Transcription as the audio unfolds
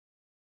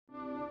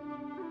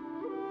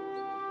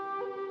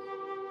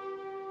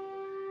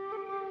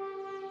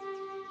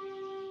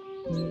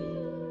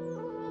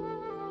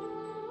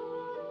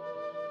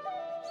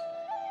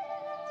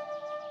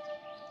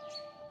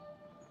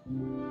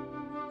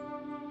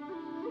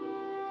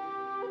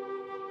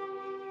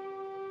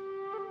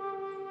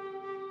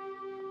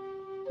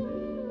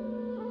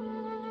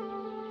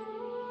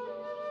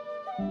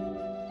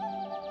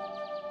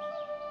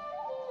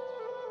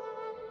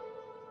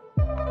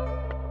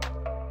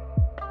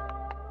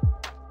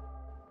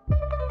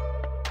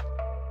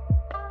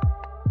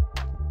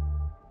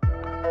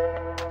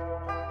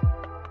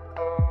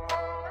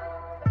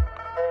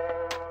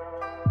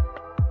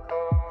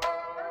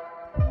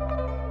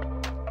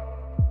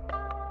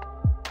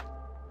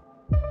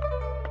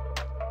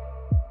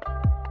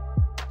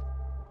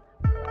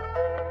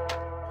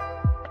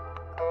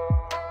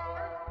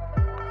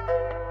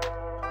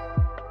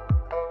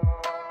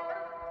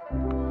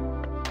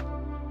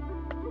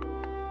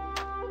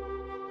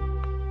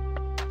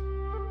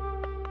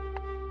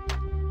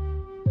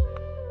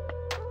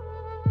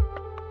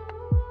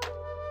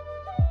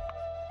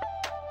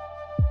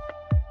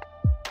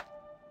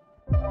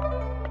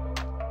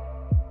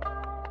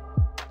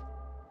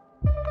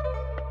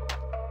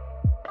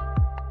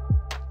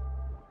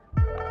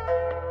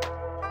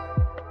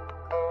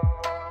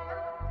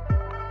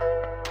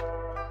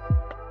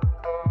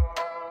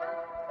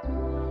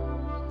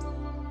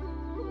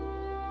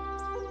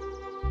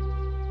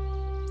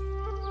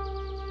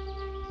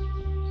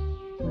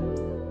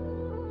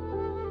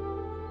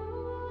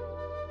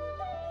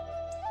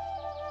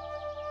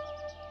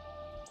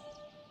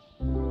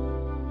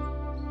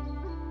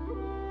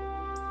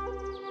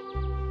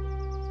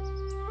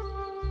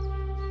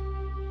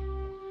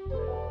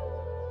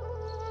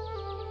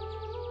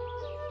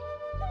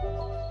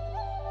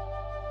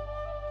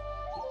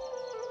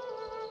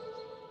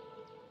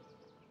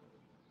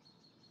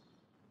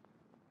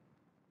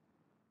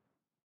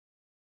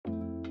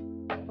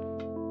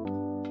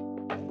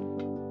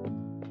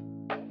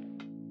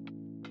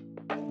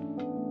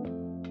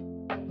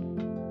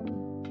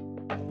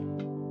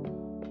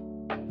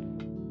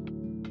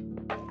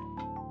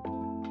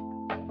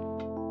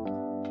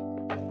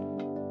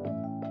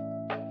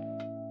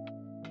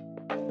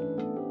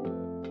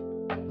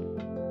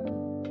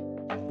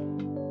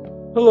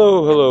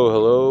Hello, hello,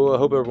 hello. I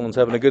hope everyone's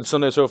having a good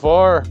Sunday so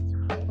far.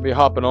 I'll be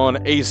hopping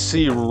on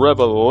AC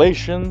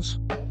Revelations.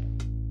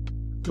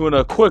 Doing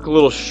a quick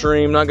little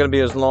stream. Not going to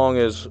be as long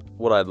as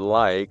what I'd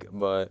like,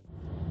 but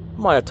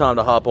I might have time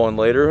to hop on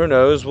later. Who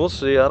knows? We'll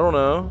see. I don't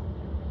know.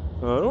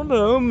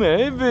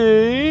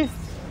 Maybe.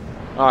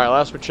 Alright,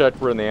 last we checked,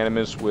 we're in the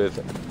Animus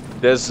with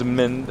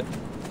Desmond.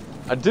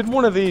 I did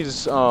one of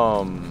these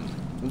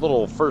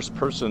little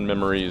first-person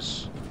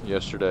memories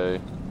yesterday,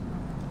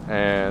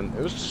 and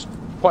it was just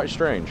quite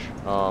strange.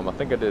 I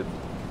think I did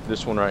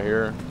this one right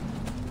here.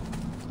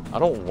 I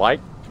don't like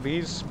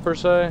these per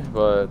se,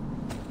 but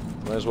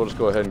might as well just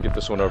go ahead and get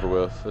this one over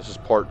with. This is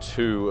part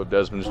 2 of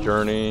Desmond's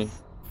journey.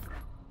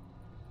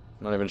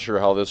 Not even sure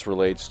how this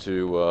relates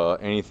to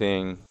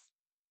anything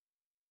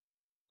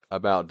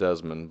about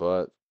Desmond,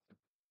 but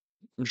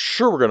I'm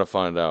sure we're gonna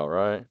find out,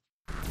 right?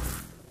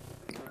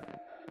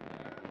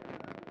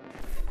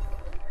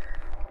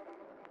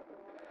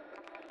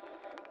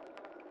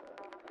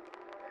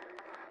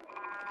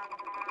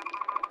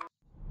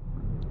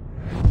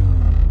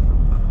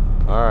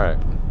 Alright.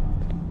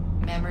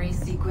 Memory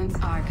sequence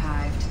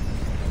archived.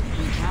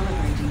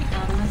 Recalibrating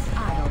Animus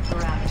idle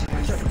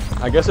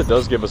parameters. I guess it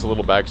does give us a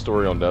little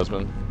backstory on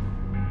Desmond.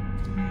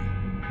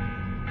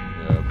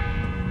 Yep.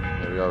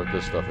 There we are with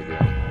this stuff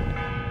again.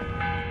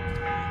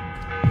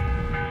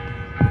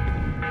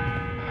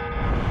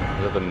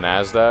 Is that the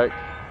NASDAQ?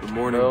 The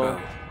morning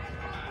bell.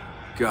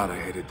 God, I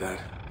hated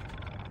that.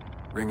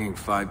 Ringing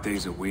 5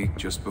 days a week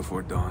just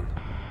before dawn.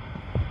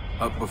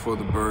 Up before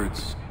the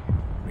birds.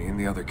 Me and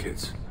the other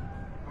kids.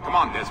 Come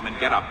on, Desmond,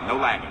 get up. No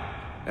lagging.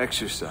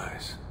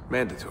 Exercise.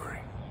 Mandatory.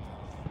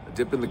 A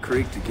dip in the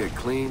creek to get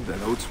clean, then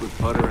oats with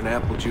butter and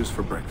apple juice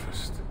for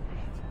breakfast.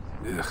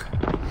 Ugh.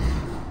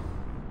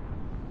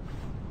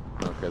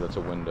 Okay, that's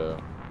a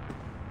window.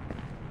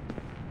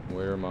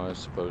 Where am I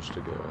supposed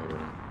to go here?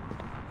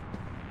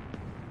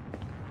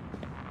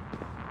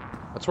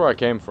 That's where I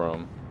came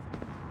from.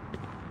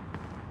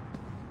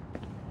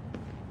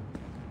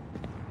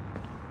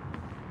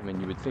 I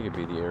mean, you would think it'd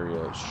be the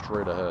area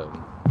straight ahead.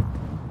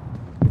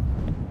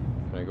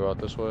 Can I go out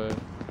this way?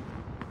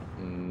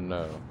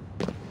 No.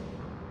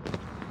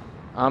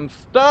 I'm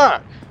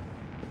stuck!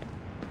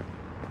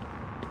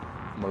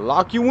 I'm gonna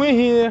lock you in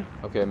here!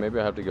 Okay,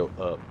 maybe I have to go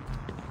up.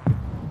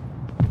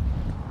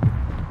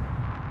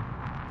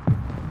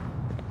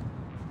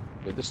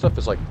 Okay, this stuff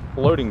is like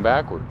floating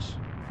backwards.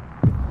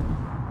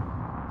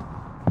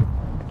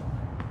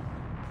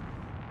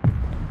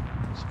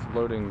 It's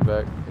floating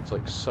back, it's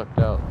like sucked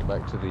out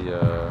back to the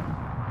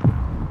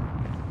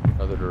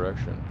other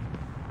direction.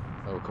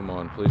 Oh, come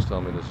on, please tell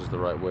me this is the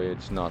right way.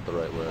 It's not the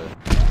right way.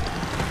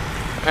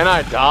 And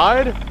I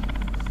died?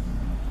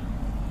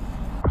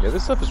 Yeah,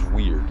 this stuff is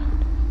weird.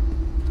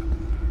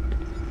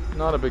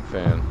 Not a big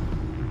fan.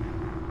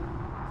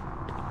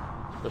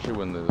 Especially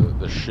when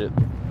the shit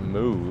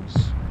moves.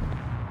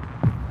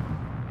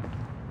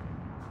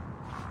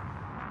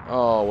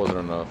 Oh, wasn't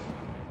enough.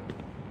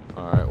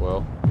 Alright,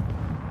 well.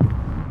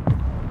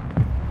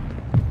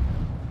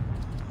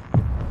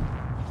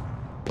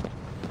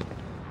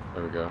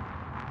 There we go.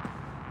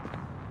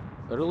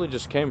 That really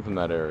just came from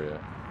that area.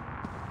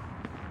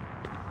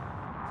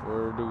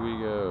 Where do we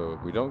go?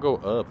 We don't go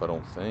up, I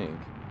don't think.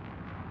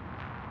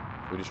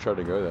 We just tried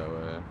to go that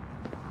way.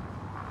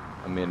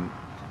 I mean,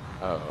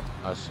 oh,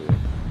 I see.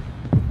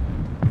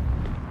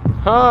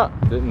 Ha!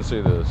 Didn't see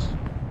this.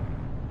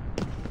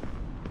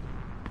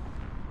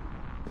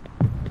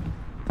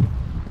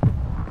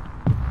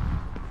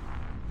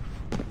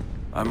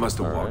 I must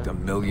have walked a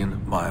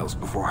million miles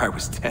before I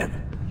was 10.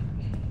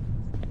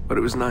 But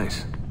it was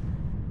nice.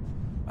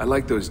 I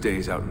liked those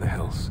days out in the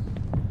hills.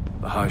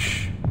 The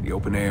hush, the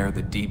open air,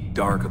 the deep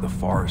dark of the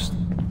forest.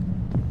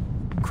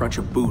 Crunch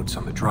of boots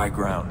on the dry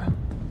ground.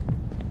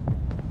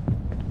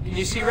 Can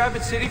you see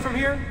Rapid City from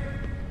here?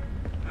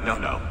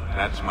 No,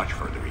 that's much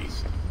further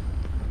east.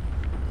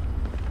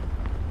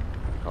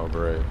 Oh,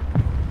 great.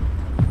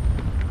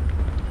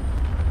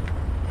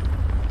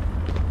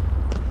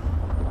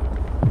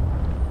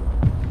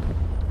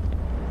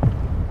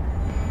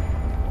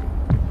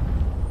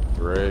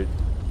 Great.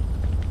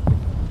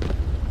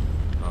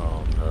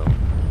 Oh, no.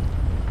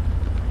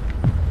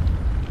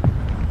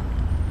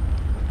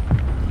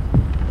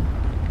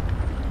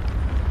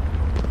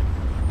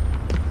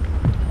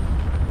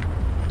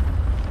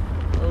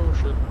 Oh,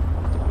 shit.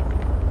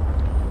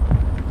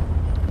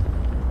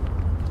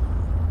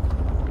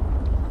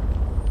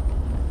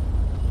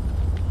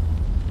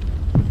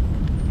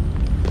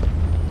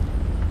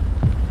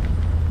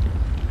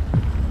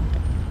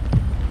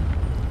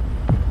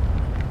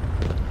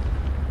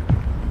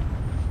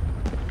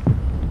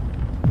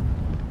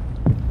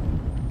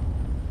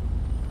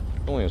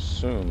 Only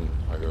assume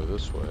I go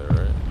this way,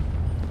 right?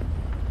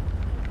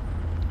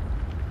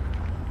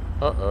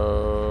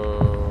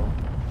 Uh-oh.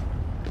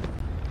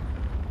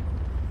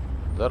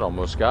 That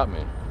almost got me.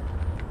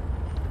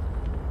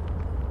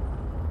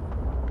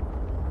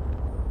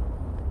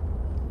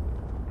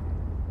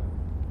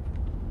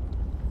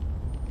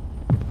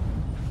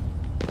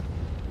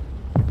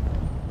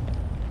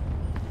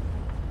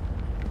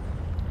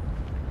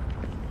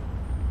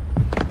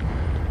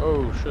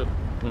 Oh, shit.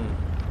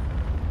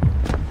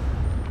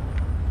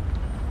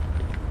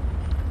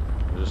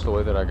 Is this the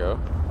way that I go?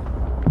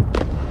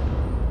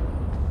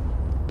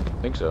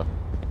 I think so.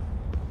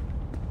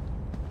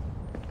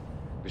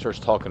 If he starts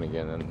talking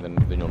again,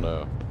 then you'll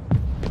know.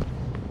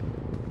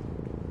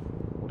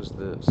 What is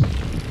this?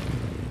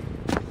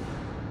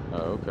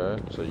 Oh,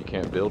 okay. So you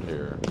can't build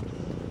here.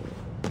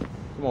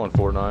 Come on,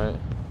 Fortnite.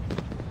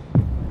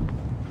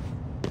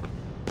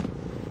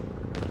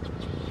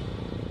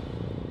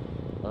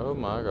 Oh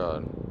my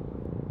god.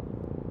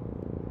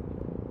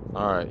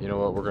 Alright, you know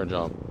what? We're gonna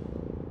jump.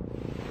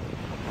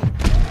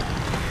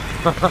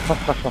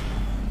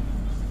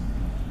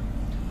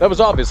 That was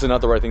obviously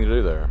not the right thing to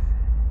do there.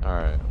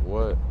 Alright,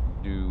 what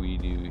do we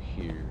do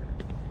here?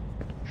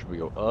 Should we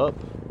go up?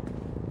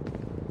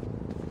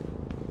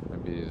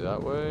 Maybe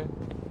that way?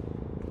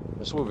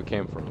 That's where we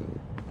came from.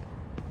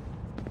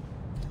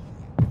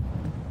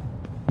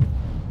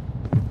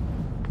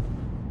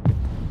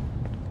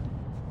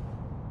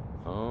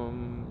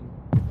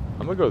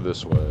 I'm gonna go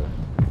this way.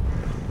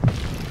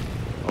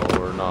 Oh,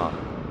 we're not.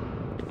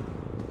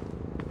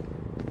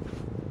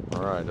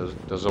 Alright,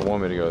 does it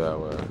want me to go that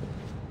way?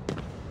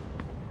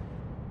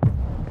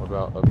 What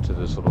about up to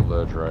this little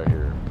ledge right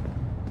here?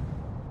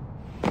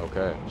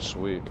 Okay,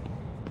 sweet.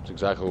 That's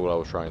exactly what I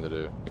was trying to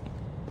do.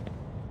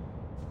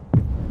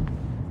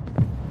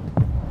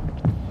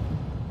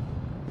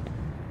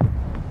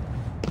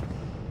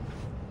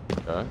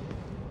 Okay.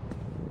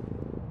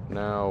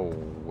 Now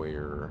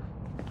where?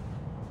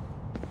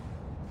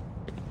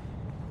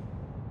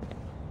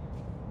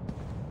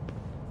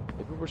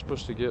 Maybe we're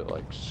supposed to get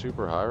like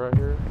super high right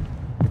here?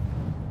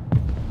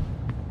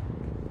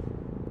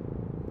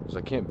 Because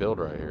I can't build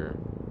right here.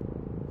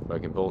 But I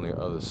can build on the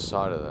other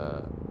side of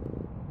that.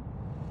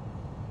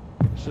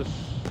 Let's just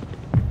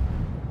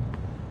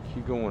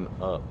keep going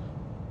up.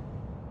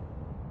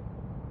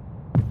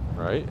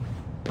 Right?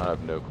 I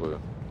have no clue.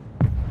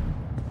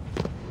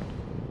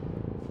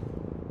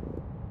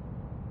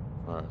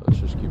 Alright, let's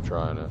just keep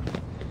trying it.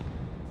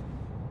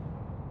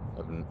 I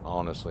have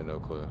honestly no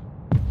clue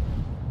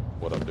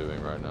what I'm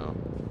doing right now.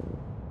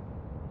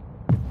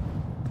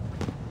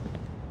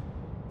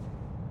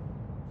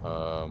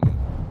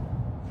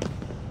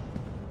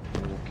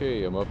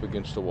 Okay, I'm up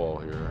against the wall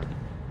here.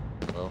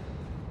 Well,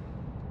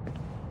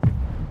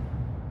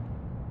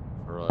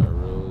 alright, I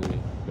really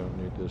don't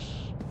need this.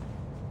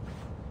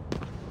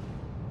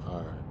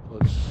 Alright,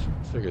 let's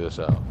figure this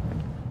out.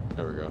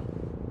 There we go.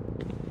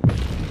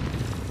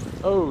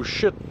 Oh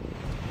shit!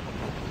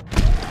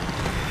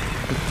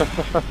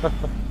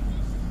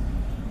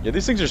 Yeah,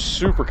 these things are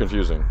super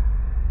confusing.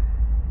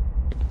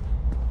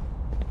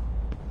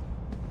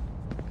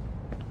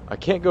 I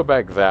can't go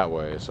back that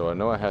way, so I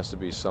know it has to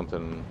be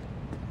something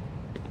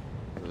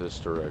this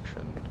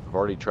direction. I've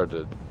already tried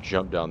to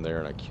jump down there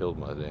and I killed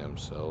my damn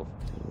self.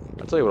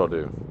 I'll tell you what I'll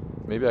do.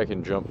 Maybe I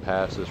can jump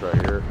past this right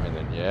here and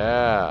then,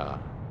 yeah.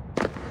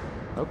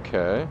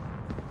 Okay.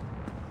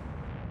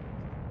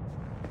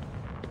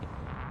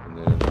 And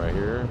then right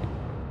here.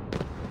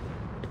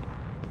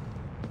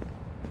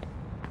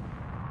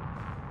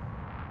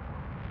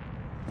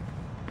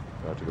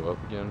 Do I have to go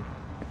up again?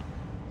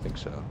 I think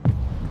so.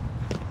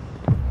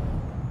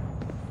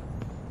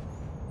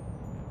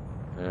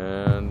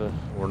 And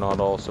we're not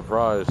all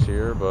surprised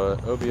here,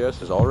 but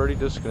OBS is already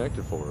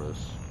disconnected for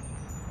us.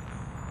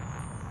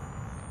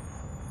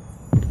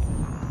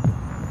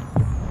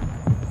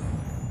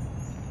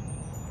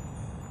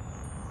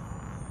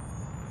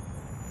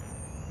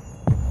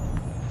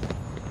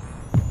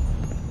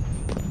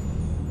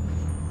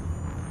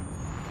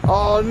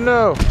 Oh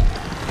no!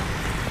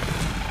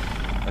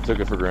 I took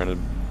it for granted.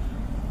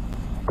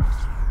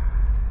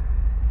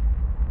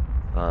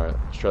 Alright,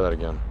 let's try that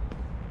again.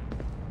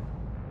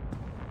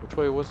 Which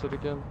way was it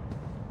again?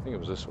 I think it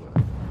was this way.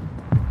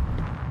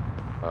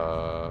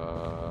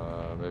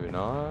 Maybe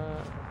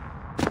not.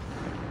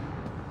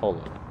 Hold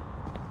on.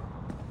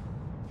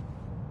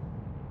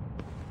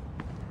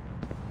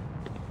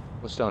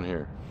 What's down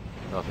here?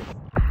 Nothing.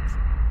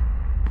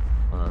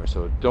 Alright,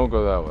 so don't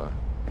go that way.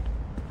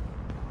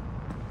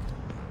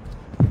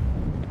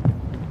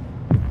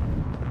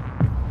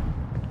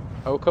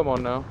 Oh, come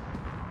on now.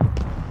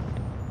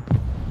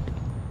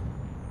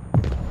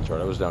 That's right,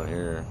 I was down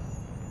here.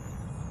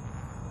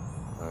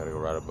 I gotta go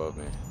right above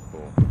me.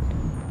 Cool.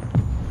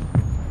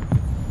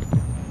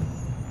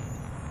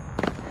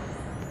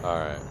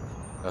 Alright.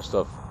 That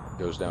stuff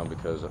goes down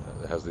because it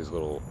has these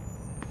little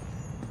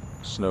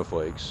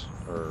snowflakes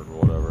or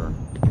whatever.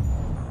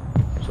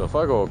 So if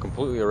I go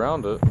completely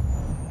around it, I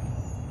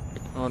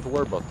don't have to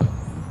worry about that.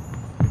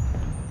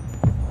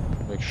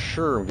 Make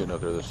sure I'm getting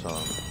up there this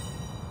time.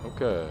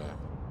 Okay.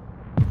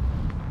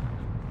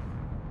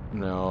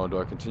 Now, do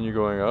I continue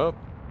going up?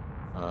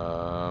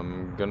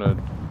 I'm gonna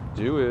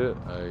do it,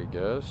 I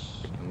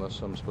guess.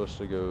 Unless I'm supposed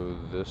to go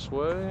this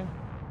way?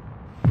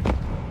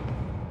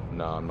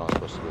 No, I'm not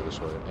supposed to go this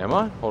way. Am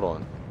I? Hold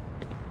on.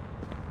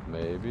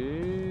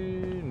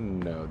 Maybe...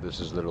 No, this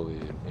is literally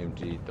an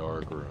empty,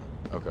 dark room.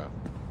 Okay.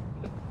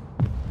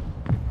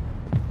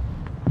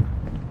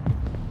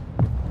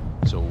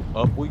 So,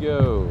 up we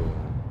go.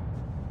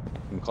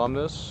 Can you climb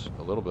this?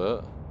 A little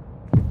bit.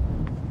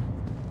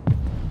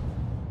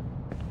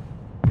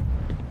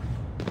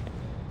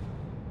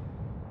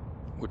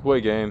 Which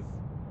way, game?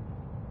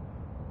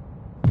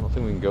 I don't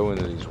think we can go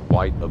into these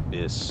white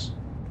abyss.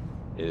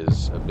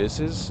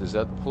 Abysses? Is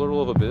that the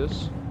plural of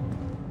abyss?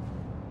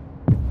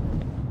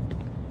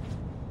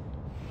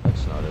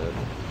 That's not it.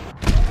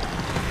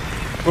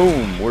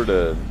 Boom! We're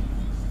dead.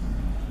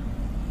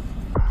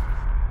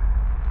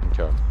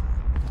 Okay.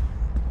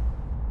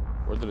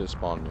 Where did it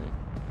spawn me?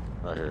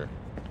 Right here.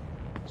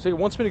 See, it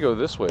wants me to go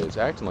this way. It's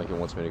acting like it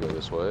wants me to go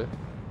this way.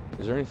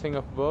 Is there anything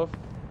up above?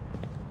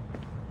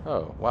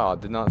 Oh, wow, I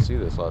did not see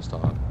this last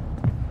time.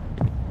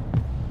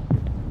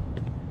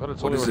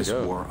 What is this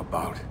war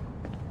about?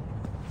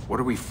 What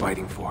are we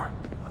fighting for?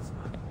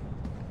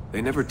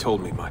 They never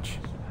told me much.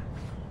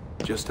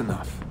 Just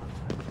enough.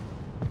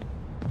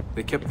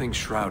 They kept things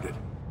shrouded.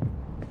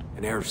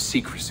 An air of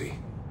secrecy.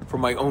 For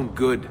my own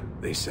good,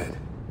 they said.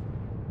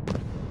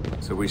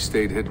 So we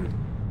stayed hidden.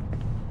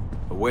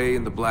 Away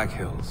in the Black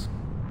Hills.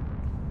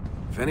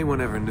 If anyone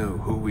ever knew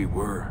who we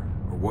were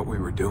or what we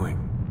were doing,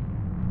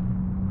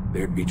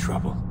 there'd be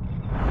trouble.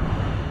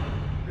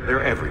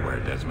 They're everywhere,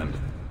 Desmond.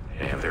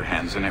 They have their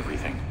hands in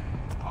everything.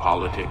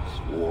 Politics,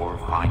 war,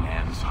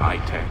 finance,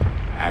 high-tech,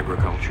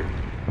 agriculture.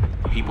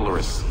 People are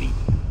asleep.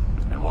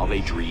 And while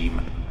they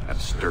dream,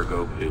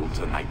 Abstergo builds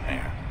a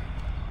nightmare.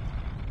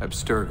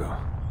 Abstergo.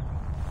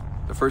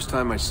 The first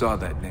time I saw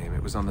that name,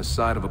 it was on the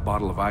side of a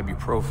bottle of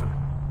ibuprofen.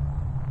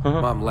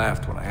 Mom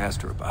laughed when I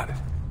asked her about it.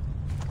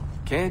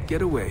 Can't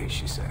get away,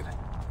 she said.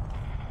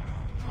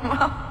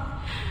 Well,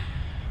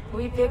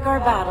 we pick our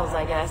battles,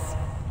 I guess.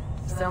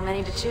 So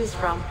many to choose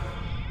from.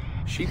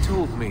 She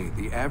told me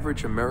the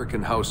average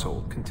American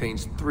household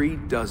contains 3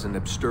 dozen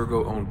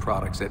Abstergo-owned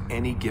products at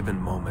any given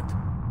moment.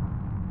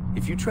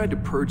 If you tried to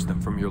purge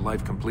them from your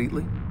life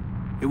completely,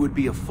 it would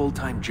be a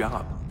full-time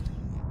job.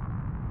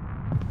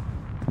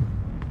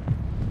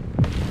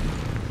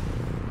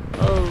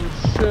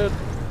 Oh, shit.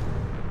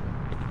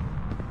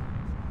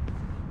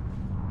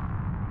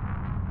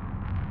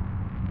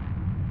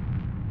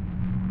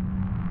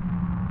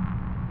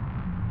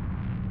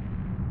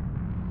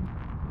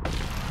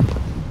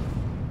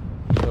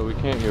 So we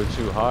can't go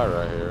too high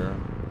right here.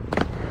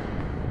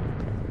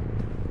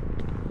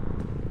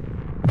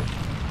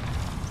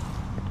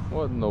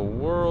 What in the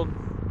world?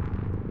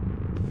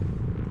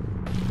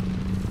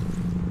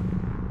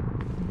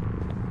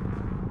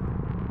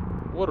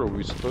 What are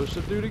we supposed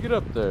to do to get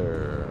up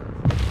there?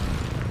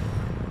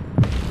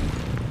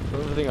 So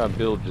everything I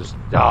build just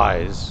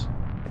dies.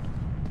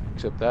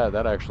 Except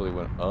that actually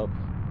went up.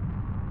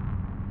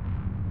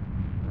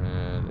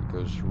 And it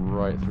goes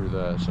right through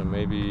that. So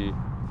maybe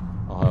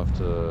I'll have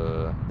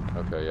to...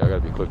 Okay, yeah, I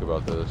gotta be quick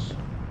about this.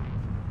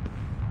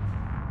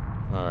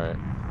 Alright,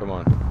 come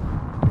on.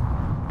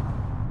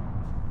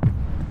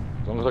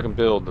 As long as I can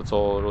build, that's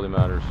all that really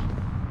matters.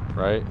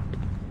 Right?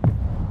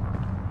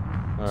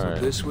 Alright.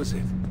 So this was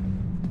it.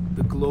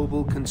 The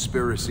global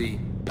conspiracy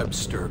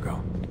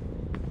Abstergo.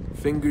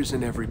 Fingers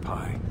in every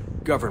pie.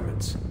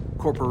 Governments,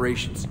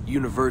 corporations,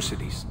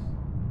 universities.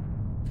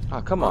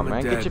 Ah, come on,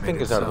 man. Get your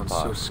fingers out of the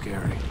pot. So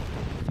scary.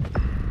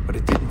 But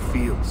it didn't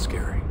feel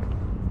scary.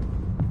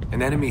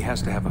 An enemy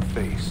has to have a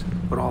face,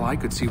 but all I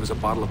could see was a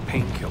bottle of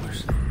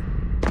painkillers.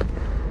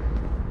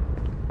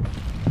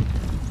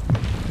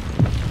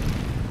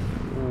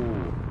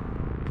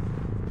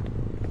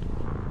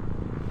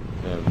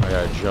 I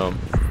gotta jump.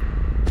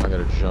 I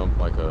gotta jump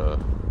like a...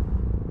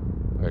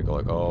 I gotta go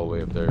like all the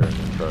way up there and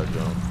then try to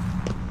jump.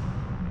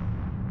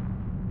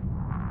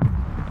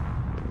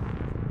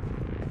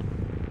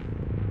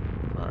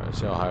 Alright,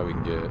 see how high we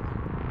can get.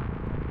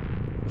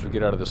 If we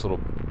get out of this little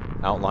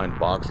outlined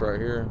box right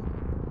here,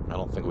 I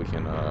don't think we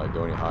can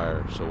go any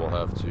higher, so we'll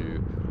have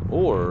to...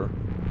 Or,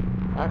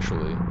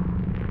 actually,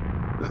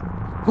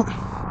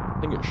 I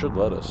think it should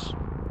let us.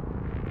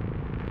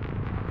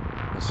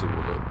 Let's see,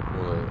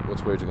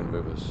 what's ways are going to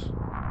move us?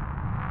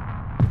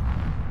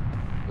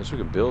 I guess we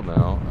can build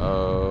now.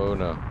 Oh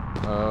no.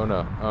 Oh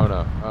no. Oh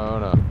no. Oh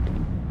no.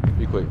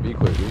 Be quick, be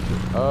quick, be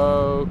quick.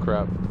 Oh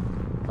crap.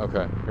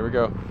 Okay, here we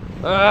go.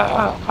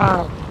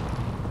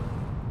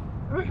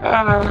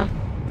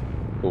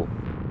 Cool.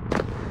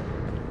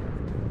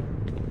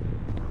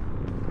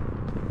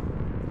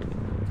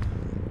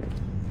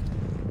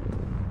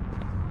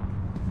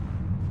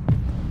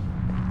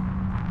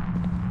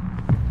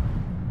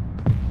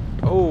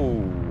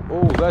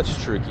 Oh,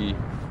 that's tricky.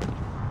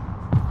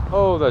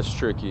 Oh, that's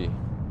tricky.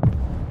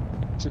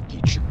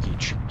 Tricky.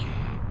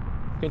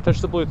 Can't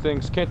touch the blue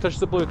things. Can't touch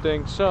the blue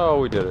things.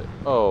 Oh, we did it.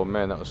 Oh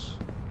man, that was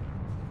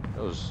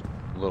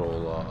a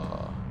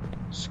little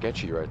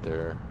sketchy right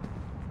there.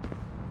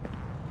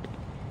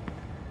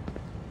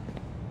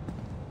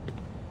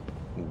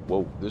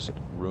 Whoa, this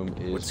room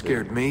is... What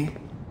scared me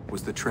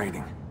was the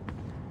training.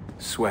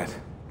 Sweat,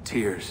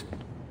 tears,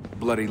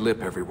 bloody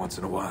lip every once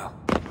in a while.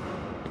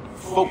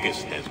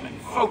 Focus,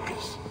 Desmond,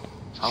 focus.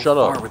 How Shut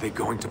far up. were they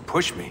going to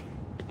push me?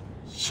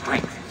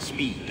 Strength,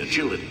 speed,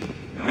 agility.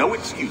 No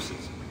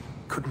excuses.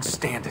 Couldn't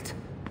stand it.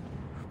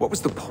 What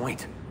was the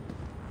point?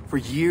 For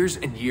years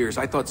and years,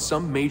 I thought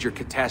some major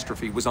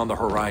catastrophe was on the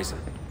horizon.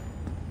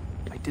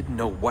 I didn't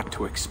know what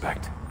to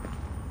expect.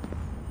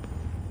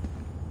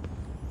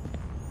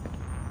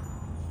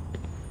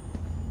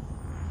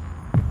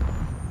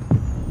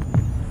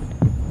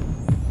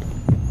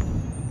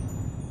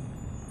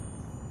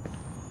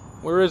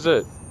 Where is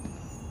it?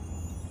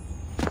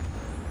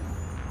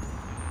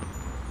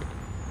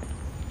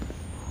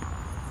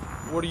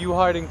 What are you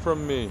hiding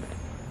from me?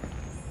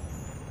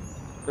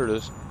 There it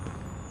is.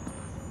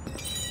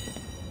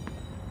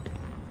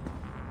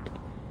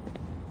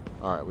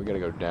 Alright, we gotta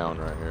go down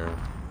right here.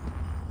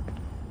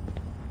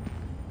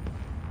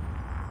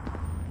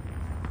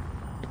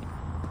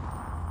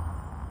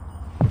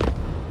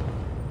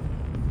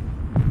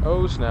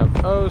 Oh snap,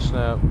 oh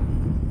snap.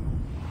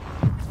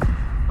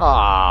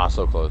 Ah,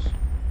 so close.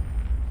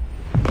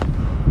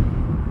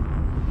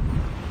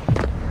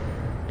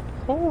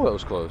 Oh, that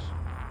was close.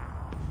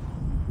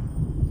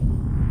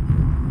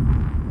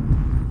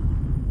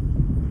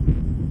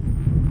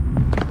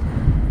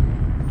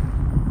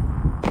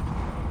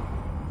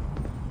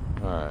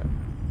 Alright.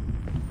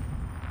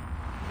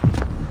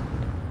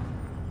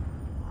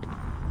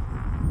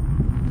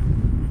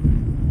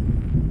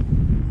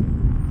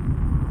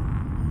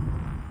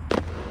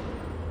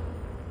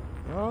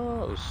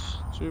 Oh, it was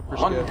super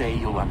scary. One day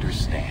you'll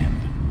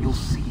understand. You'll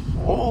see.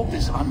 All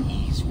this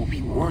unease will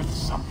be worth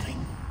something.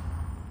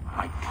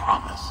 I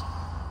promise.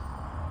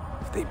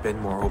 If they'd been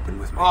more open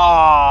with me,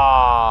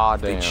 Ah,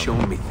 if damn. they'd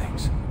shown me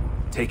things,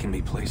 taken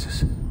me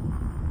places,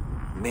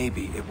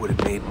 maybe it would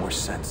have made more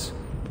sense.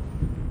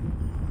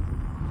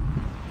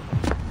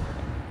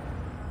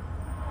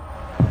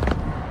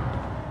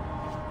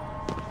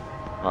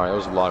 Alright, that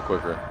was a lot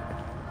quicker.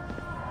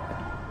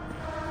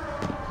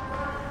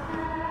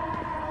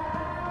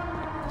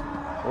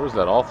 What was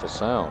that awful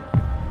sound?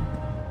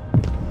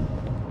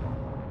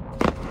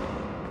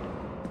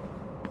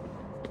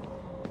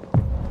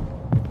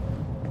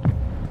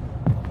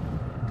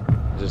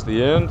 Is this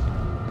the end?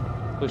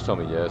 Please tell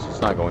me yes.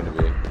 It's not going to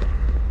be.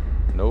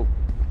 Nope.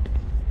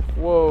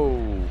 Whoa,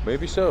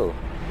 maybe so.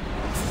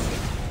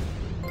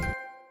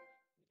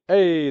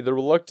 Hey, the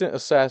reluctant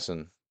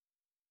assassin.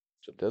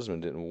 So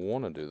Desmond didn't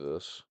want to do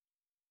this.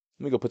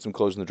 Let me go put some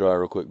clothes in the dryer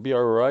real quick. Be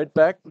right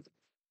back.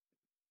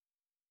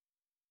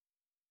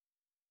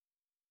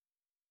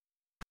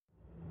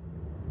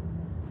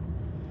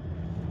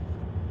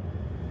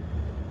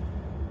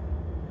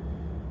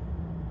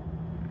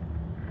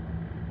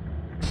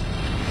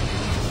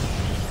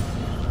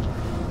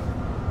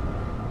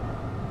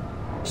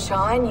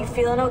 Sean, you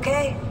feeling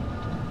okay?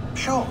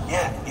 Sure,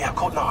 yeah, of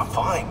course, no, I'm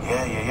fine.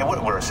 Yeah.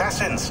 We're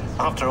assassins,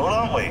 after all,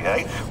 aren't we,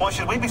 eh? Why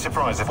should we be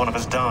surprised if one of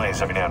us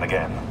dies every now and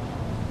again?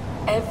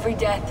 Every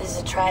death is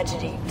a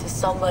tragedy to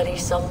somebody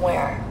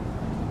somewhere.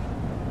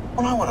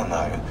 What I want to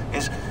know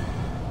is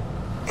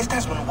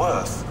Desmond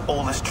worth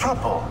all this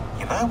trouble?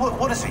 You know,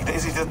 what is he?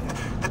 Is he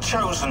the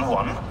chosen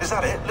one? Is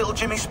that it? Little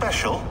Jimmy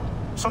Special?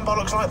 Some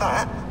bollocks like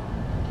that?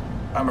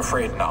 I'm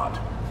afraid not.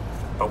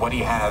 But what he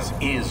has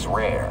is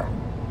rare.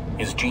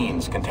 His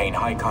genes contain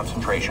high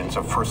concentrations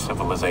of first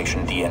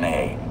civilization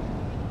DNA.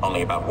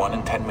 Only about 1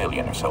 in 10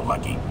 million or so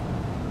lucky.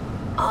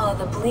 Oh,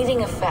 the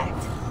bleeding effect.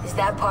 Is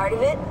that part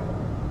of it?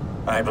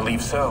 I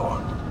believe so.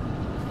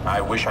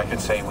 I wish I could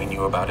say we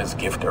knew about his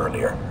gift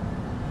earlier.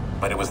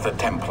 But it was the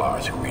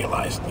Templars who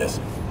realized this.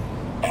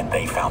 And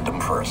they found him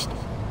first.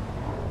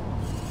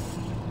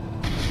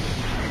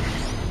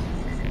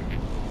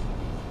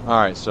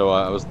 Alright, so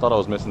I thought I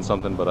was missing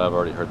something, but I've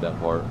already heard that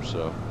part,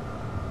 so...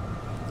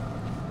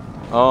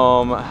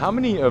 how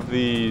many of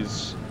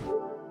these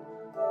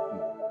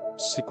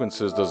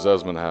sequences does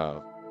Desmond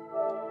have?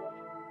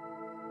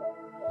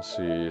 Let's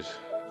see.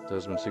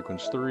 Desmond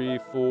sequence 3,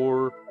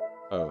 4...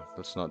 Oh,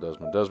 that's not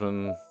Desmond.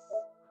 Desmond...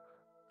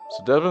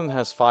 So Desmond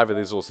has 5 of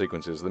these little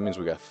sequences. That means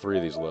we got 3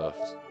 of these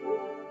left.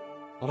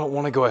 I don't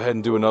want to go ahead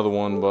and do another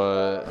one,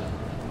 but...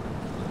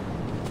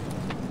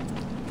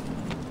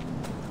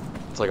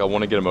 It's like I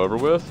want to get them over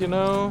with, you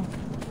know?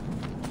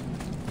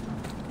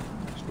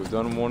 So we've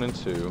done 1 and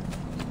 2.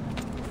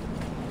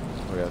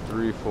 We got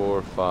 3,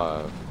 4,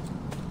 5.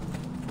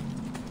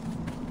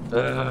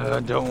 I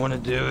don't want to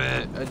do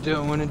it. I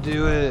don't want to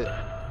do it.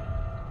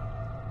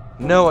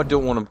 No, I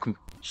don't want to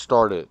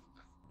start it.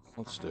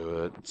 Let's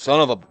do it.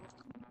 Son of a...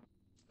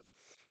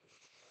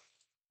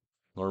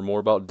 Learn more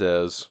about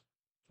Dez.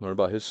 Learn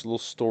about his little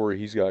story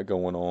he's got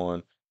going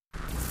on.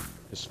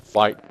 His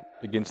fight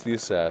against the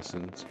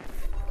assassins.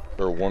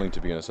 Or wanting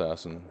to be an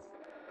assassin.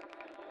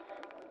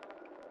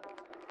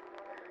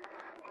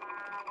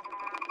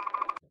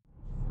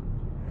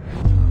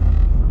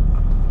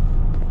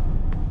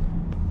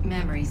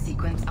 Memory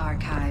sequence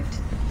archived.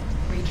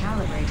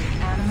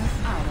 Recalibrating Animus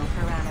idle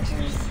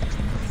parameters.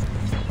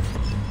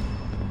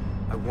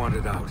 I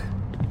wanted out.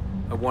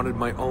 I wanted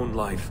my own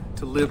life,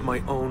 to live my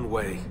own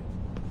way.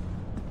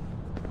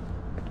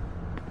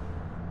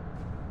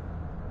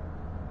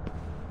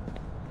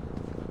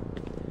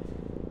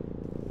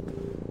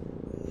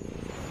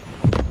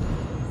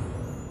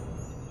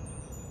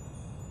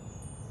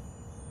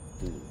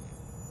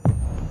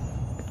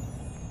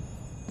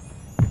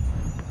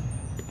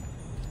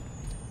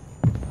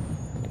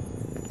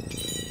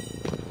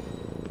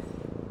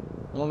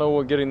 I don't know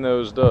what getting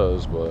those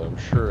does, but I'm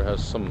sure it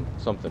has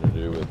something to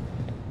do with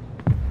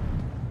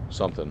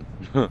something.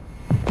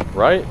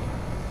 Right?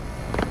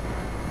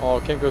 Oh,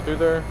 I can't go through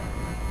there?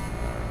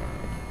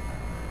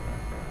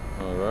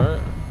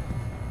 Alright.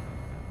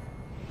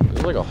 This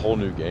is like a whole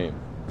new game.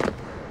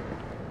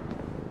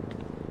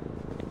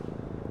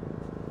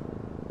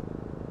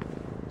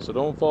 So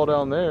don't fall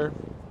down there.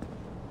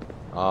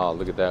 Ah,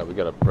 look at that. We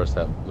gotta press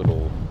that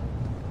little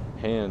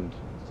hand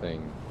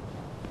thing.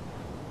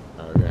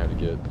 Alright, we're gonna have to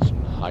get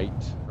some height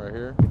right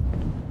here.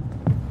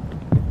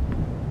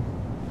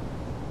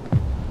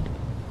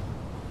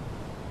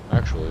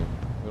 Actually,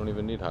 we don't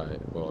even need height.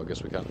 Well, I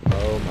guess we can.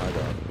 Oh my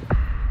god.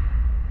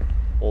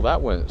 Well,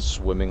 that went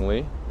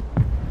swimmingly.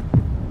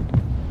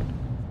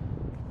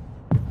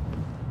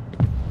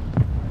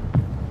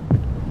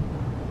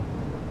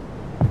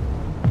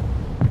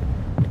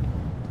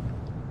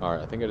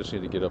 Alright, I think I just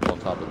need to get up on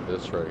top of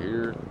this right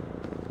here.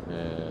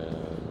 And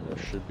I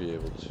should be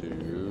able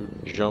to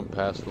jump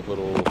past the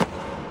little...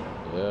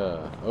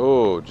 Yeah.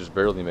 Oh, just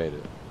barely made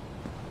it.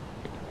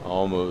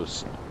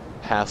 Almost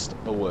passed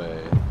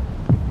away.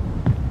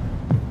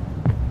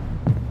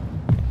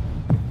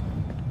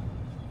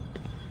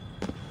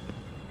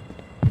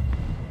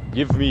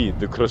 Give me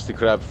the Krusty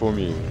Krab for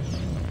me.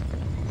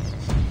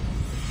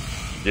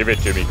 Give it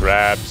to me,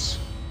 Krabs.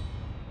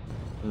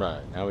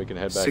 Right, now we can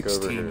head back over here.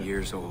 16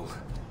 years old.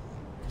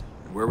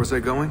 And where was I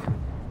going?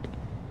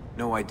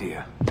 No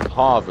idea.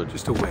 Harvard.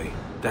 Just away.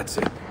 That's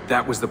it.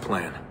 That was the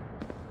plan.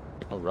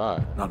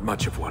 Alright. Not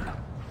much of one.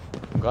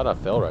 I'm glad I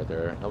fell right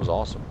there. That was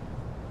awesome.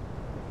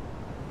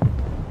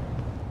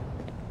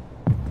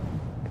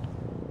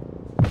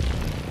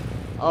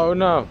 Oh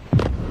no.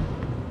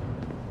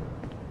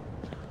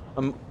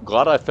 I'm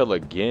glad I fell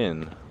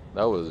again.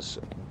 That was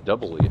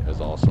doubly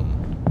as awesome.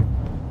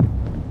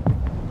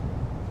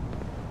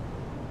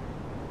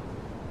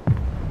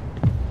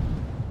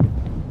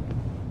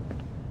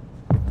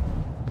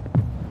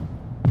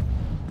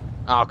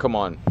 Oh, come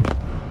on.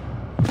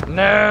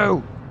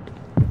 No!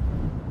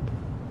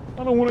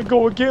 I don't want to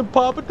go again,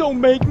 Papa.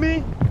 Don't make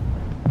me.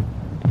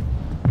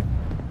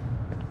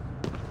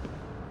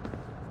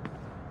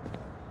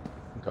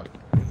 Okay.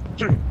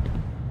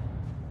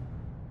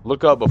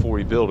 Look up before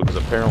we build, because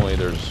apparently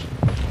there's...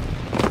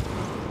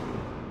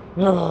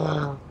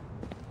 I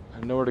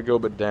have nowhere to go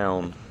but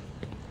down.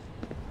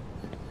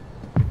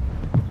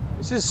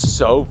 This is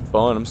so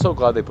fun. I'm so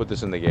glad they put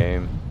this in the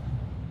game.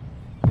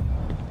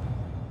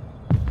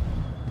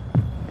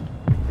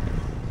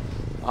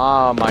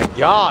 Oh my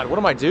god, what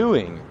am I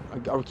doing?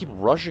 I keep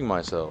rushing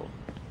myself.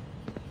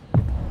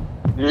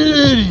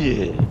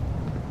 Idiot!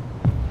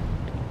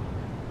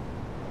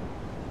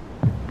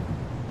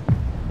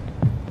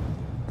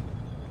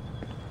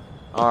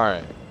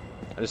 Alright.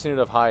 I just need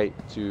enough height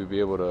to be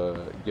able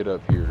to get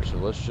up here, so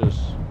let's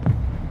just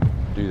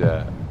do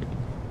that.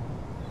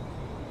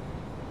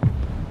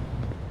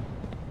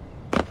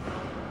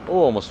 Oh,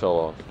 almost fell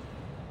off.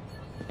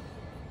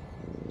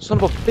 Son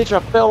of a bitch, I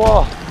fell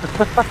off!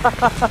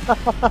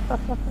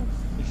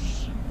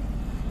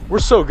 We're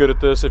so good at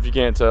this, if you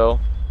can't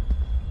tell.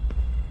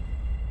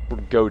 We're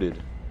goated.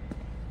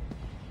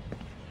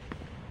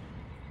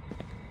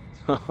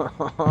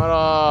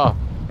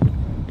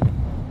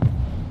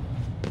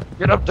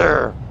 Get up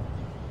there!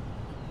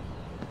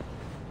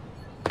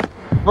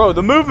 Bro,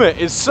 the movement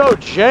is so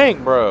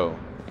jank, bro.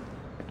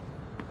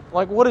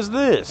 Like, what is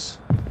this?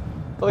 I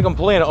feel like I'm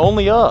playing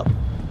only up.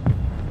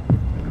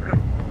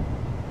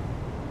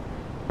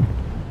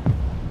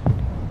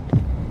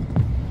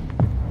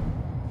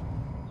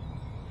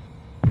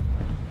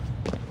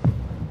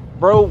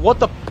 Bro, what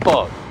the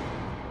fuck?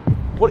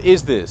 What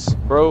is this,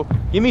 bro?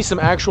 Give me some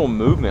actual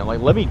movement. Like,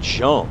 let me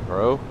jump,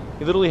 bro.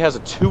 He literally has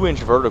a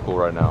 2-inch vertical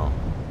right now.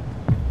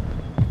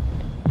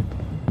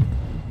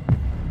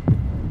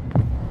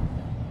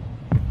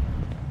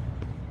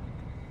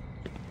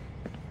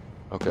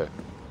 Okay.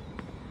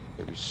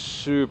 Gotta be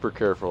super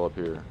careful up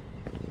here.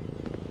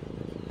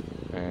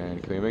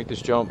 And can we make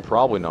this jump?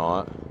 Probably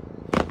not.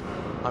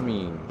 I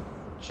mean,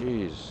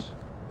 jeez.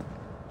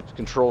 This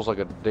controls like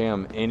a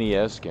damn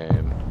NES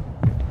game.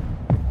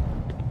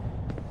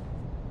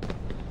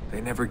 They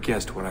never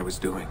guessed what I was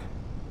doing.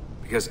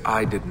 Because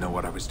I didn't know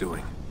what I was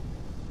doing.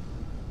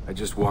 I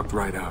just walked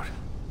right out.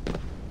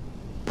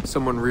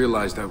 Someone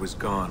realized I was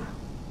gone.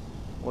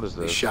 What is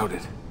this? They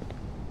shouted.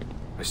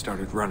 I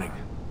started running.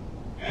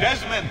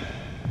 Desmond!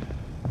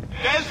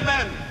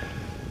 Desmond!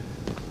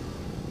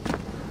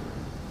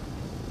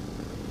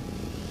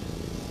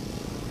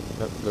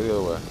 Yep, go the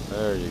other way.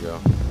 There you go.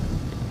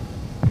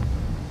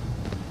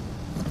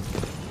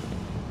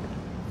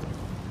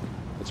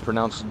 It's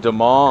pronounced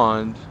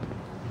Demond.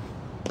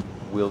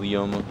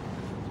 William.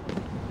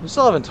 We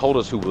still haven't told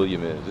us who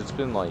William is. It's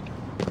been like,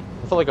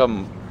 I feel like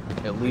I'm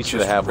at least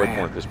at the halfway point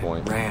at this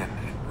point.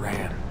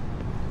 Ran.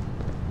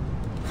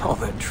 All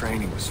that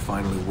training was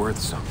finally worth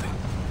something.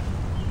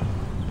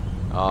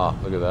 Ah,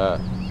 look at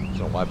that. It's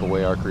gonna wipe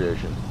away our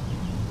creation.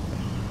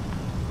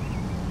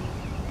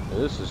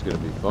 This is gonna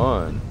be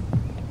fun.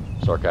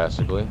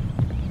 Sarcastically.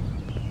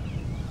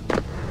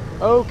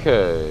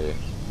 Okay.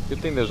 Good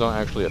thing those don't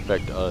actually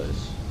affect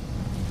us.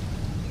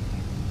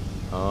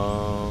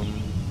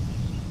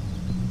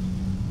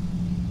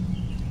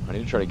 I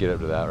need to try to get up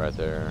to that right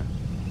there.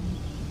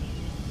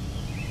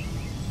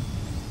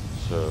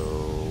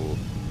 So,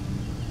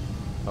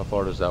 how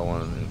far does that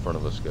one in front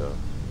of us go?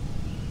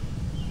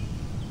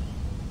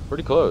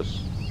 Pretty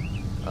close.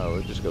 Oh,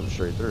 it just goes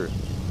straight through.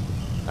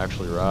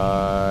 Actually,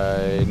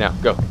 right now,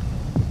 go.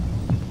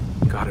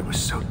 God, it was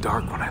so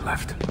dark when I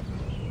left.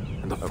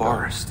 And the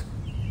forest.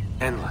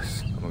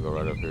 Endless. I'm gonna go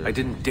right up here. I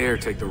didn't dare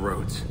take the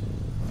roads.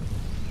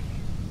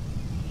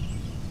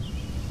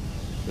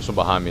 This one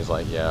behind me is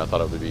like, yeah, I thought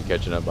it would be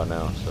catching up by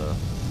now, so.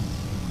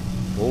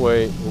 We'll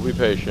wait, we'll be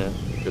patient,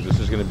 because this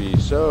is gonna be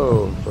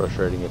so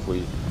frustrating if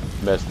we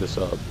mess this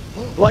up.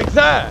 Like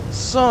that!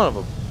 Son of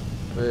a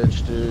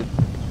bitch, dude.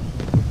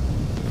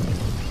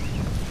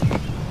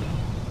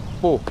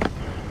 Oh.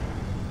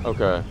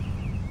 Okay.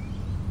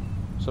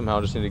 Somehow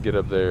I just need to get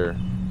up there.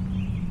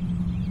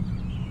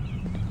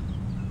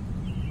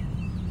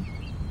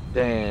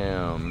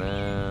 Damn,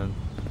 man.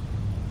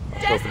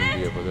 I was hoping to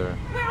be over there.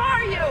 Where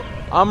are you?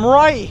 I'm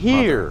right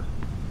here. Mother,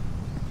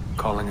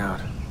 calling out,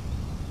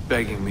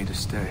 begging me to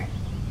stay.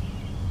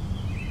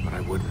 But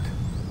I wouldn't.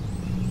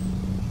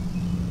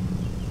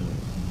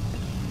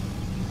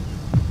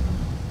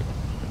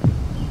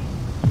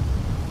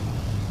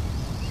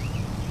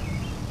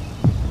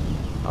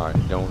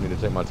 Alright, don't need to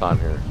take my time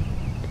here.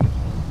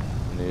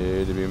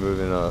 Need to be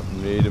moving up.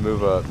 Need to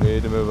move up.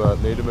 Need to move up.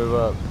 Need to move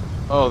up.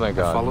 Oh, thank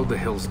God. I followed the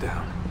hills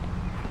down.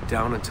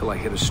 Down until I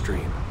hit a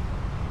stream.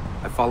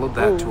 I followed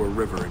that to a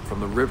river, and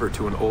from the river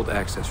to an old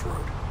access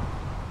road.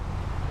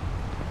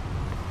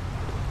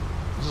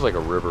 This is like a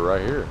river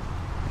right here.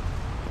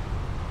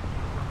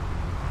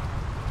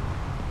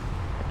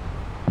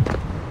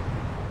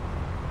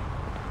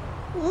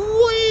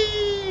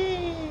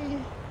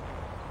 Whee!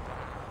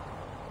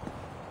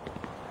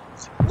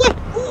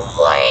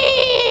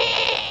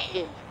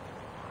 Whee!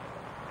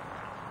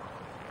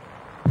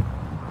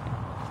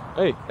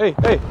 Hey, hey,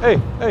 hey, hey,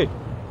 hey!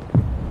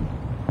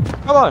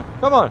 Come on,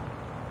 come on!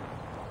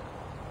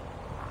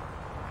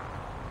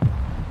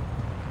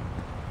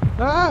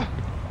 Ah!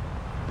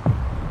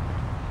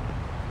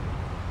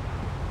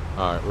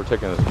 Alright, we're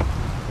taking a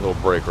little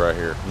break right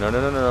here. No, no,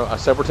 no, no, no. I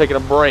said we're taking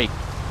a break.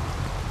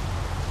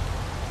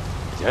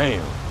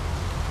 Damn.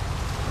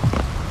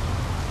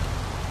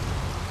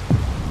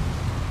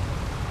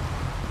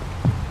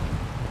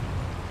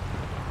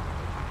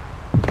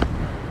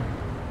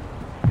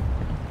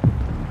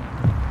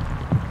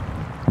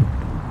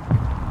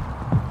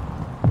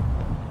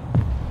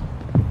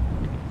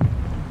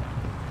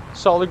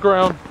 Solid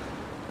ground.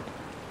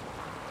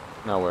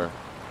 Now where?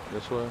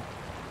 This way?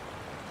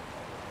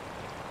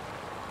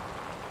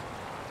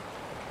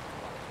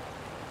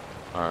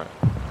 Alright.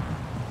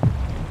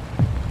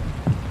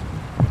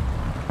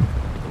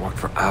 I walked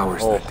for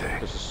hours that day.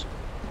 This is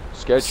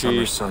sketchy.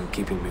 Summer sun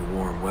keeping me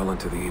warm well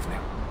into the evening.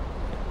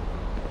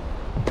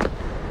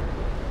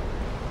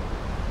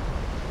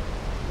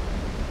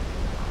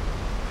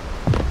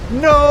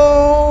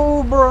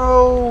 No,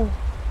 bro!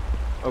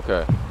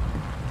 Okay.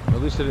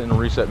 At least it didn't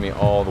reset me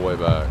all the way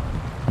back.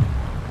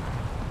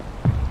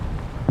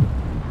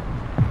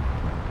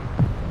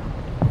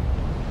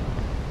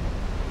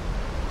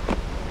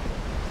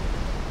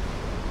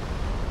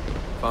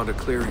 Found a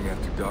clearing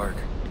after dark.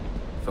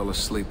 Fell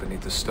asleep beneath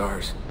the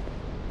stars.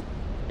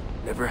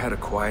 Never had a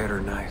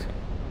quieter night.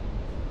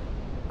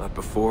 Not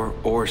before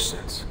or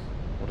since.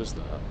 What is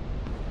that?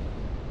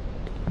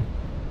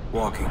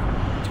 Walking.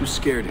 Too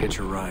scared to hitch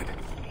a ride.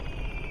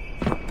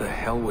 What the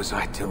hell was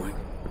I doing?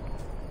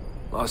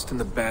 Lost in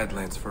the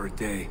Badlands for a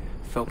day.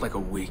 Felt like a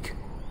week.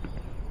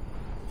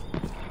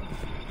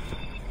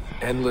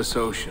 Endless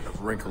ocean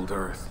of wrinkled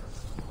earth.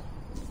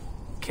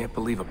 Can't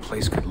believe a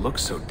place could look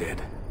so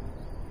dead.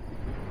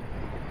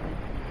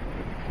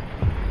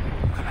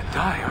 I'm gonna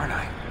die, aren't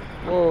I?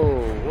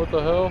 Whoa, what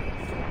the hell?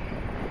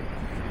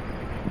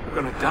 I'm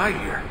gonna die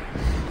here.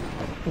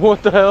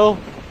 What the hell?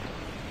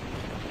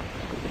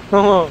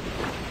 Hello.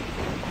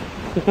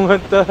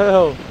 What the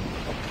hell?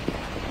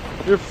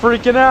 You're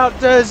freaking out,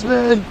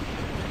 Desmond!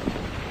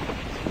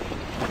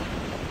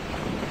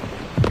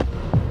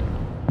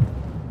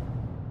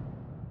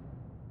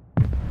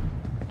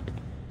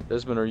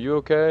 Desmond, are you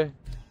okay?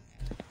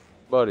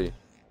 Buddy.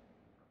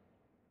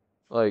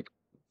 Like,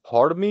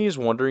 part of me is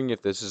wondering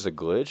if this is a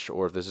glitch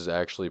or if this is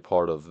actually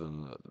part of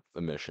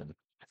the mission.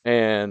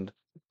 And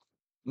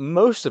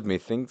most of me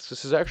thinks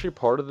this is actually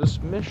part of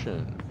this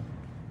mission.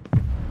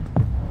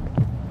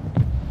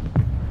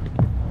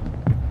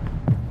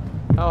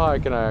 How high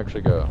can I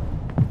actually go?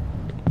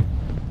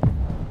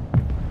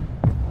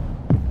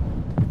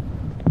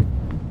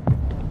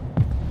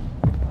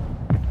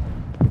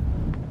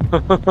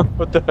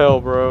 What the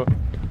hell, bro?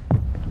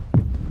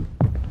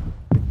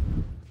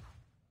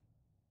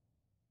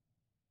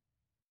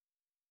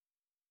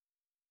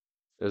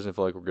 Doesn't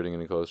feel like we're getting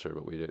any closer,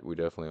 but we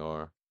definitely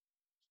are.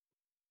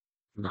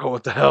 Bro,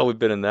 what the hell? We've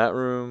been in that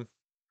room.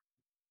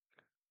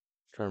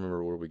 Trying to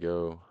remember where we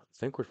go. I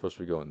think we're supposed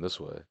to be going this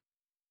way.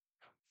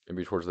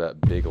 Maybe towards that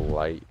big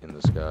light in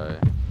the sky.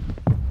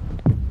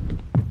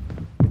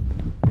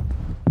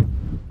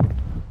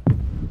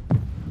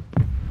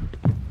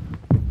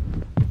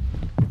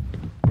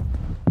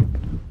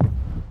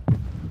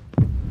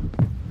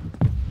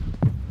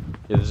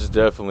 Yeah, this is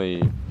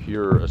definitely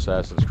pure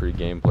Assassin's Creed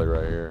gameplay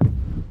right here.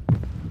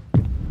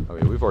 Oh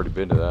yeah, we've already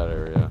been to that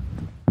area.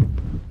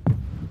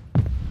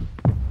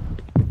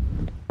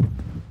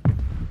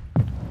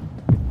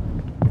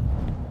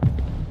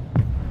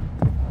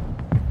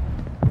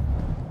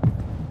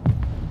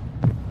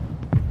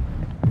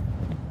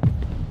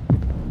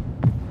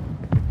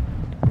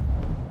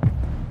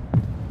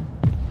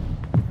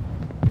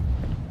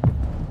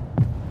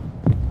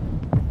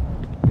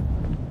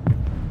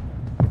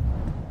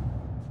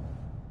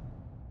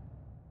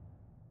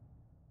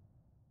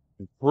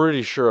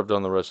 Pretty sure I've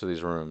done the rest of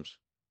these rooms.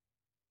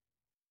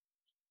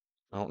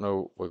 I don't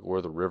know like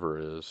where the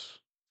river is.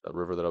 That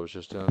river that I was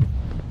just in.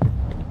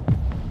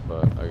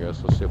 But I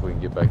guess let's see if we can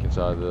get back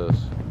inside this.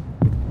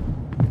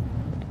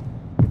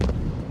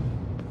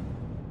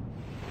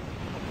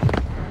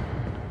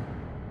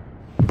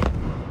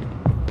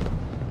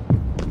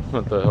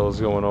 What the hell is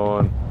going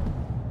on?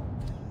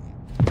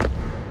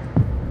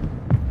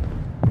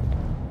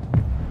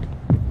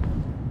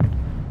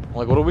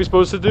 Like, what are we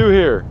supposed to do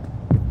here?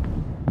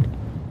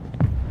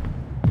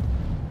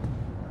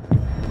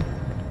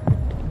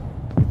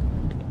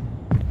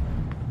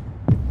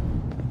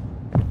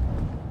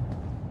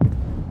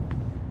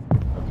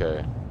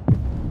 Okay.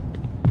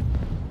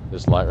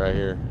 This light right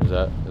here, is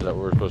that where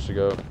we're supposed to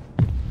go?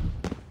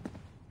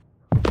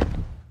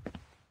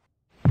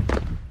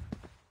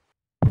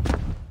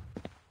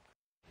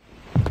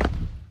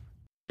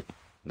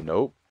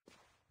 Nope.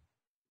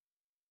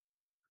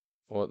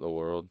 What in the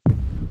world?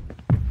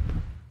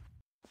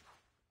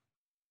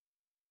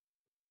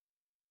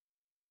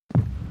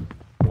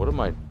 What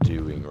am I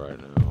doing right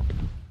now?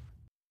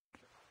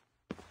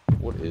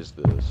 What is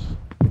this?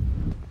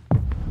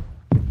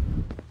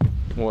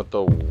 What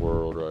the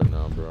world right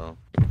now, bro?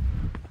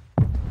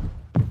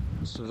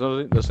 This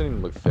doesn't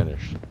even look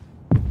finished.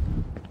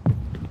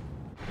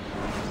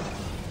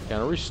 Can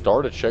I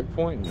restart a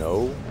checkpoint?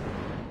 No.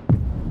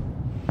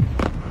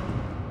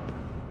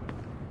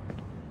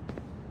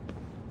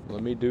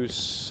 Let me do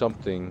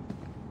something.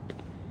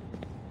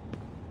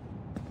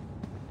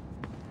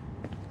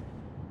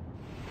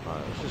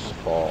 Alright, let's just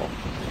fall.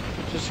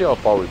 Let's just see how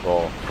far we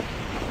fall.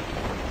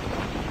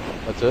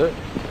 That's it?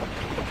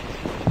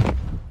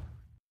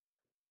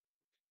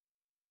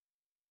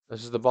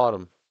 This is the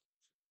bottom.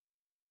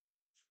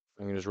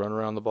 I can just run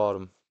around the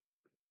bottom.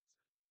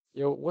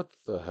 Yo, what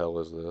the hell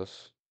is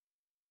this?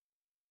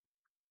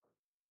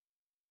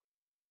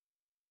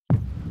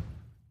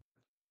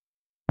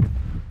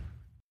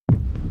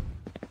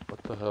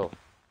 What the hell?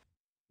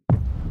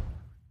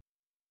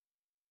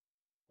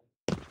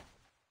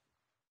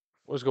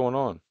 What's going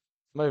on? I'm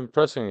not even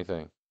pressing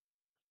anything.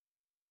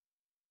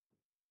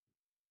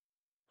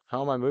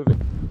 How am I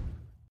moving?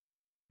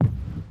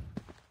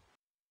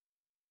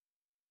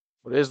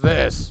 What is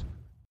this?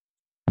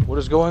 What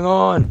is going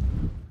on?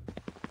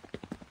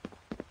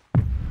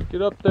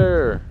 Get up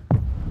there.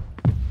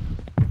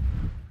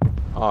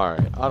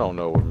 Alright, I don't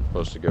know where I'm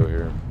supposed to go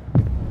here.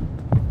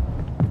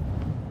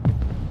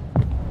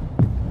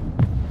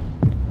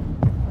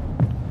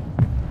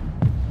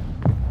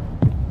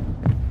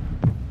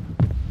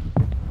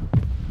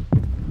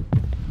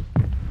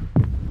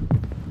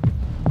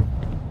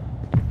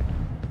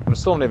 I'm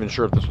still not even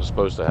sure if this was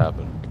supposed to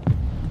happen.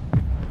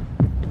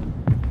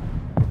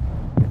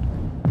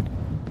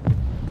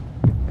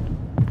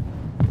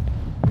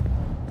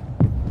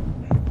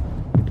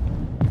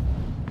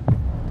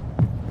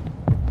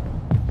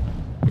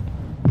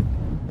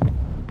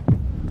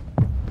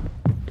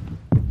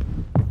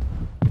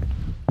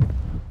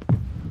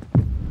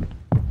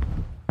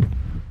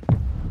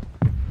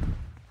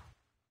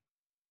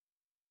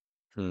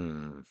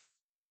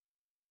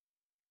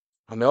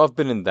 I know I've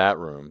been in that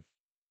room.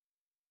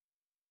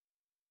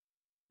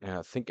 And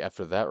I think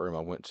after that room I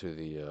went to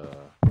the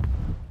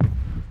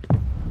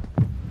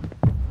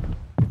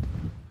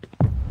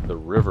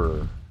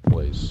river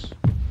place.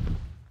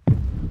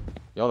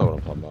 Y'all know what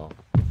I'm talking about.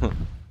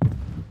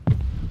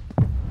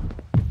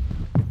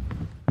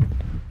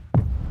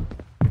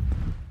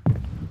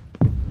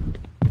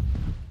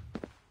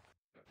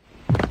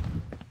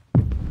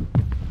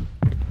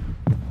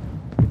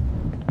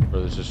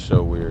 Bro, this is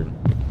so weird.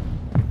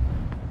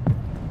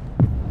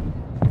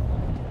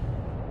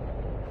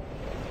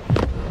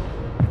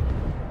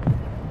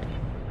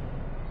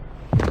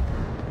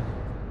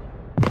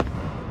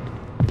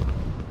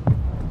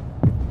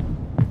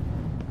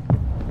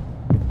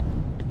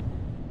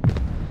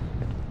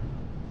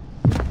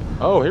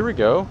 Oh, here we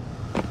go.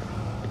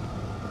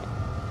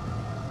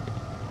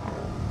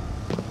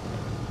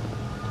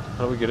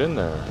 How do we get in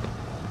there?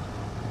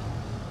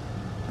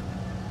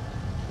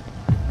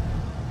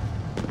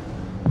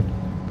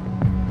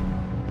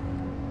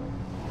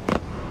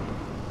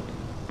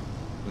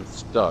 I'm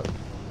stuck.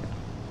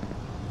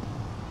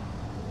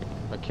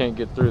 I can't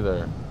get through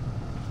there.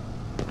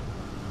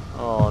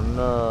 Oh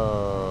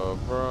no,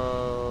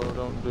 bro,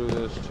 don't do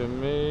this to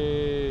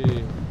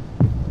me.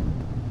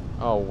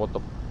 Oh, what the...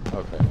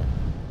 Okay.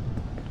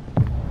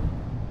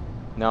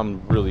 Now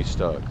I'm really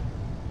stuck.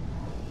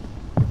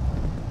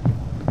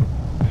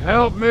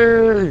 Help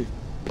me!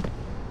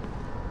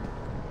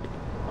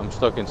 I'm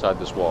stuck inside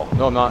this wall.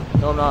 No, I'm not.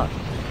 No, I'm not.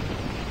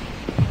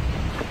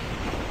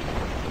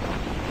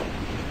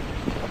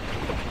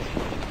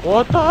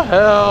 What the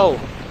hell?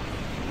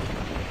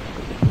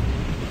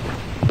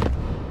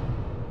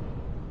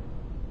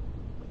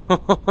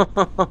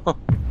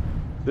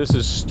 This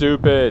is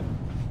stupid.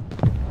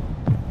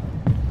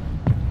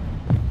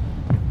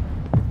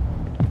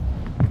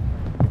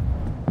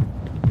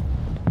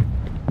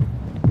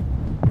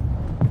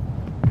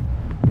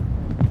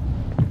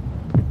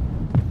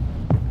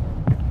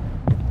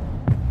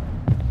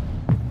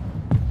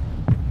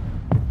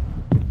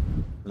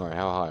 Alright,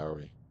 how high are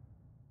we?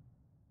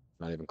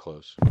 Not even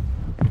close.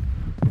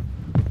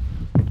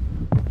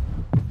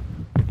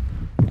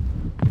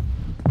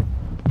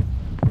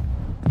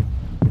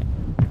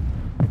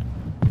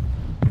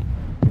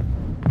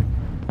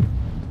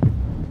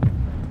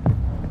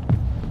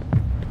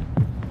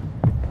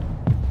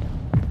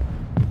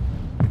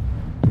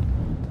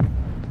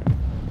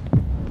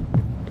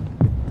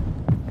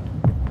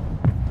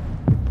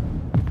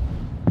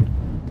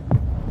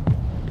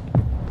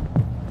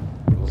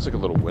 Looks like a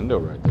little window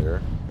right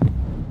there.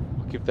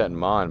 I'll keep that in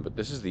mind, but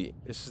this is the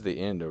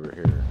end over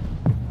here.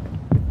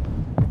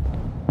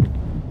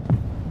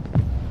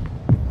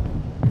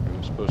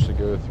 I'm supposed to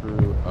go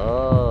through...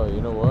 Oh, you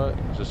know what?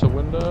 Is this a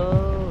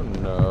window?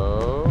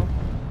 No.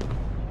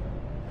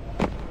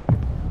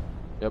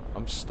 Yep,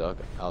 I'm stuck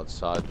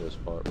outside this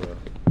part, bro.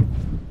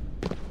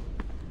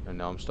 And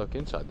now I'm stuck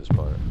inside this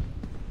part.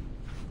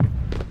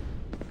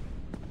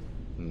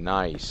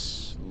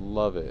 Nice.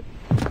 Love it.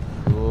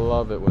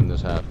 Love it when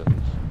this happens.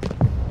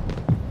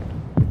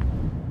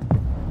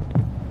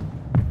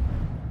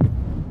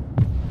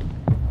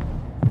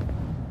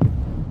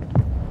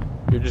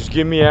 You just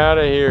get me out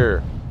of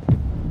here.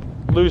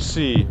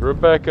 Lucy,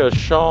 Rebecca,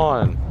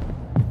 Sean.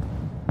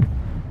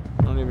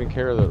 I don't even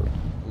care that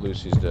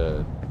Lucy's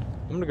dead.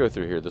 I'm gonna go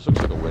through here. This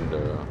looks like a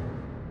window.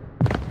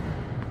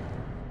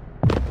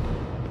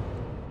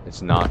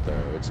 It's not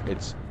though.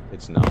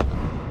 It's not.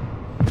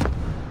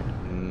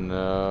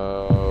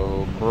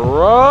 No,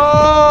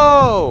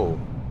 bro.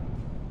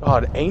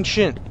 God,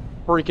 ancient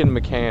freaking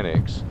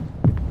mechanics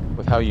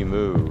with how you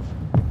move,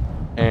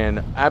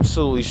 and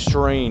absolutely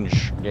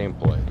strange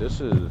gameplay.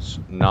 This is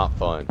not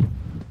fun.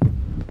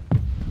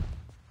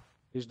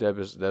 These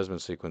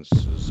Desmond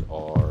sequences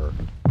are,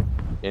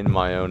 in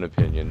my own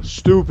opinion,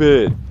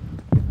 stupid.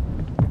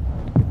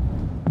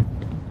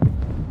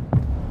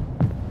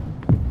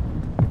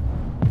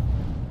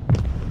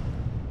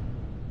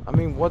 I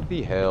mean, what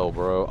the hell,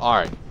 bro? All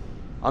right,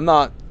 I'm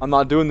not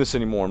doing this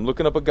anymore. I'm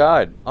looking up a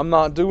guide. I'm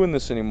not doing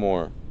this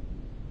anymore.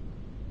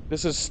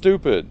 This is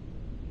stupid.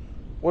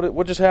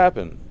 What just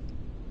happened?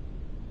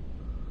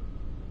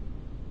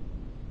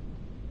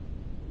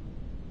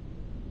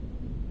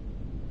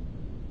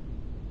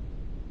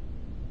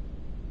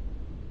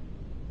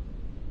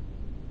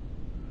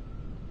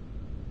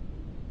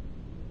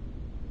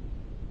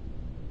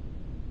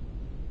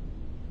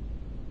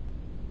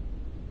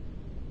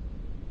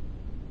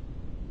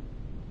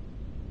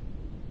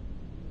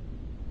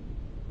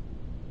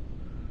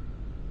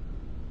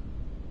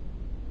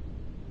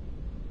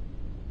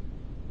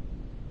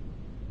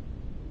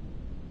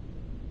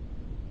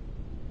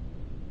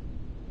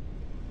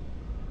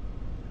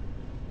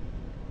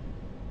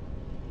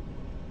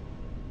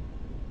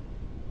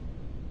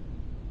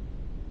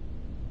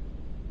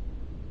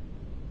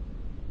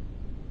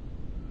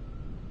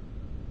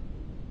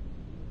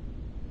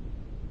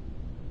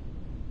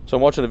 So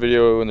I'm watching a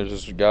video and there's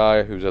this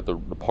guy who's at the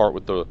part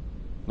with the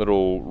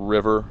little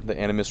river, the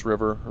Animus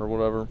River or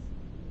whatever.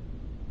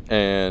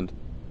 And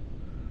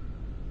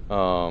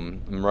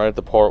I'm right at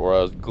the part where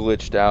I was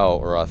glitched out,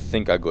 or I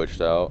think I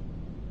glitched out.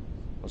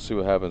 Let's see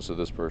what happens to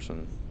this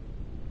person.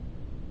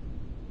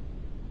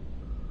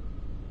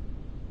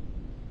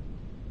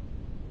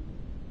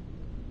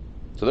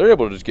 So they're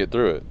able to just get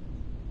through it.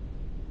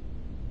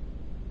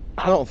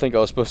 I don't think I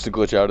was supposed to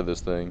glitch out of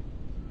this thing,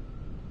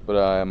 but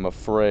I am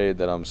afraid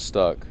that I'm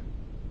stuck.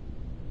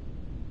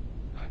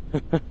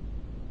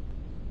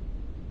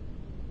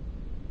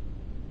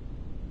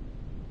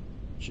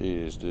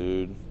 Jeez,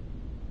 dude.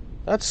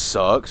 That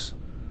sucks.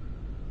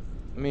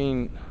 I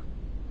mean,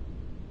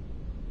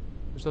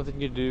 there's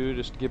nothing you can do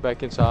just to get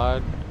back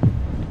inside.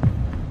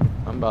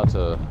 I'm about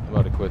to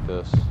quit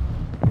this. 'Cause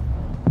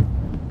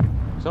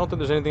I don't think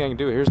there's anything I can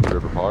do. Here's the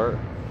river part.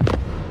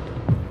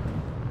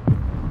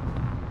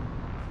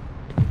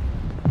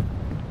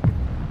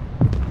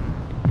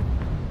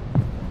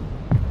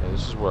 Yeah,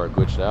 this is where I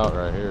glitched out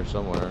right here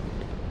somewhere.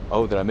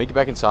 Oh, did I make it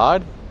back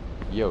inside?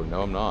 Yo,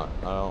 no, I'm not.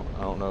 I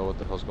don't know what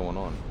the hell's going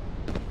on.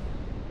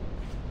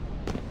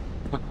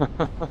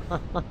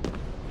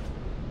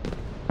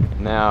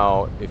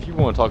 Now, if you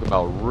want to talk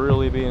about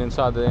really being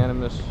inside the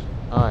Animus,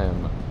 I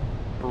am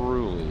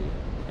truly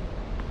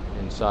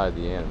inside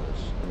the Animus.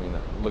 I mean,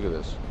 look at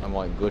this. I'm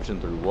like glitching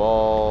through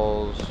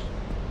walls.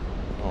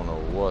 I don't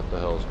know what the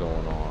hell's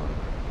going on.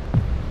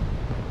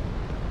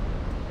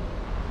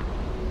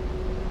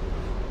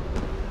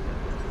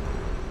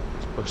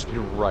 It's supposed to be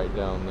right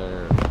down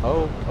there.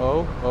 Oh.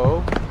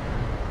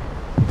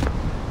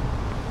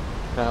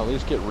 Can I at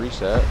least get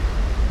reset?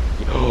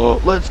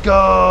 Oh, let's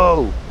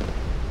go!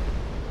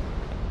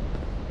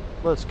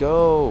 Let's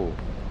go!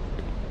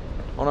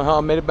 I don't know how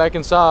I made it back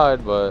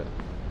inside, but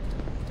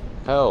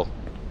hell,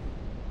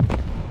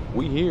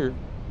 we here.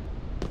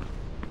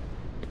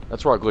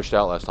 That's where I glitched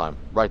out last time.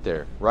 Right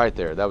there. Right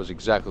there. That was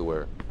exactly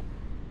where.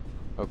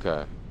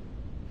 Okay.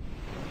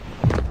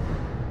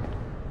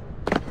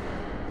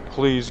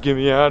 Please get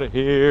me out of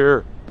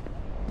here.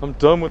 I'm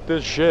done with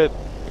this shit.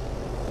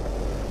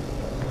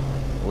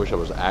 I wish I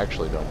was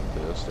actually done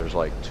with this. There's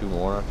like 2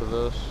 more after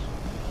this.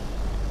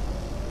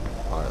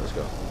 Alright, let's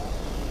go.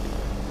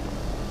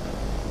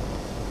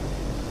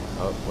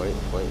 Oh,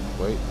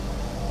 wait.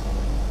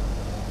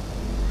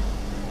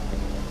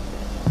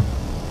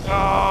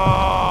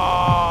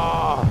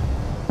 Ah!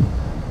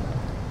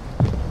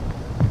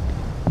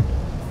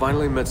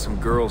 Finally met some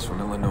girls from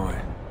Illinois.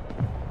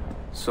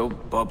 So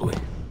bubbly,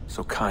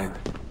 so kind.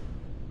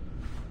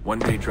 One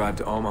day drive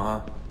to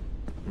Omaha,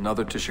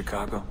 another to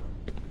Chicago.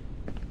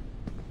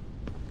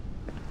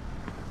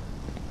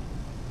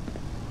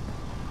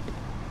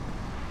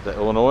 Is that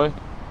Illinois?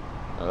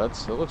 Oh,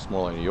 that looks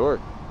more like New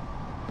York.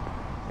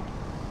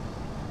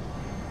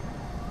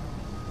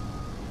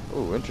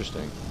 Oh,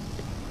 interesting.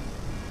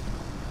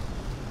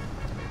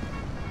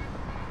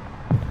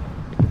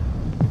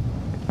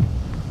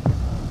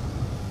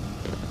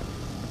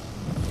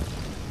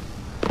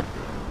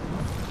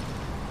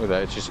 Look at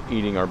that, it's just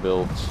eating our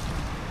builds.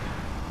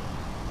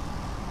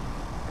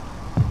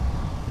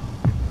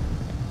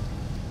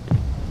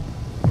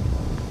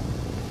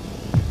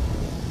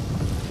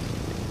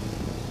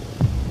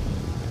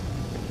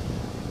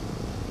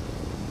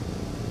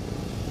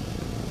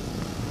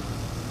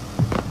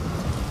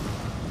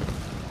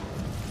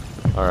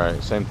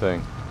 Alright, same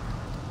thing.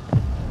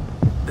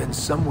 Then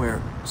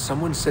somewhere,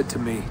 someone said to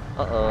me,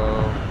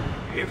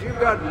 Uh-oh. If you've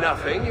got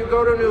nothing, you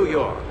go to New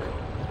York.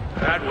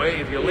 That way,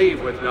 if you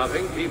leave with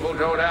nothing, people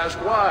don't ask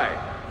why.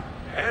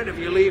 And if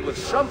you leave with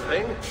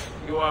something,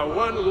 you are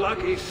one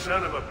lucky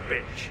son of a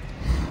bitch.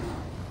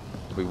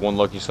 To be one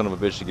lucky son of a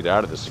bitch to get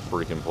out of this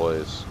freaking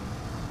place.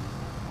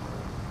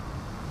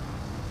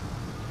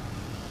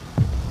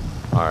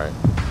 Alright.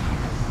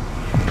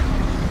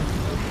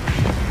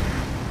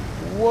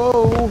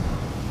 Whoa!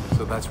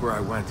 So that's where I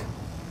went.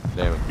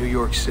 Damn it. New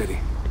York City.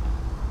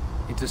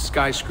 Into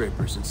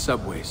skyscrapers and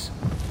subways.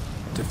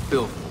 Into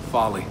filth and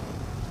folly.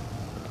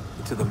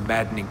 Into the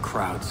maddening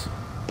crowds.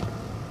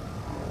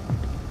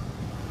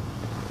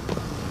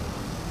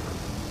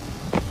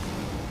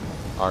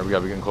 Alright, we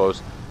gotta be getting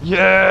close.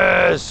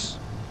 Yes!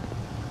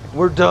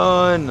 We're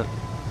done!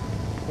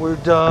 We're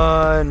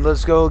done!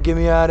 Let's go, get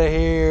me out of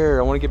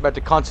here! I want to get back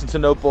to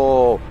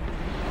Constantinople!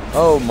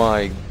 Oh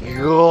my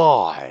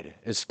god!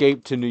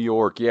 Escape to New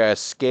York. Yeah,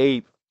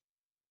 escape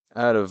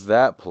out of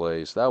that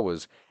place. That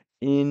was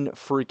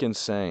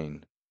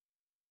in-freaking-sane.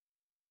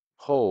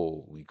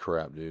 Holy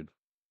crap, dude.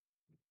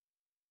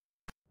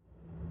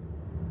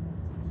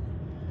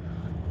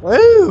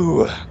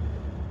 Woo!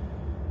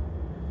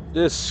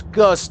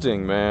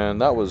 Disgusting, man.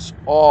 That was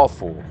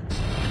awful.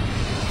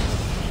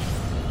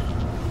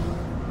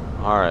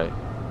 Alright.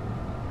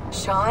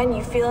 Sean,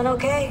 you feeling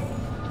okay?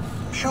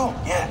 Sure,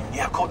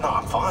 yeah, of course. No,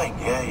 I'm fine.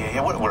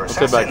 Yeah. We're Let's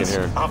get back in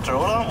assassins here. after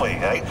all, aren't we,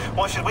 eh?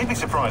 Why should we be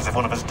surprised if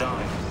one of us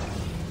died?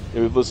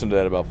 Yeah, we've listened to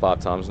that about 5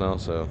 times now,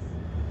 so.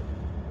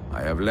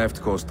 I have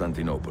left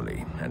Constantinople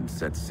and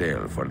set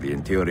sail for the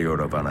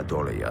interior of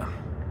Anatolia,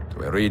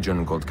 to a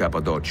region called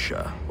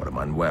Cappadocia, where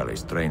Manuel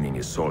is training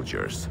his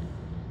soldiers.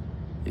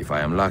 If I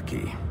am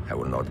lucky, I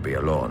will not be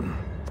alone,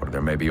 for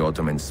there may be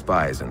Ottoman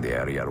spies in the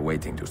area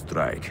waiting to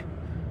strike.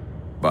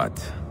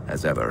 But,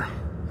 as ever,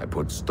 I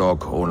put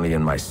stock only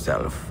in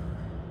myself,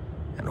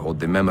 and hold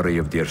the memory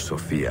of dear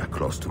Sophia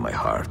close to my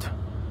heart.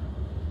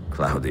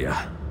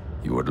 Claudia,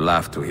 you would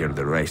laugh to hear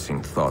the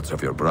racing thoughts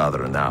of your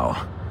brother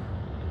now.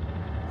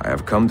 I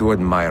have come to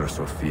admire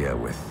Sophia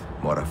with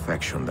more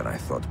affection than I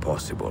thought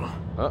possible.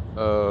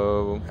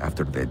 Uh-oh.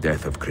 After the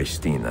death of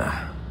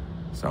Christina,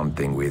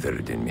 something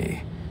withered in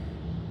me.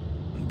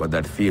 But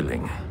that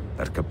feeling,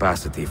 that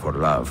capacity for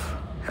love,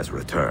 has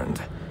returned.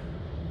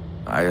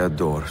 I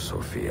adore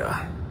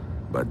Sophia,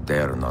 but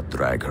dare not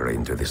drag her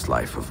into this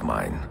life of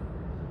mine.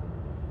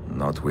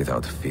 Not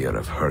without fear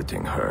of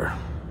hurting her,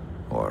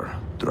 or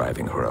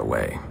driving her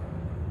away.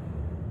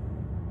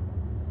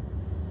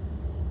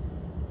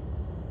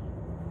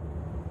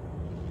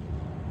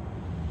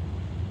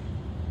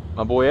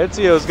 My boy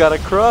Ezio's got a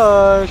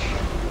crush!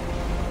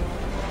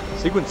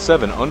 Sequence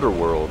 7,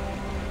 Underworld.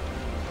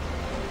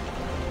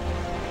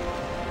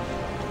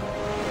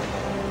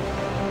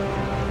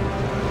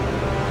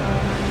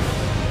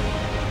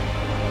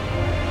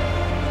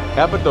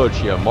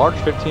 Cappadocia, March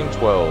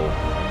 1512.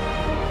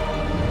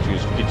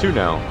 She's 52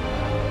 now.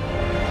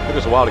 Took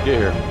us a while to get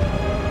here.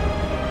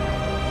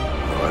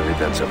 No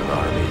evidence of an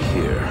army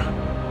here,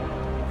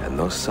 and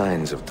no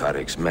signs of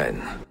Tariq's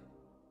men.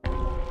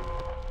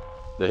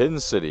 The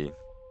Hidden City.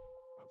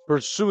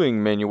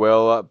 Pursuing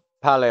Manuel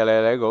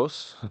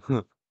Palalegos,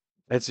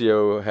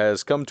 Ezio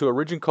has come to a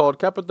region called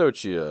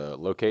Cappadocia.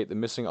 Locate the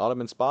missing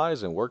Ottoman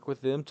spies and work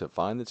with them to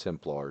find the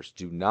Templars.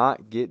 Do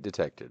not get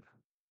detected.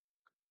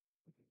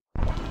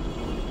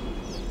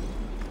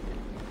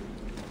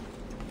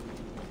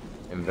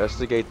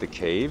 Investigate the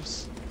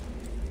caves?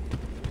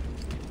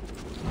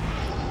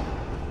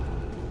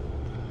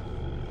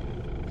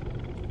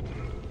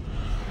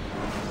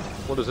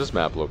 What does this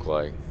map look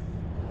like?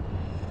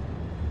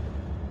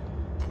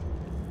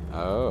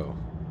 Oh.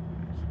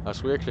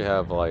 So we actually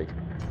have, like,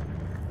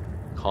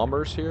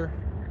 commerce here?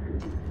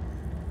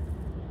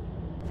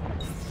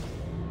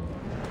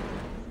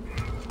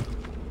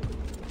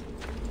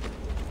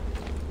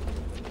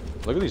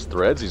 Look at these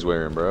threads he's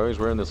wearing, bro. He's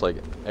wearing this, like,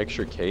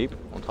 extra cape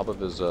on top of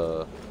his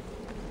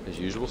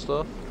usual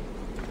stuff.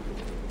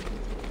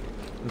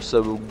 I'm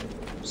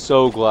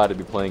so glad to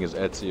be playing as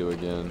Ezio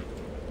again.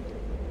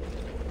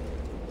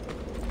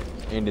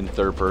 And in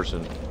third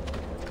person.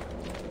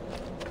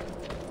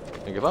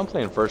 Like, if I'm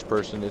playing first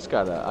person, I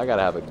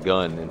gotta have a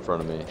gun in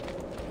front of me.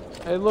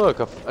 Hey, look,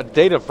 a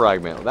data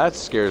fragment. That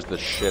scares the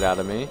shit out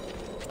of me.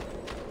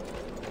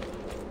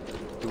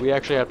 Do we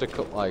actually have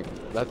to, like,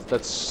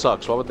 that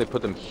sucks. Why would they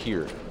put them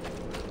here?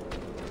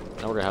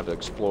 Now we're gonna have to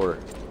explore.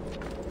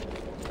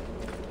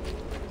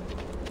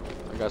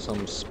 I got some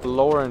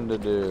exploring to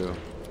do.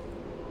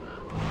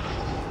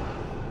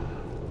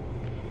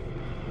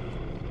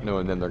 No,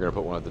 and then they're gonna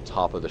put one at the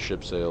top of the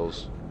ship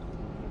sails.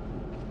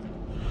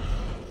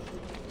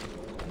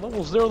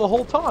 Level's there the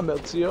whole time,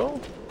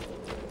 Ezio.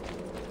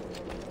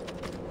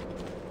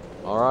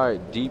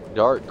 Alright, deep,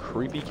 dark,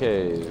 creepy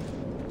cave.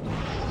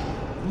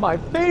 My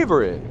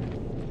favorite!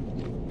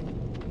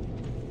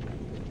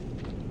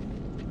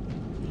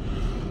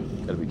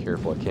 Gotta be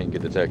careful, I can't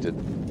get detected.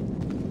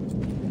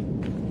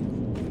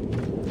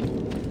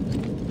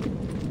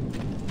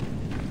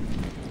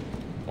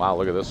 Wow,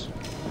 look at this.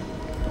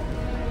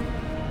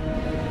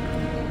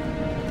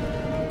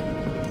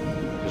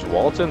 Just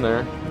waltz in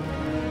there.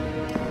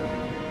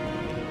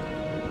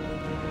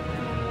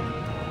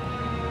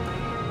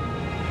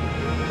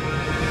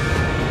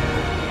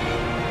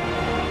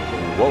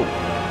 Whoa.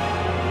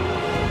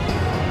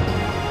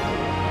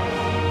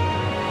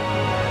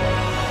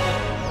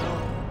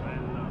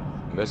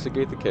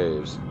 Investigate the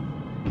caves.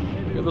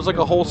 Yeah, there's like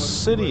a whole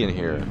city in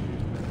here.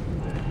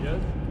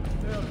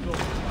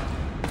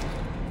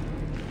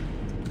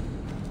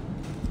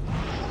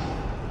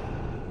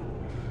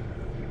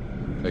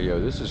 Hey,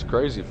 yo, this is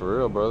crazy for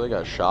real, bro. They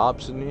got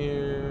shops in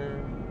here.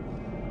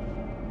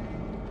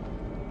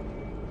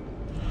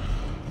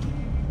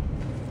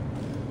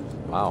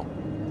 Wow.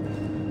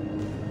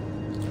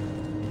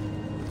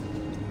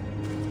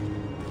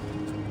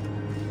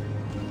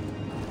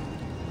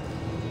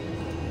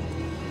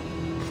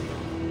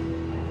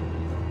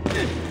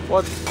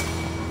 What?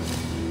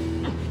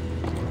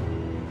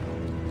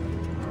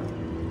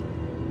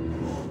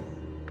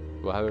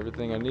 Do I have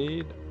everything I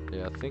need?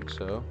 Yeah, I think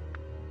so.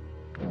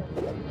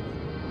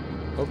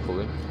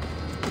 Hopefully.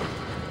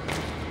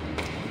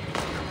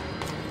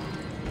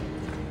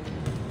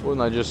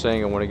 Wasn't I just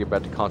saying I want to get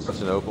back to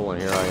Constantinople,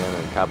 and here I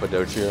am in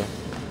Cappadocia?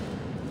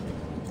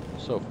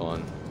 So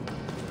fun.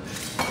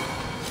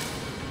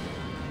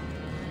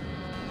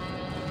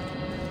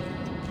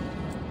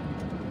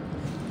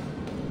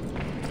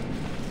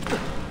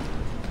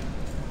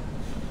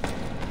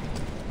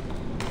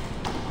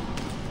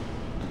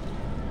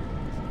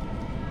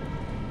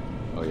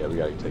 Oh yeah, we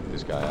gotta take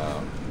this guy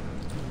out.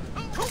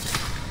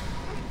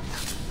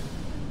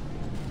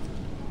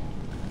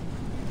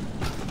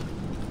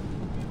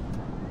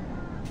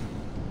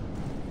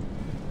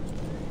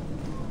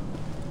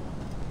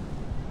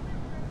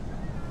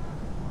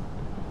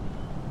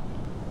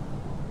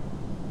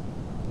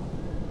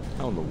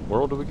 How in the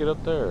world do we get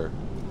up there?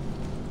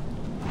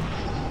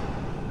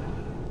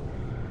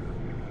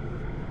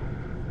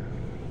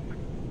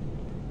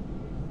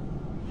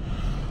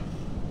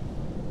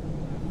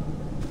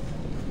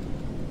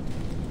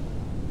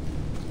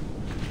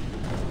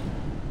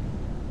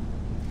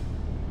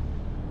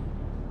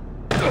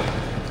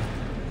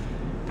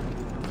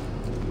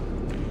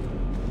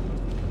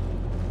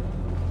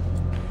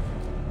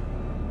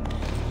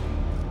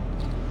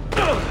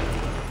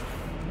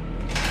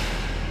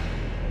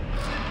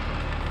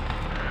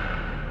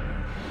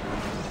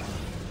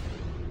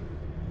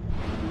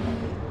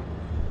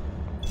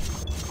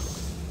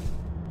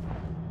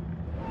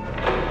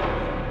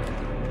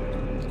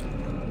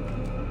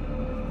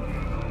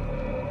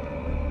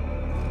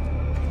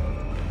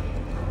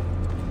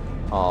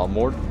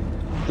 More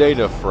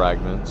data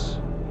fragments.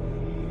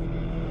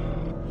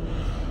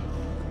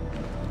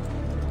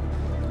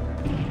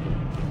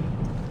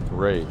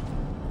 Great.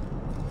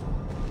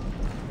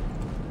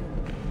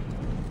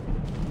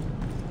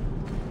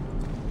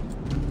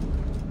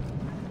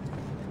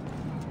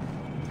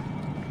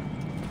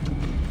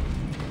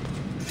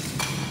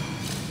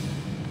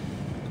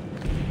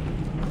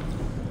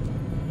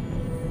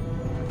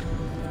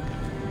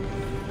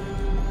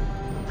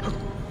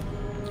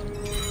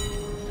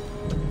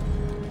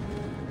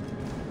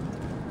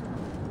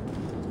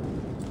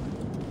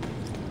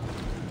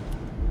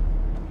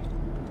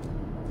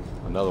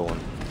 Another one.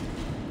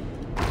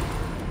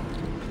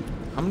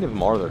 How many of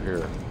them are there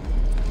here?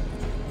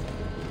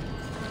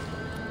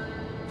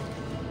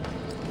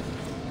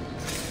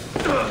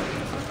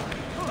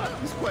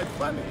 It's quite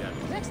funny.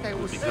 Next I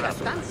will see us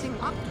dancing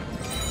up.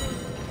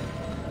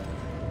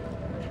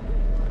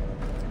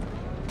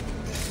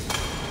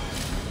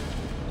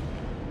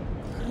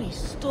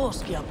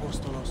 Christos και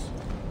Απόστολος.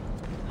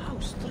 How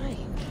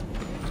strange.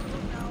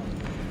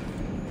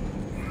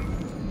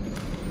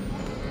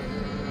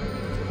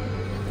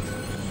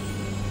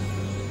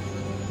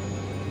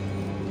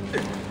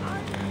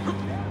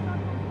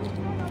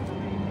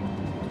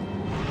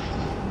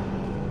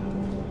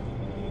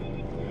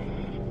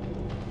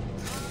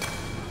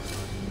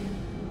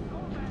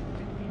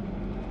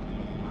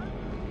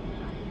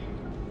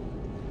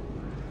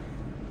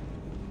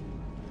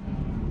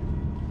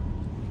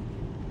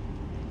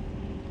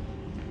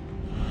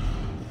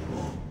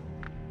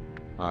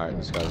 Alright,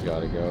 this guy's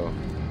gotta go.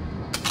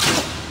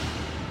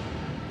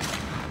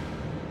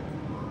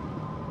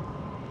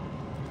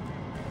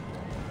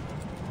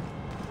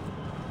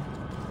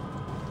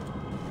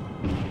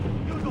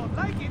 You don't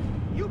like it?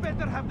 You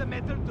better have the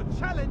metal to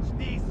challenge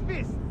these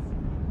fists.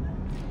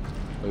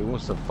 Oh, he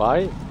wants to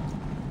fight?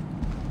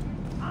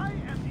 I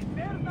am the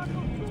bare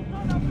knuckle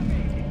sultan of the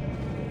baby.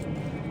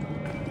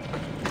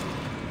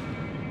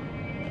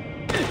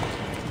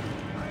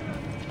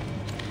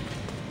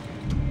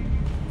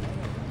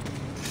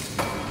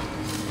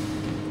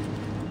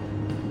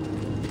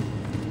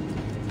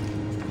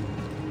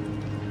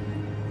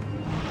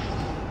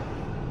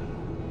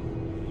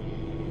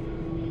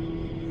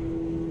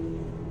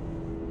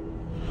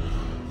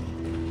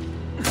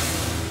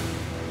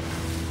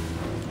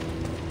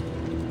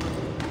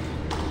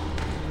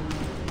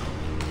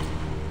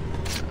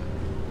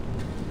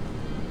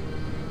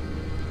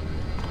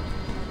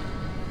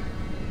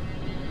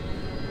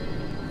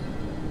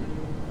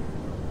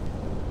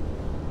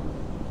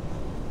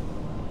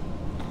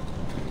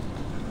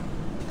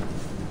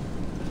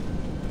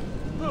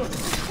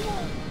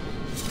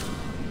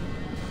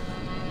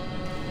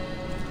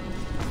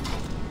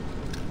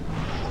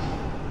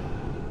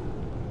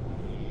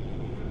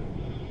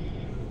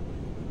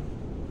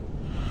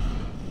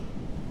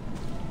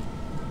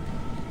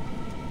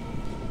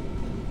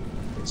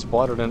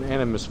 Spotted an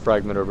animus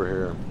fragment over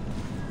here.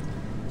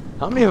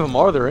 How many of them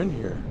are there in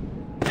here?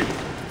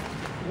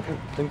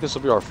 I think this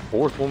will be our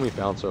 4th one we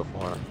found so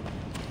far.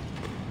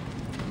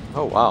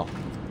 Oh, wow.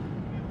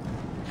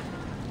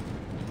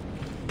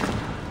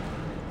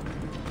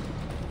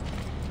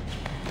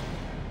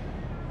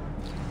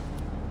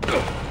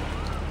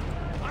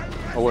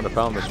 I wouldn't have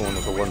found this one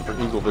if it wasn't for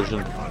Eagle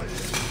Vision.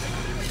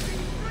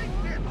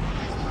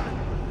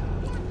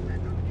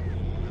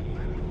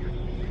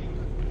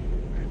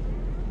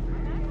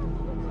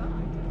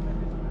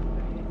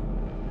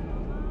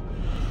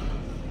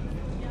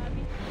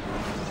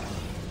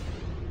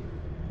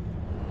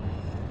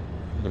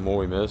 Any more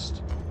we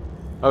missed?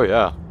 Oh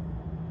yeah.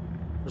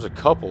 There's a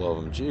couple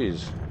of them,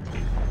 jeez.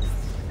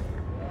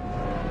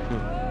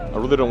 I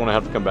really don't want to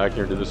have to come back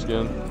here and do this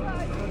again.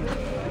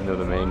 You know,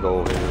 the main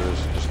goal here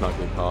is just not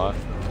get caught.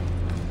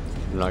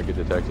 Not get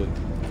detected.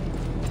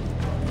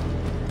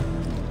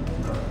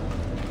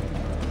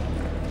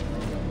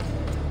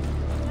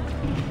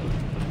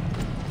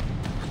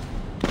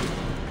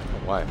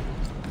 Oh, why?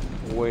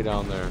 Way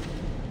down there.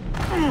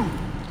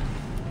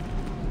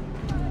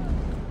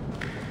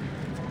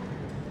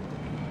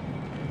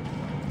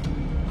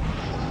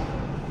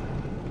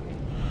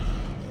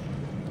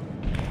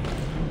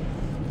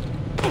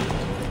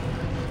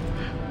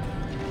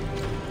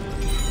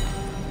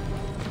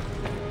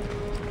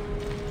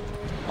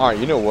 Alright,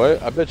 you know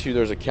what? I bet you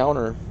there's a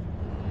counter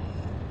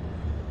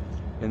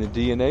in the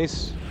DNA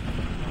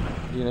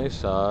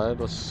side.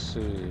 Let's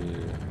see.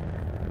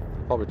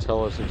 Probably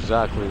tell us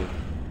exactly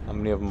how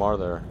many of them are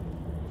there.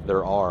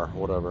 There are,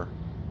 whatever.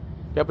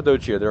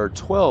 Cappadocia, there are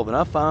 12, and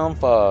I found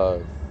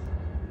 5.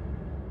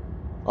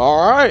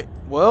 Alright,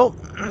 well,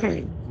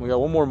 we got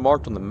one more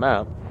marked on the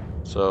map.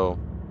 So,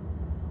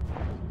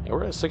 yeah,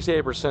 we're at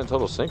 68%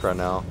 total sync right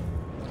now.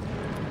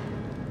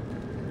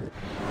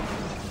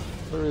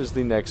 Where is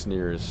the next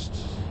nearest?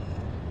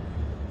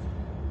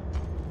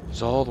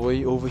 It's all the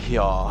way over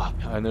here.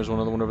 And there's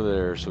another one over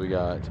there. So we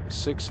got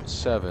 6,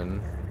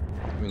 7.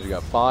 That means we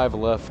got 5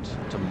 left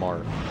to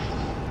mark.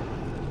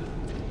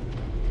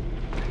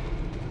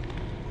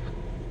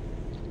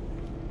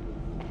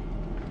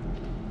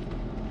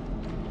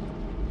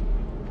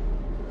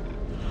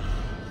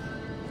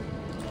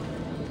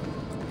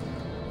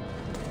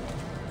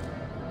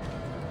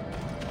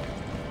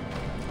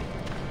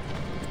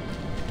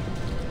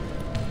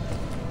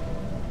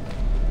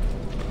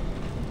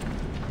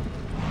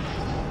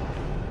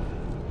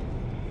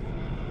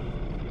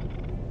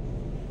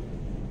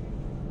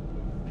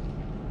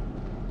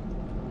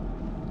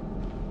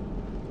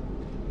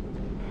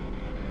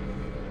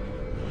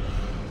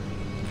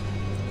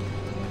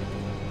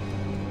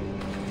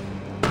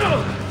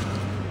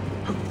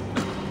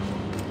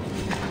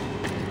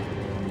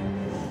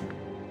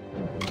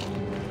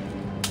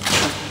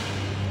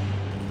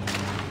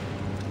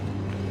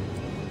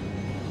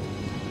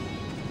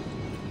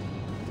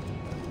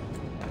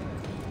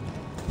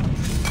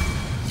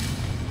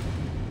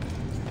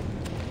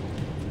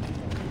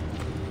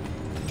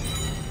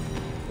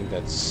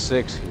 That's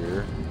 6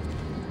 here.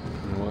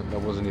 You know what? That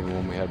wasn't even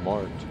one we had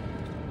marked.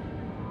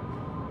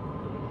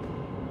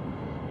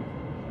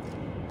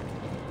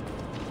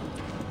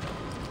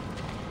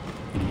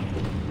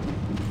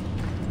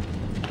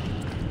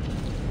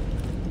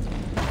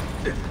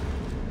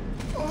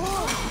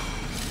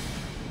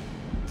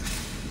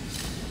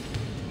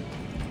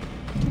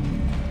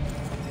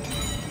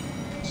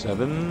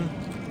 Seven.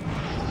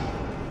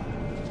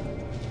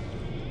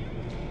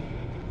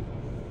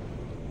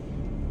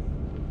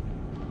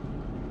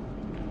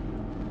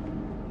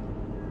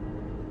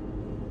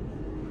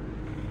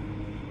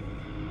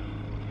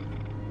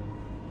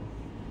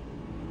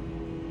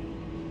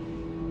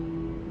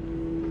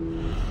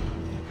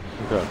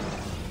 Okay.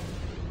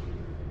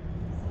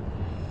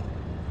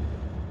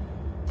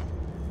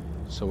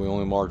 So we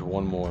only marked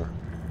one more.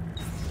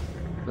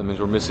 That means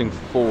we're missing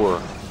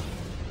 4.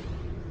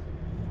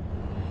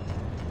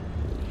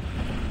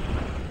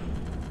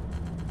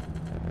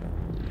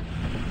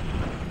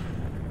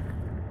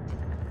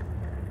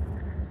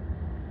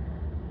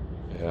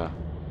 Yeah.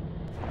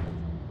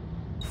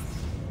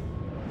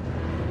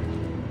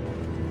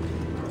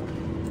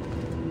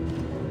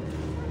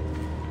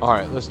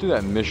 Alright, let's do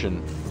that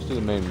mission. Let's do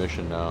the main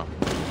mission now.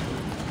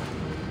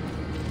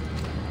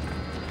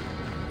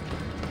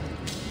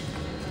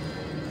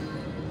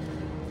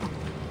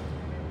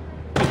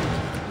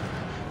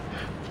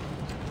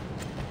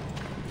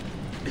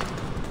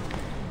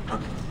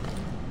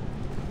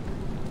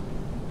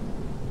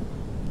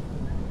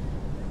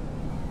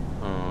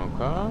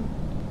 Okay.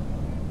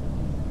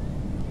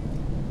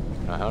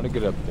 Now how to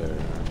get up there?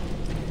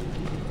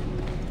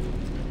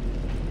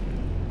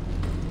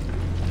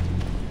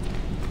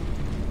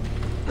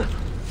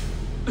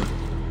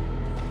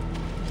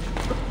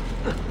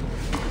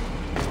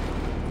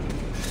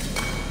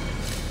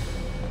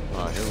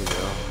 Here we go.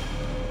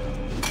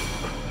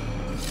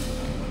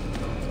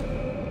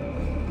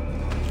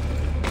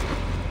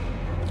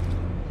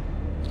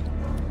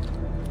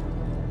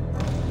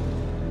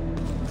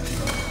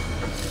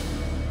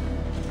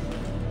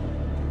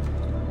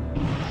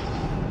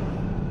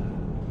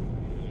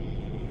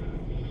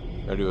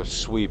 I do a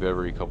sweep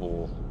every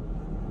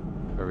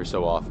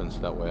so often, so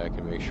that way I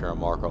can make sure I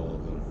mark all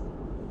of them.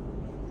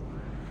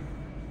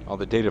 All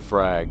the data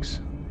frags.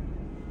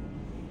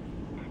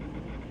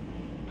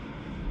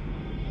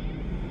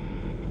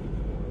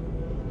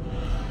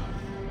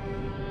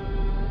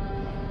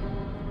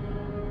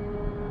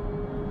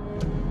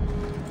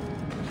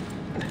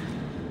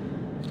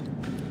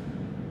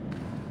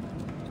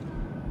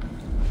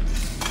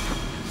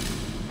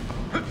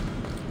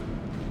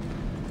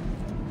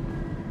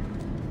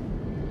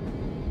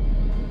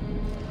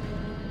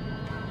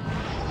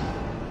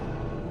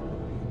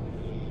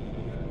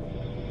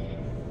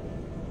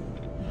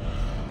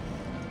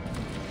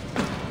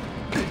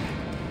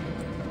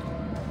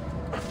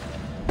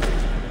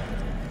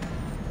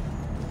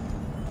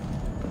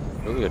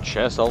 Really, a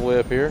chest all the way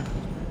up here?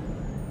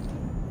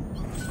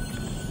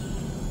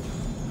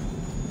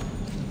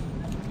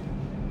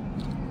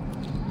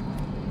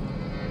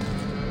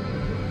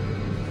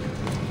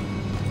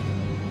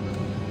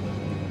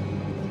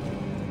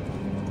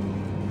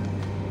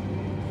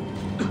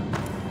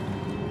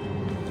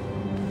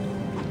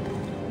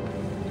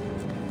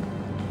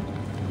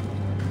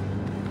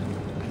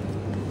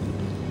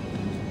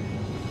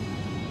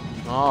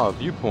 Ah,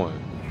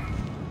 viewpoint.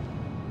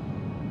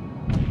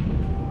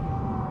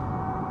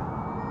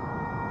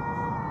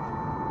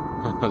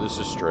 This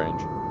is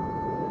strange.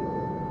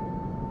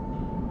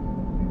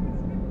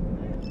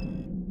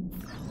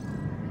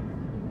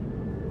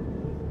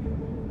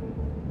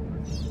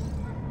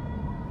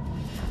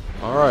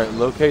 Alright,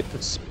 locate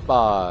the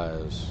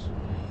spies.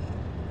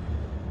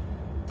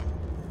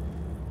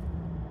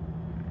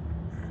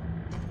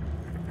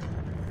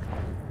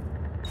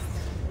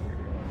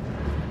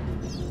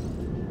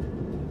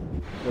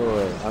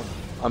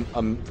 Oh, wait,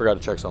 I'm forgot to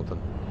check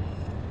something.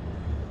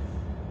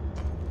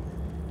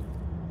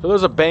 So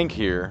there's a bank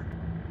here.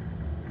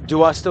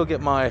 Do I still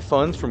get my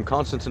funds from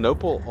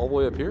Constantinople all the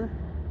way up here?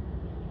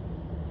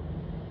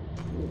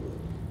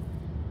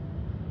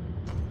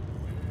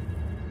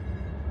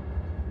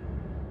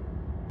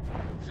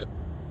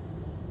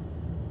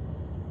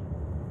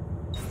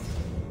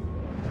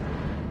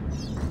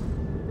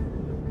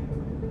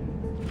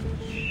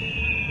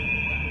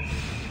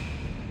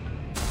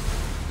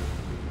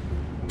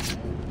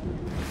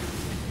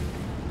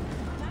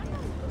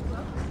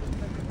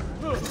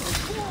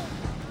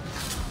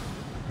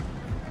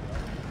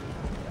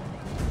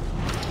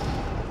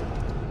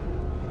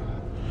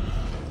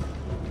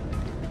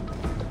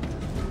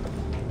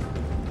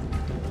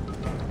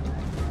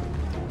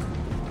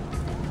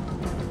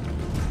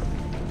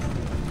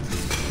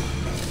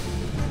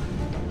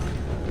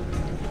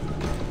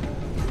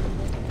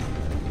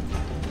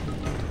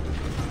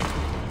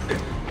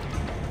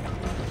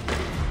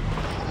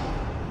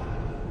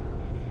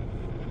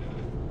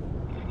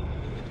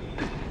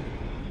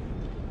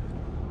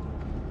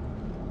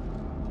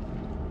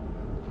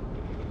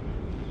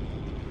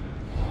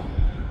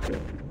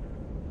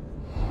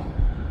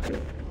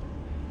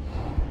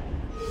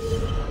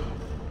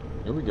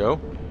 Here we go.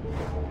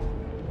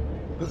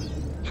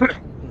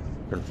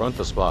 Confront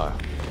the spy.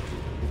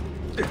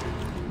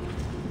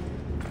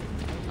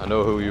 I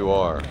know who you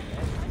are.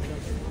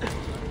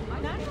 I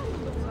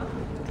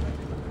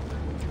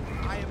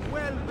am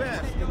well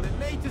versed in the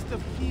latest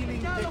of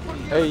healing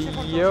techniques. Hey,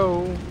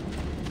 yo.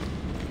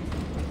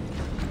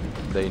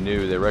 They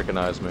knew, they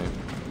recognized me.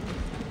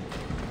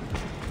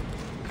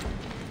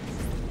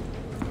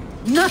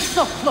 Not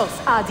so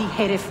close, Adi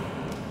Herif.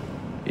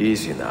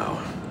 Easy now.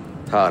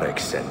 Tarek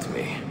sent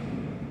me.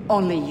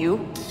 Only you?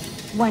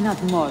 Why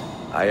not more?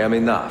 I am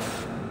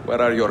enough. Where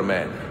are your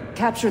men?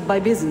 Captured by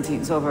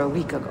Byzantines over a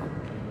week ago.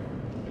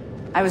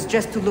 I was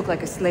dressed to look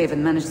like a slave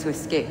and managed to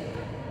escape.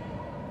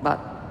 But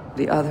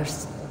the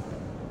others?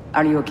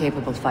 Are you a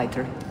capable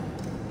fighter?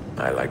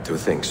 I like to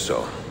think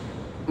so.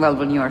 Well,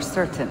 when you are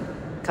certain,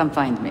 come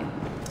find me.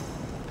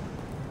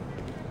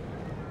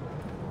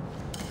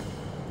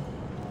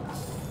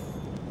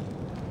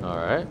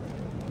 Alright.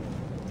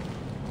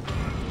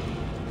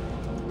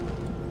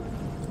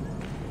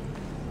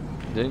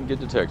 Didn't get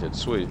detected.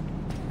 Sweet.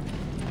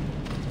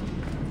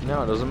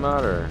 No, it doesn't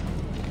matter.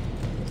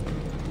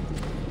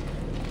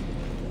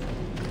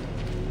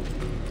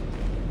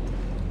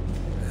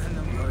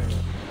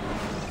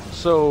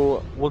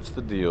 So, what's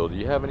the deal? Do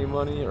you have any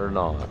money or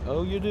not?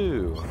 Oh, you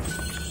do.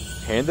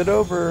 Hand it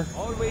over.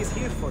 Always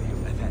here for you,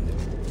 Effendi.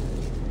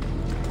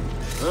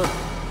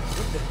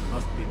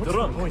 Must be What's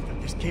drunk. The point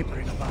of this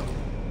capering about?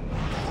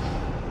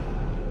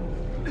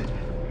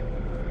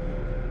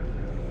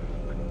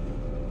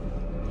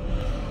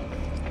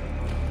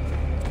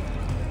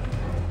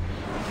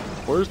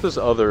 Where's this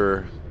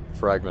other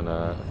fragment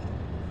at?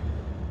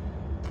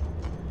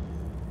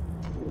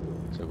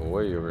 It's like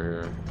way over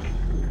here.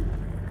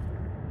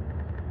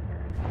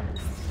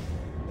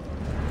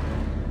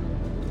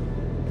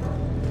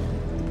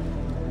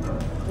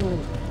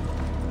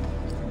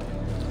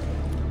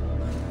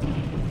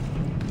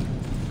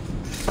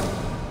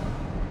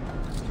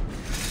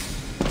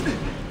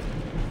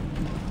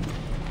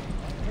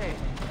 Hey,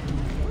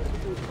 where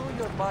did you throw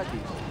your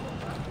bodies?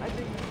 I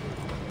think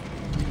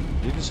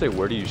you say,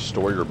 where do you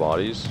store your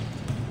bodies?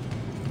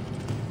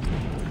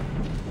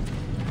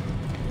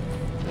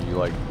 Are you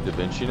like Da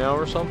Vinci now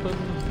or something?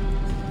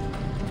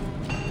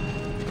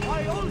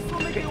 I also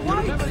make a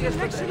wide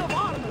selection of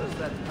armors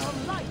that are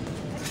light,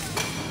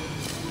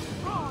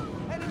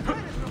 strong, and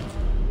impenetrable.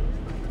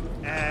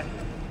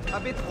 A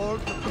bit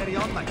old to carry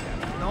on like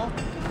that, no?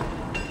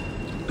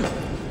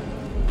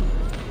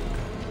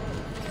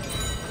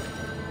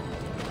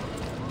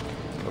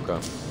 Okay.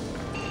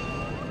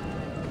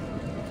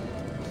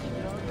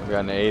 I've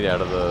got an 8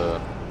 out of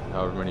the,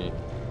 however many,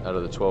 out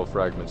of the 12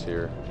 fragments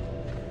here.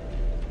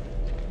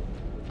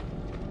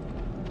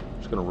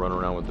 Just gonna run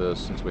around with this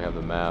since we have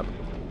the map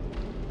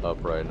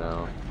up right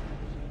now.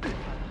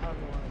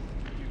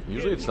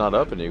 Usually it's not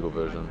up in Eagle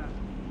Vision.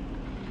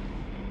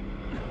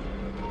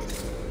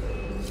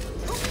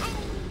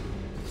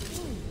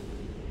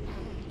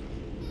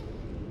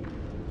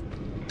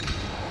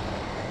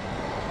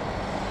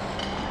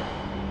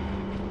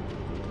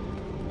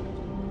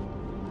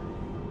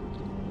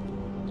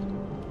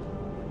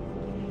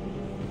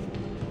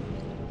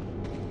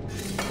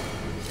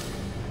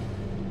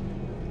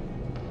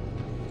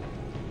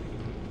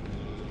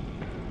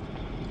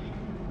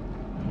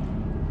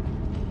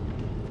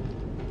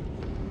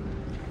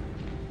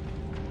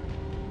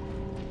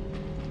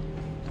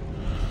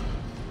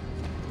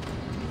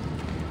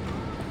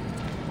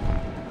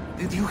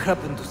 Did you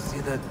happen to see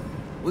that?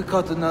 We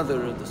caught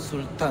another of the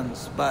Sultan's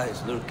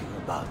spies lurking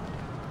about.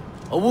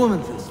 A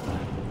woman this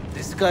time,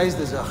 disguised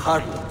as a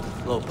harlot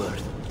with low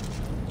birth.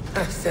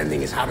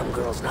 Sending his harem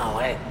girls now,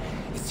 eh?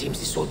 It seems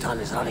the Sultan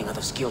is running out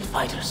of skilled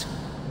fighters.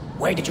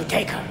 Where did you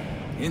take her?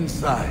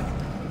 Inside,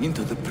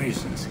 into the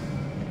prisons.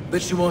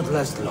 But she won't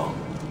last long.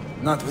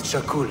 Not with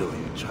Shakulu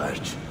in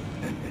charge.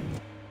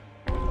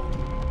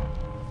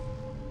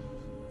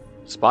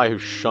 Spy who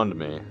shunned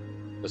me.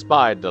 The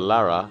spy,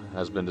 Delara,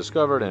 has been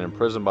discovered and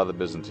imprisoned by the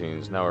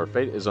Byzantines. Now her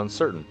fate is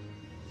uncertain.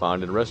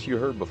 Find and rescue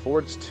her before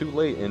it's too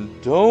late,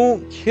 and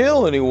don't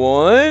kill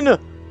anyone!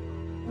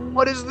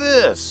 What is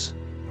this?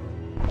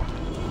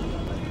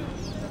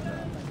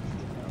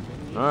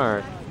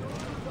 Alright.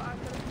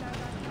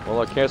 Well,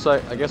 I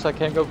guess I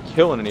can't go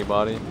killing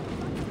anybody.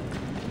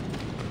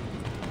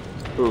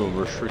 Boom,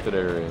 restricted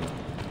area.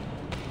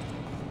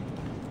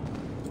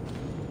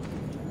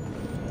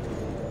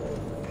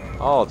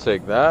 I'll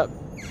take that.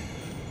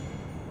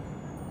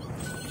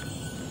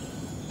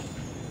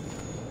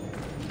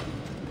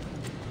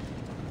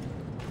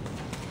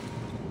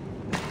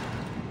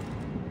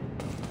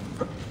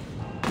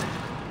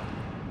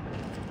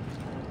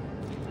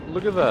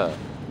 Look at that.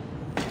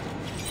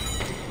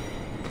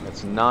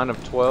 That's 9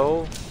 of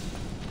 12.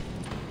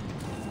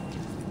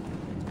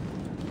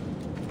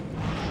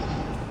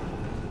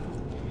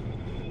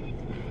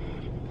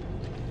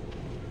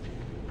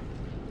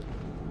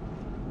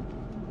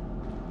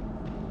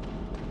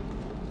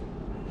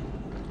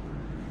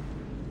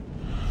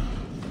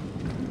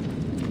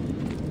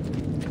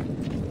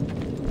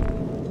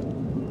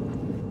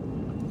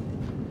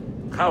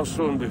 How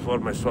soon before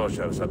my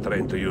soldiers are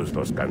trained to use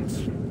those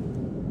guns?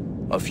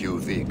 A few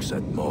weeks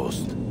at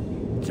most.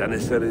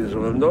 Janissaries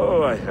will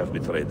know I have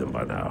betrayed them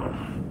by now.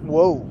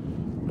 Whoa.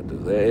 But do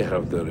they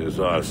have the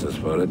resources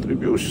for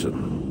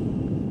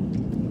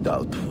retribution?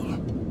 Doubtful.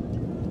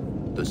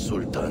 The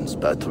Sultan's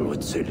battle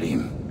with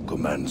Selim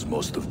commands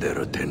most of their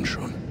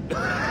attention.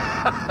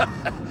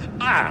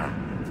 Ah!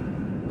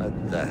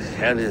 What the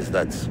hell is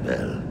that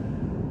spell?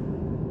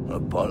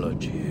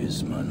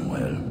 Apologies,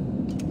 Manuel.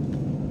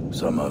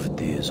 Some of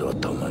these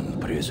Ottoman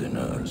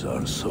prisoners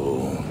are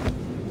so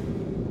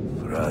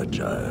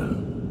fragile.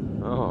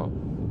 Oh.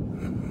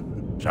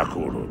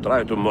 Shakulu,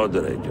 try to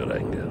moderate your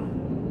anger.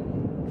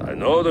 I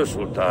know the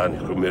Sultan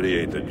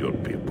humiliated your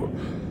people,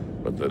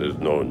 but there is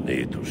no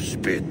need to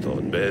spit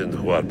on men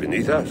who are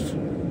beneath us.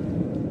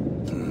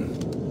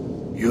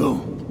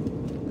 You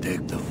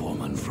take the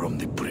woman from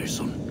the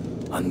prison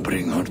and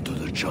bring her to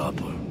the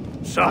chapel.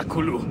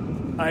 Shakulu,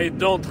 I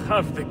don't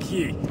have the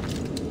key.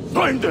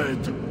 Find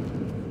it!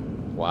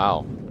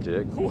 Wow,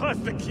 dick. Who has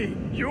the key?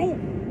 You?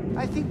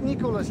 I think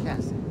Nicholas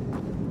has it.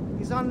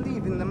 He's on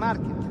leave in the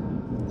market.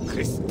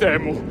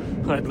 Christemu,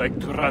 I'd like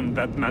to run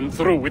that man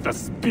through with a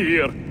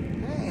spear.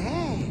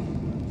 Hey,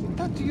 keep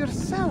that to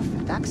yourself,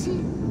 Taxi.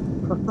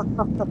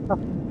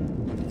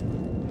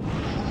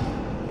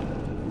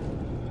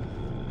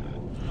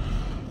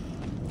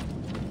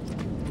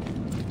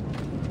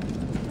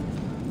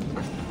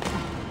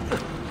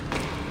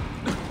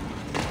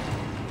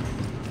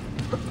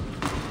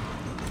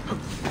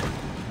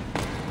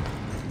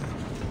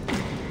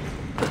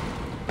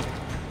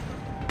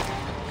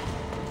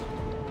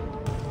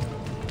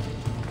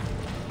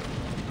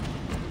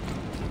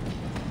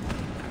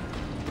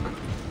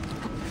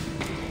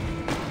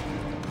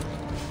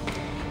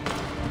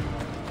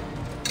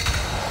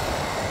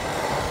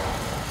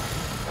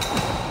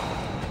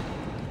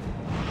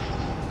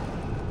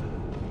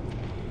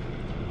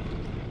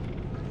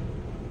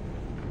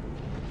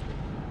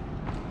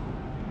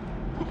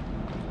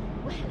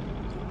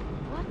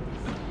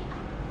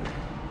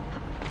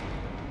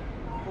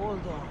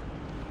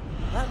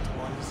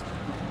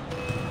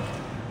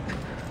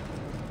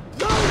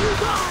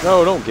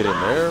 No, don't get in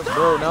there,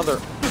 bro. Now they're...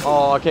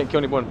 Oh, I can't kill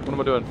anyone. What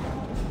am I doing?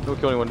 Don't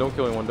kill anyone. Don't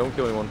kill anyone. Don't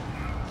kill anyone.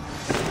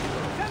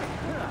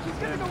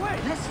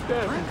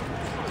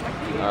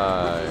 I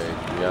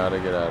gotta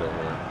get out of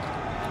here.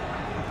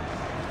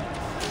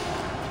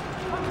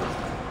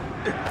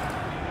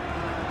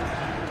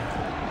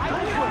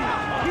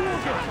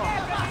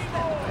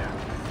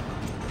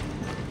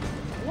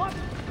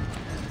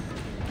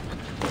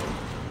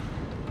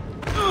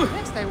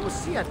 Next I will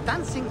see a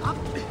dancing up.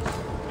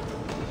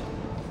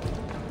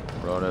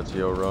 Run,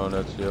 Ezio, run,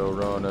 Ezio,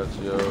 run,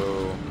 Ezio.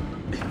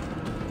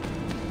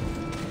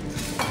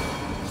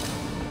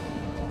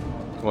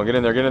 Come on, get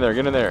in there, get in there,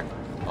 get in there.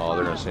 Oh,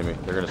 they're gonna see me.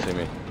 They're gonna see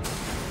me.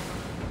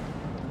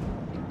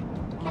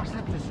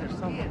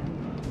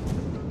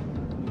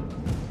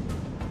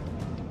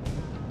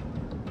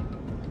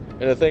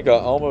 And I think I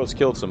almost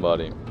killed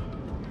somebody.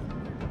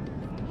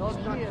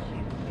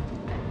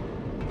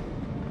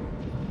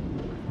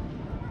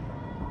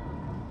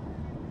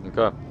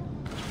 Okay.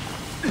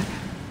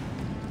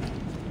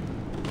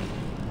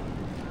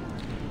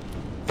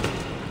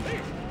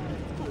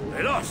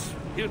 Veloz!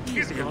 He'll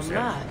kill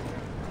himself.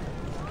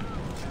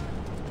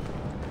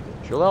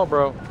 Chill out,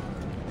 bro.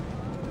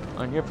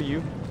 I'm here for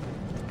you.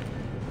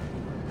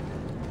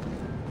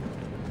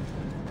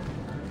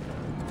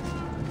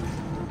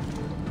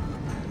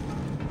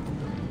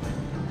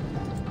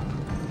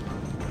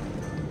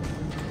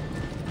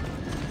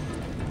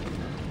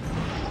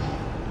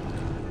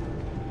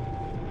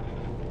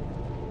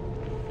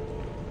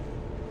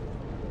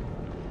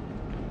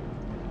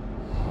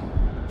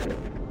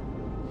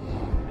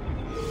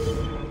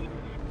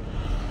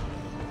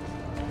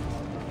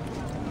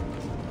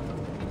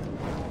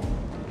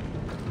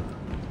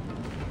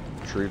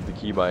 Retrieve the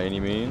key by any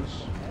means.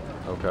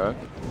 Okay.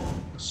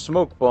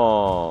 Smoke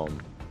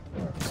bomb.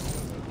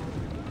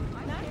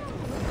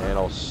 And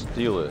I'll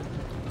steal it.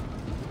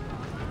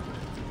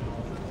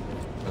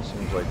 That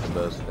seems like the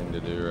best thing to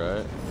do,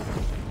 right?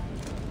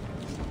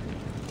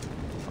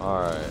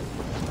 Alright.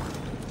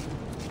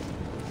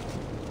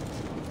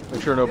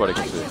 Make sure nobody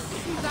can see.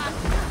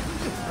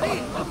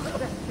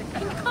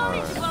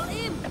 Alright.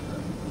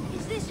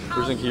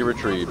 Prison key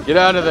retrieved. Get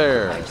out of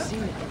there!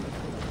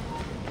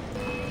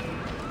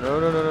 No,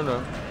 no, no, no,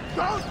 no.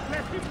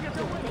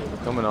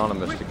 Become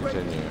anonymous to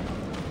continue.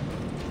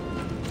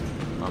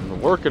 I'm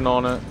working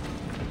on it.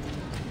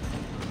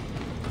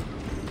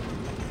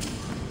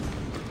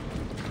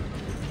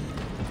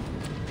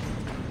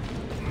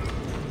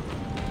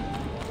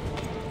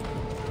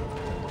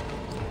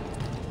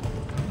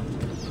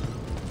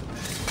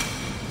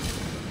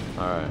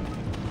 Alright.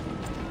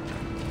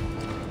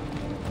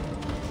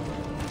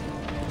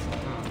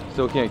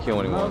 Still can't kill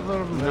anyone.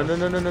 No, no,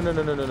 no, no, no, no,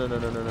 no, no, no, no, no,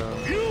 no, no,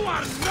 no. You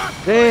are not.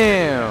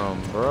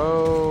 Damn,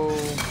 bro.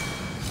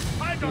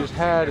 He just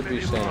had to be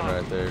standing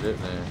right there, didn't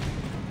he?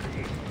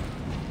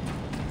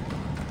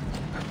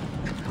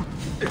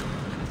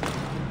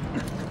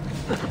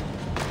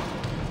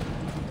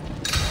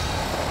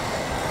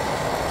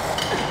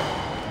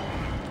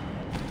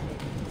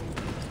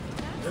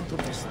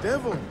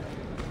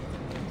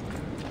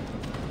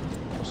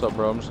 What's up,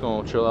 bro? I'm just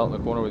gonna chill out in the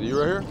corner with you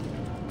right here.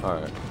 All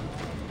right.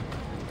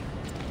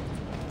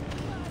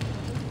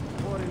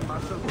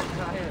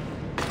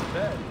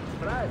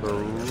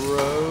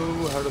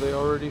 Bro, how do they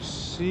already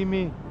see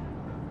me?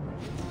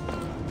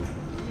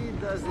 He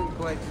doesn't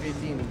quite fit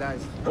in,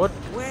 does he? What?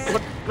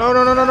 What? No,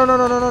 no, no, no, no, no,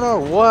 no, no, no, no.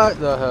 What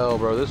the hell,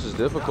 bro? This is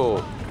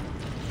difficult.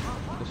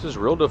 This is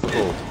real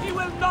difficult. He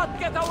will not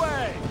get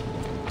away!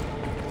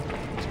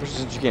 Especially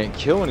since you can't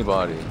kill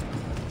anybody.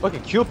 If I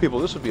could kill people,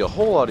 this would be a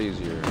whole lot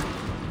easier.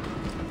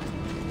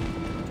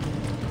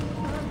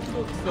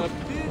 Looks a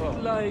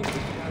bit like...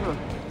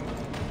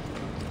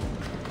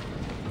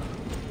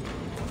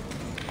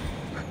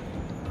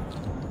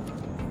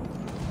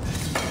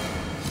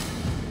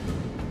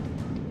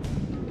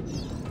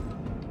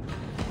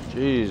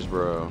 Jeez,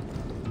 bro.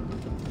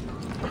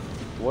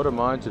 What am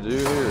I to do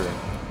here?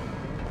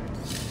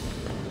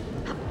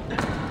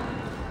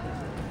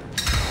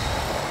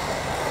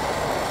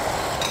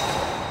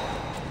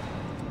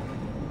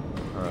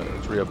 Alright,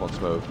 let's re-up on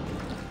smoke.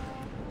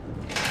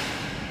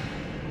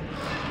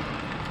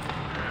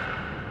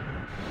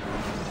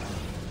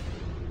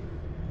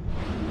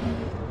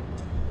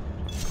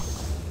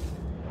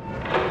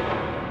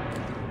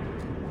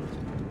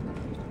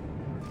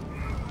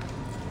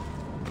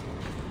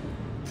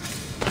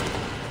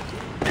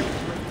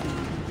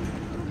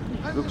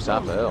 Oops, how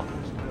the hell?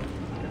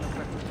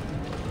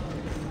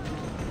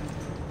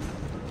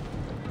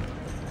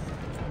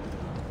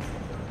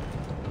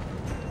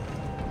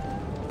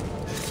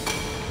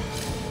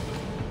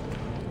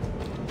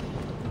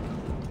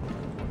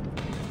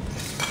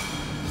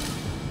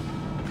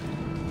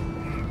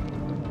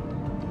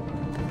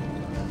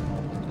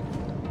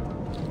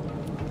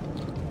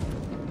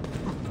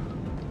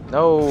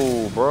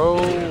 No, bro.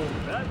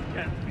 That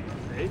can't be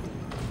safe.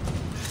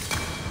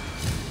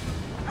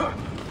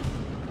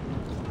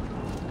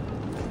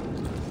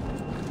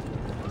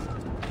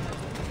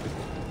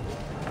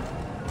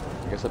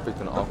 I guess I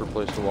picked an awkward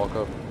place to walk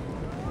up.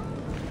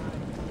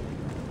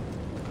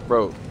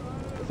 Bro,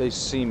 if they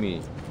see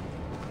me,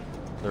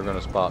 they're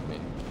gonna spot me.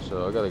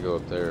 So I gotta go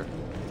up there.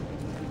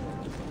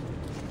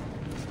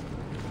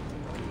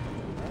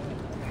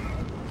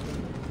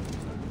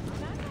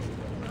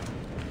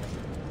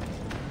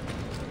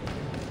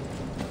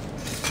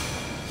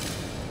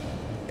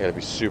 Gotta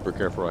be super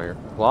careful right here.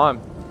 Climb.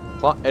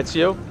 Climb.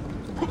 Ezio.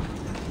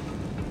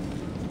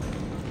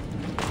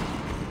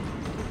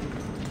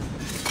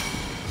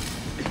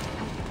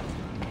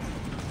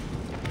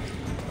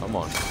 Come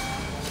on.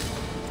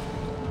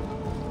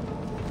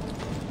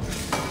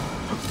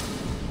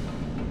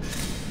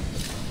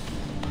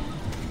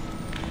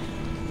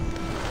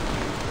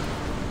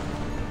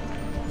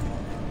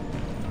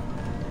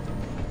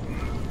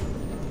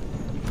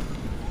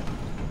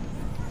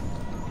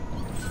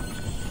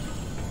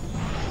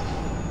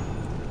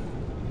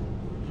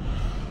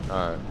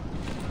 Alright.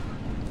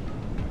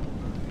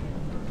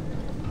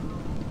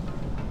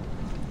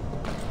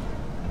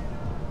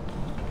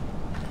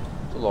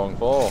 It's a long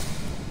fall.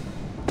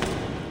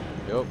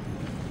 Yep.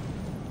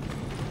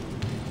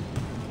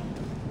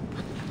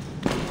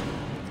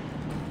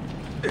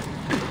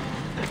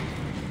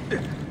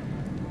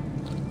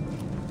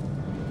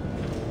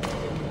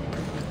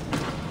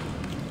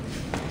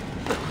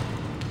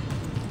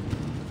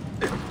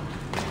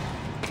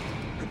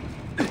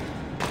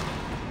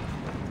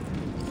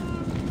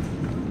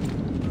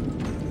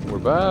 We're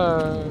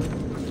back.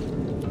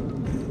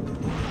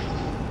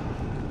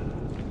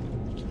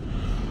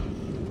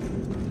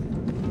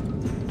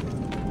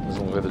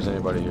 Doesn't look like there's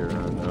anybody here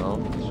right now,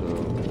 so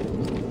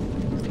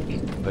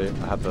I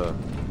have to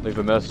leave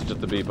a message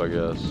at the beep, I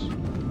guess.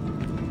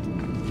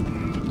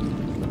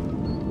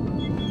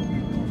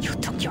 You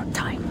took your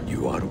time.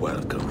 You are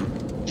welcome.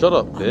 Shut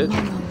up, bitch.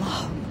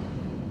 Allah.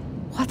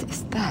 What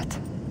is that?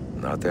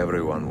 Not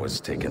everyone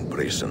was taken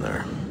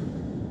prisoner.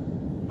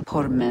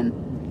 Poor men.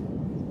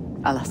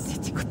 Allah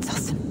City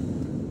Kutsasım.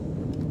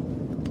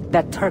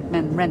 That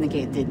Turkmen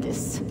renegade did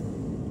this.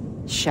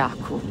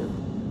 Shakulu.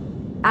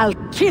 I'll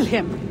kill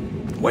him!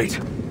 Wait.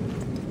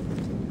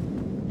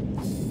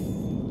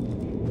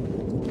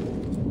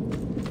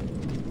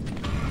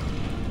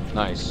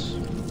 Nice.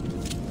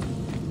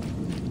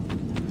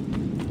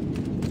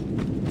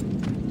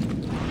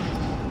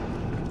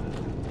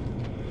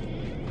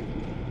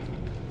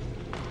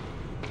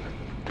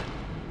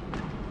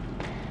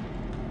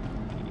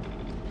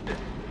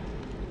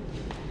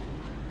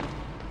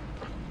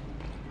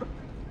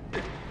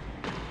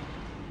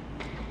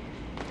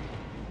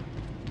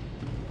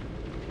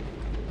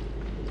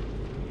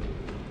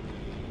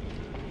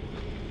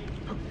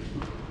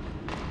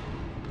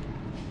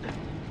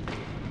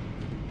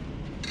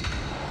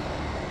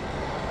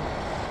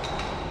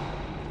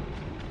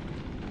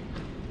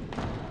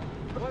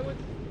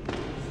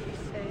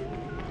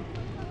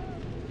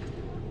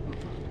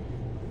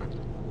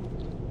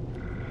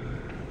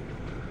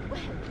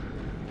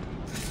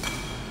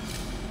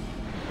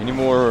 Any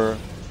more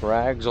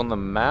frags on the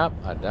map?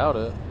 I doubt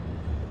it.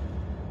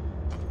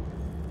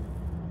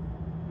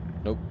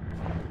 Nope.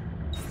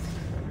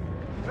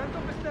 I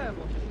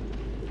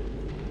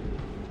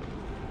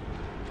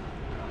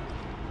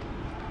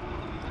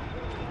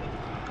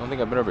don't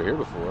think I've been over here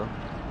before.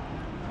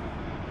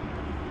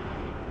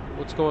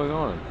 What's going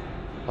on?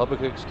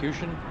 Public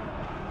execution?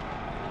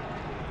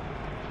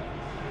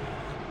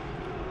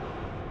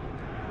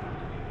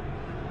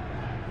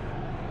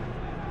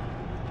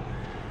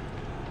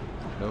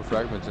 No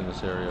fragments in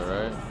this area,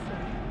 right?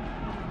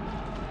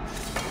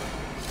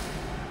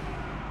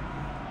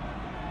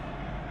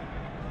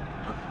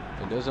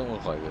 It doesn't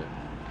look like it.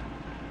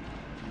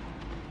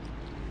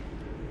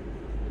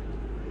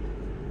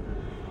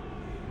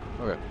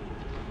 Okay.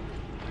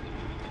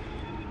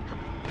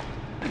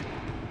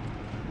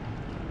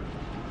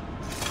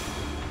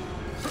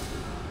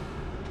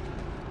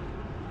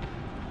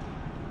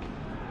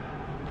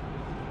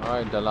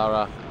 Alright,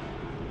 Delara.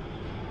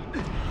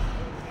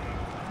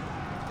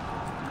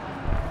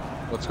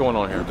 What's going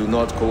on here? You do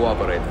not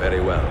cooperate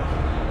very well.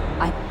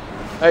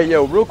 Hey,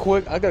 yo, real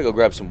quick, I gotta go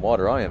grab some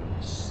water. I am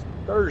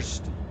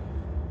thirsty.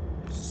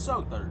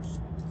 So thirsty.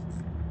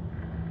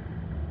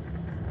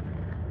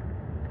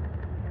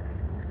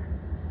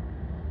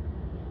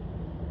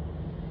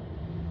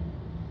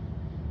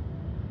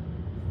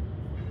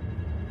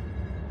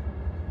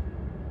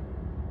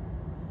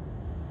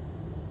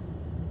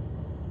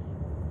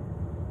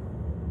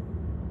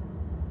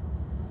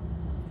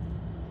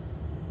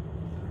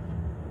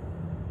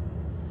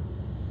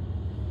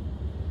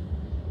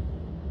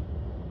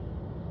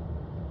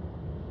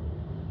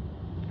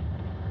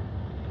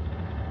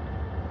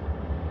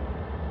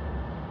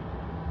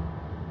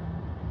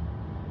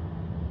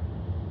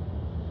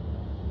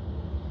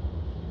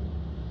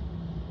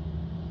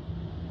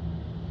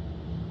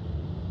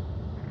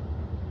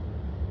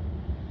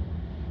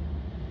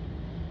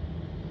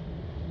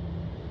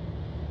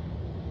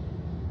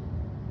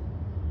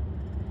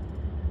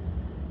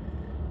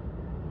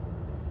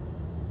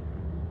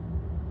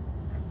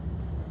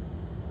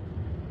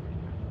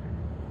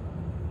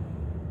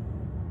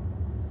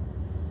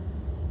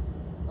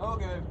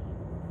 Okay.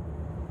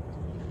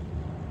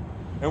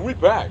 And we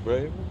back,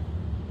 baby.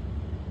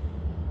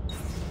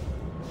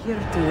 Here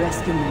to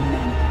rescue my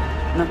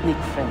men, not make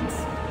friends.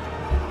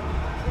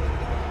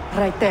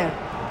 Right there.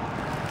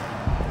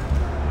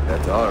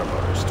 That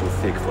armor is too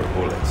thick for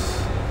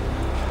bullets.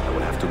 I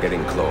will have to get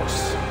in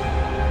close.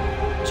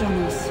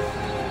 Jonas,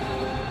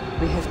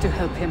 we have to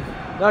help him.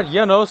 Not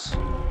Janos.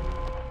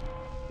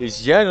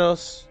 It's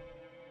Janos.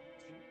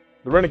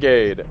 The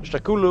renegade.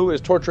 Shakulu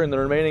is torturing the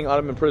remaining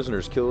Ottoman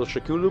prisoners. Kill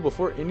Shakulu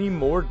before any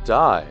more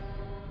die.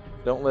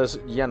 Don't let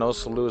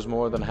Janos lose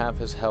more than half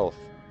his health.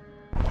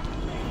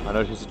 I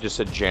know he just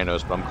said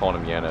Janos, but I'm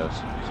calling him Janos.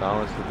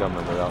 Silence the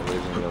gunman without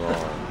raising the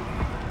alarm.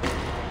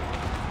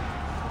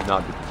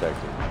 Not be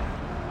protected.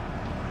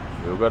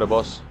 You got it,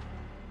 boss.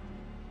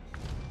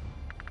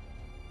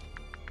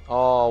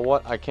 Oh,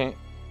 what? I can't.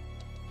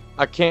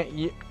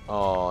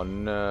 Oh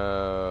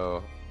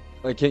no.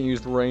 I can't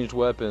use the ranged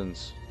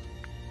weapons.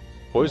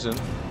 Poison.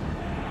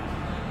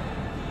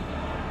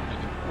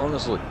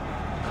 Honestly,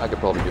 I could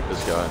probably get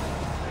this guy.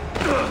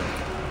 Oh,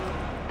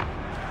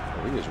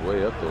 he is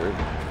way up there, isn't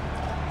he?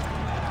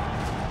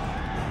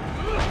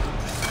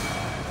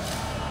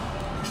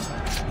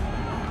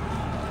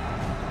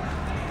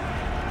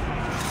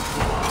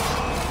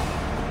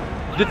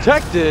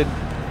 Detected!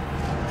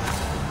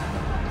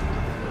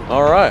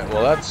 Alright,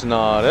 well that's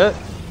not it.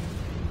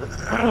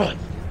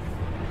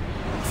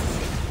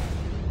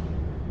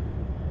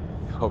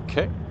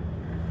 Okay.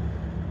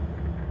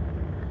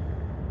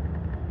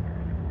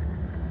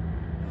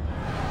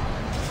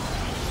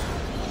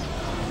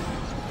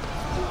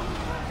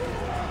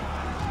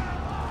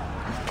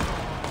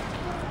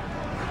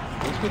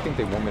 Makes me think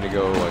they want me to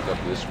go like up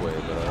this way,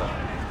 but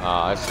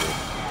I see.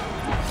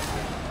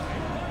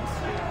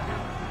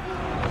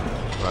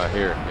 Right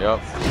here, yep.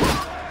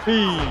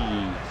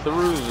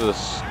 Through the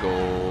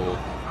skull.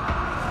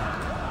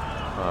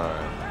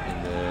 Alright,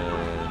 and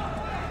then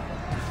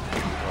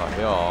right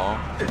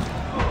here.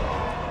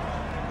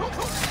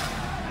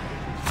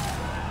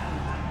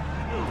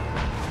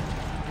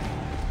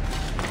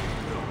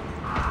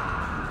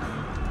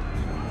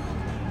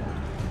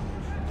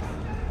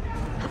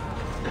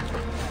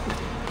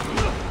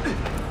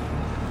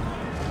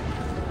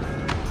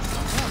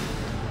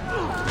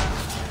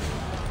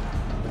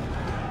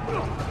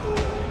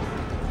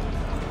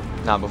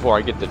 Now, before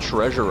I get the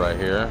treasure right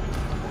here.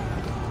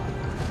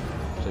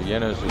 So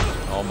Yenos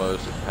is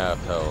almost at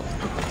half health.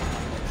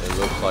 It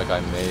looks like I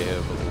may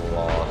have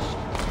lost.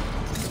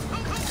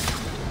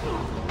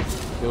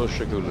 Kill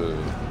Shigulu.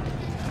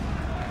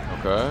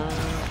 Okay.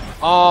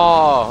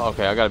 Oh,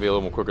 okay. I gotta be a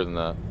little more quicker than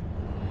that.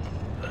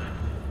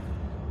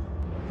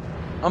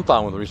 I'm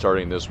fine with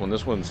restarting this one.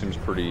 This one seems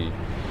pretty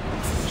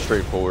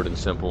straightforward and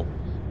simple.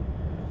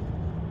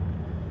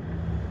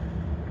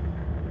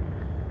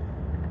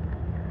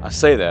 I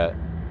say that.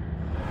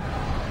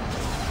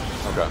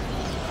 Okay.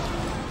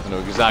 I know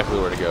exactly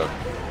where to go.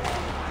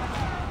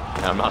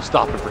 And I'm not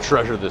stopping for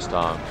treasure this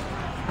time.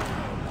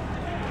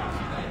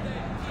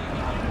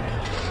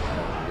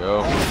 There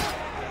we go.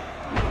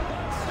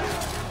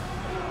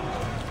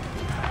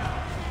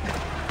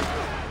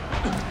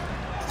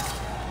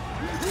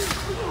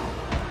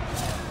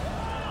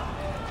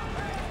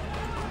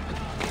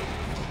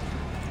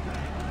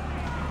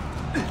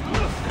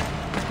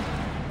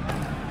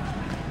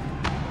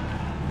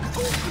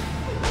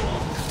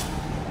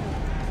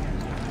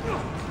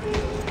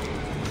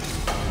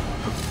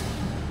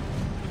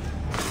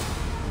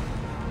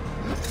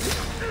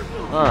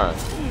 Alright.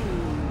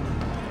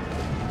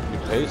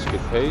 Good pace,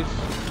 good pace.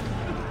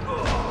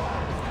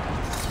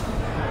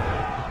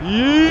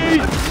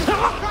 Yeet!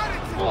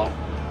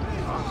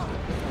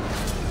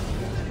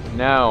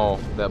 Now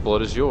that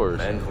blood is yours.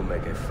 Men who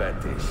make a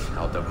fetish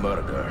out of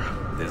murder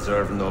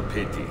deserve no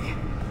pity.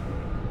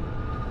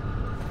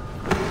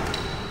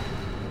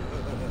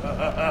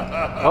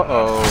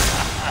 Uh-oh.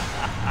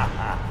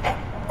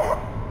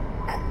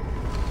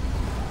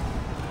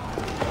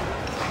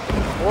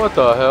 What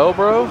the hell,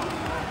 bro?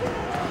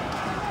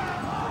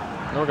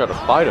 Now we gotta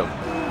fight him.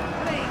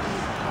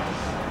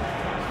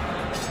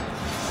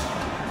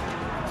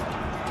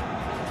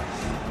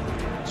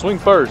 Swing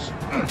first.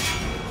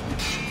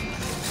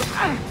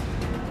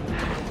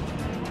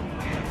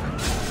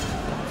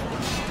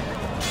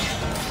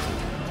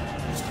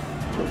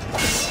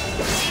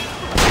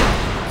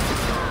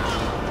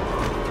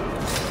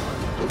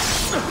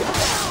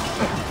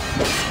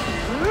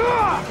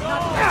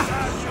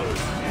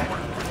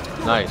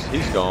 Nice,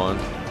 he's gone.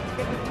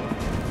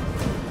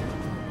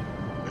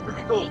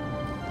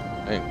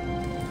 Hey.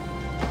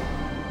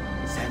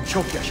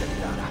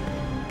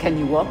 Can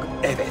you walk?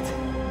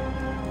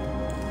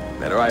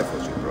 The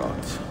rifles you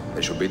brought,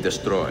 they should be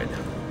destroyed.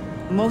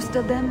 Most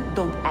of them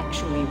don't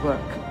actually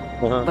work.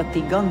 But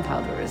the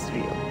gunpowder is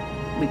real.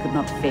 We could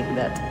not fake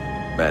that.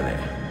 Bene.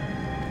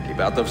 Keep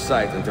out of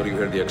sight until you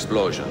hear the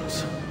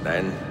explosions.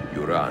 Then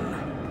you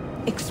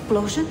run.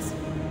 Explosions?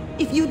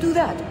 If you do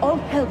that, all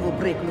hell will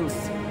break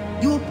loose.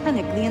 You will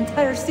panic the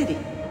entire city.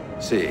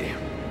 See,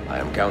 I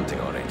am counting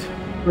on it.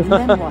 And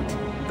then what?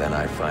 Then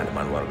I find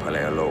Manuel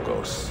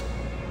Paleologos.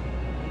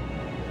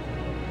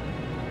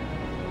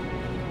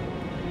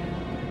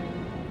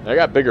 I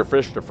got bigger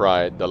fish to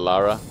fry,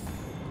 Delara.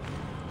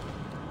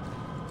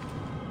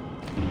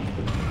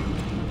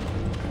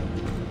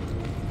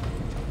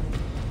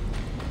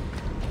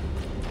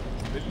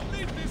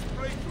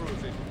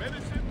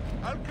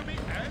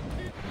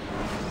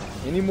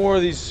 Any more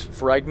of these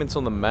fragments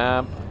on the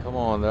map? Come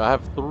on, I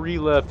have 3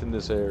 left in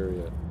this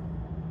area.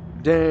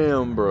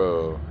 Damn,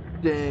 bro.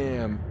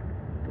 Damn.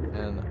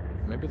 And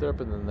maybe they're up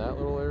in that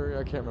little area?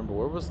 I can't remember.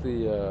 Where was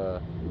the,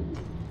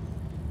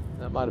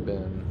 that might have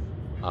been...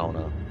 I don't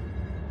know.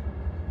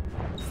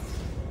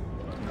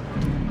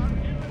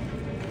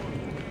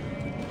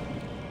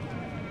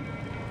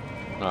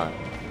 Alright.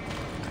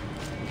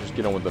 Just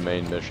get on with the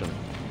main mission.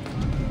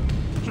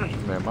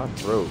 Man, my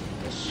throat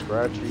is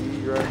scratchy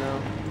right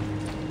now.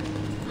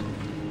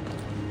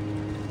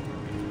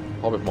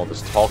 Probably from all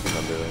this talking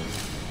I'm doing.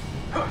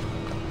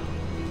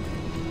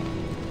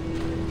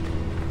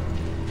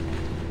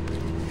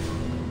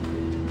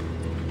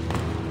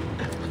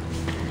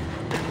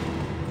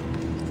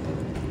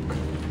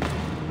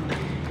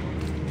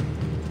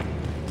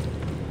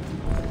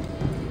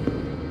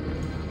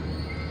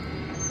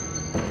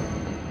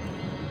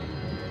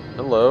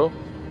 Hello?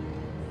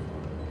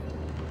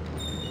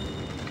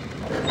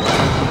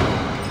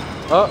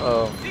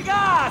 Uh-oh.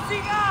 Cigar!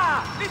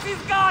 Cigar! This is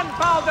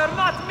gunpowder,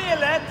 not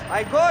millet!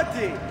 I got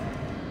it!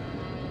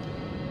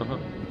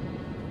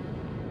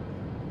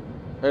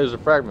 There's a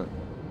fragment.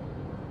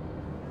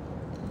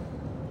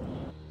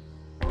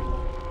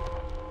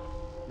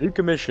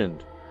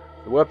 Decommissioned.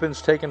 The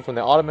weapons taken from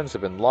the Ottomans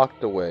have been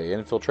locked away.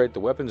 Infiltrate the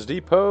weapons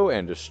depot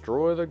and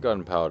destroy the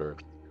gunpowder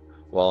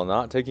while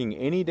not taking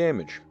any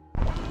damage.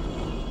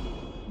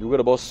 You got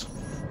a boss.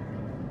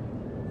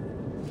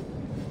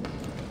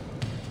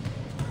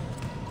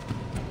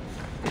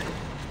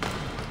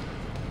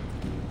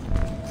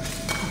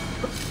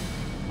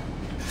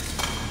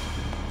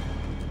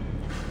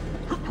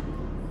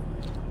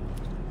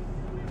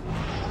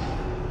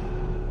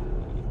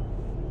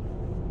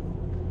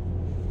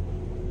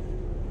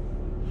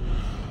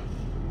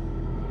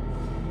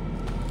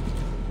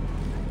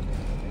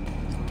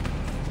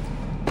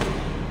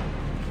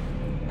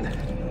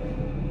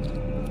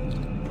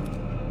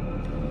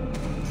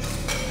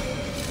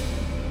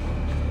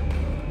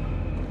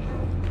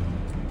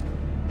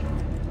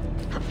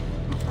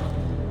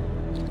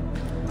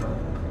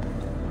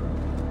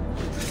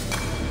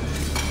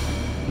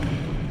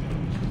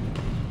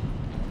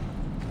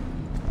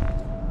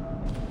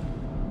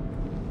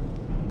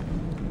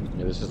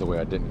 This is the way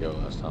I didn't go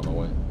last time. I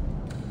went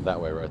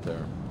that way right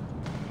there.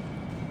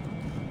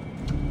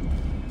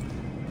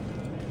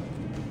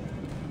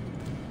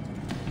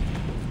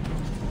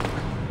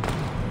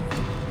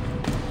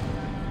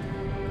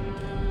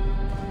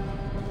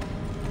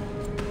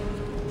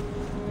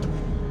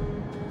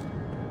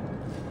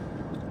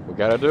 We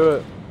gotta do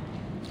it.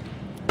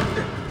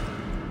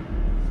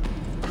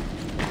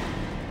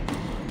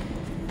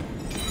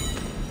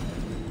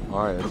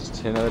 Alright, that's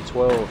 10 out of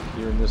 12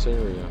 here in this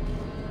area.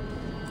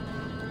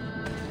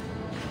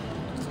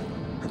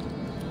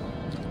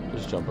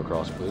 Jump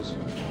across, please.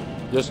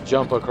 Just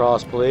jump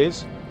across,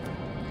 please.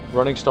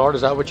 Running start,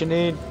 is that what you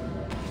need?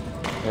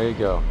 There you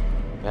go.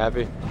 You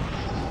happy?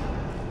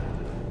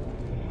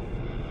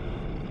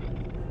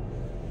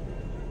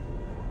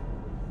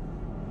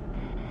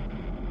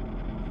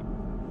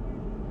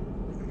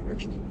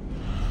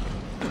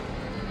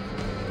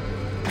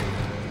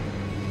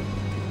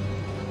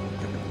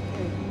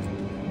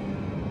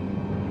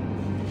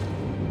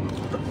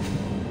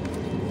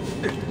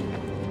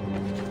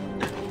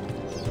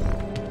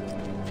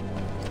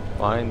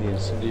 Find the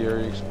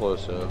incendiary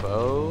explosive.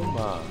 Oh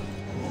my.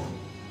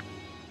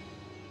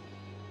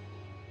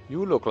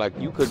 You look like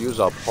you could use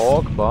a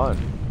pork bun.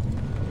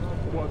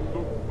 What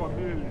looks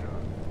familiar?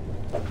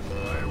 I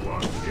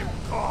want him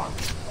gone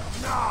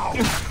now!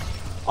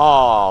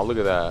 Aw, look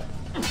at that.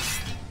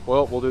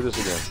 Well, we'll do this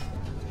again.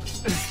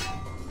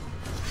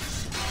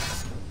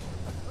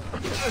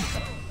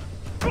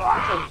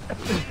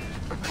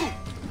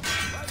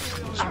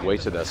 Just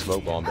wasted that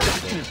smoke bomb,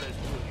 basically.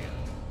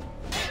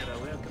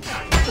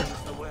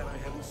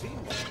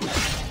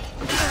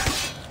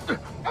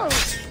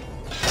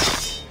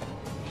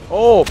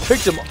 Oh,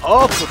 picked him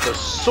up with the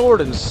sword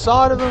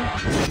inside of him.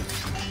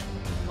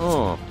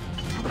 Oh.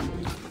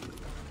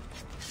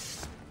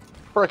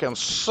 Freaking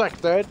sick,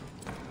 dude.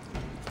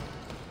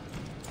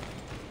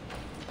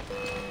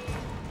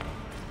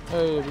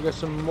 Hey, we got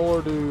some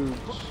more dudes.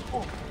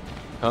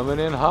 Coming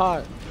in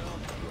hot.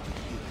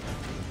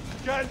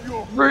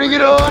 Bring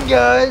it on,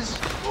 guys.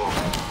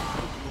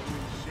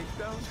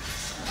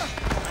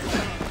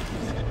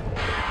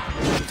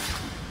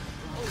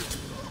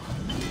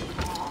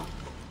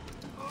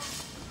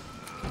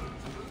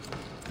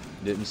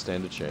 Didn't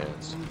stand a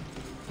chance.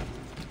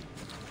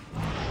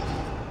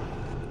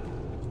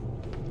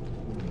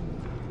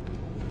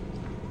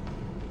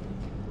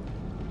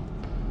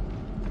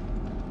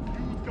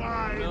 You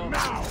die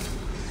now!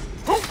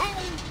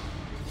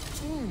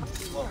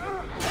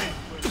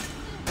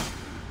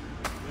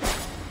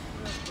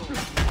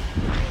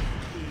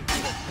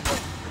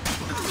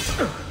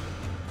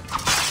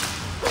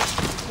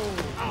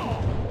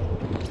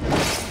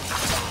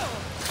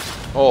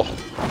 Oh.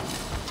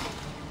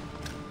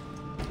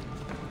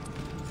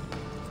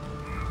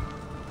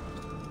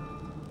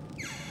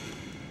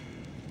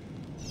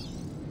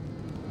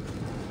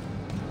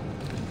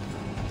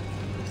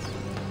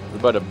 We're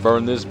about to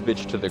burn this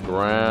bitch to the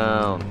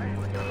ground.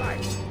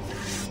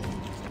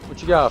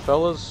 What you got,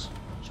 fellas?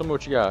 Show me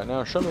what you got.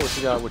 Now show me what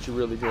you got, what you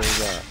really got.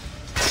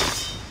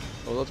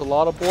 Oh, that's a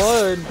lot of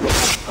blood.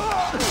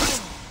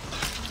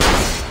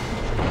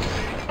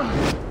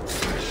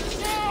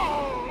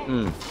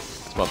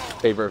 It's my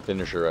favorite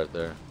finisher right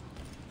there.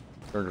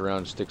 Turns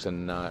around, sticks a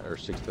knot, or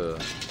sticks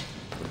the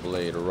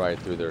blade right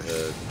through their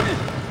head.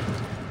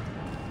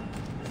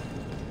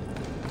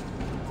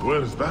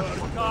 Where's that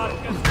one?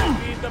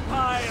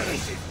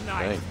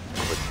 Dang,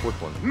 that's a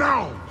quick one.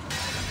 Now!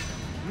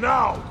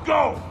 Now,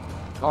 go!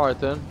 Alright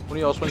then, one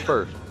of y'all swing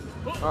first.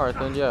 Alright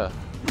then, yeah.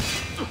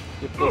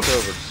 Get flipped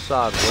over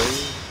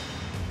sideways.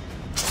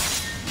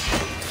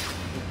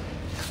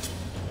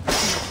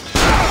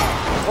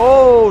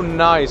 Oh,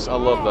 nice! I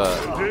love that.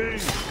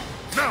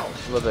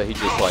 I love that he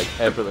just like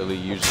effortlessly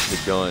uses the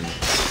gun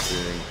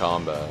during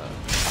combat.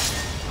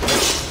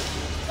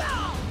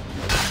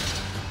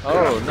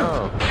 Oh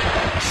no!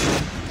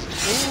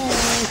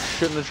 Ooh,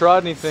 shouldn't have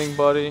tried anything,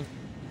 buddy.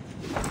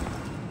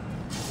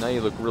 Now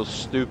you look real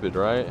stupid,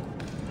 right?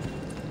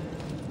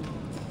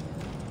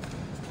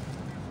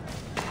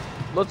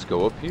 Let's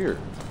go up here,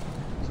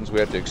 since we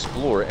have to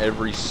explore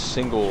every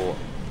single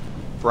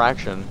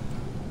fraction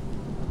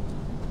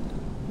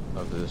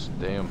of this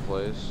damn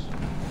place.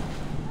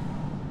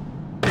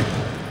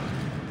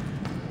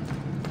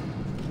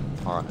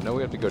 Alright, I know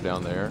we have to go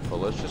down there, but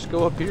let's just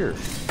go up here.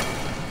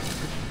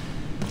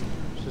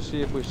 Just to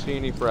see if we see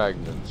any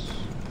fragments.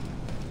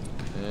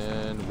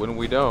 And when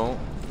we don't,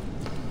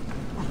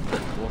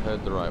 we'll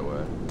head the right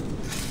way.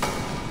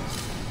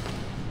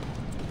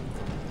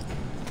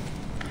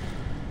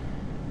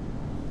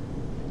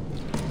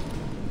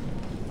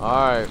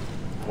 Alright,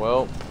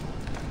 well.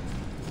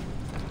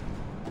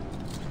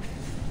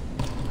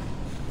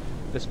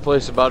 This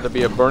place is about to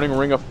be a burning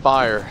ring of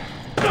fire.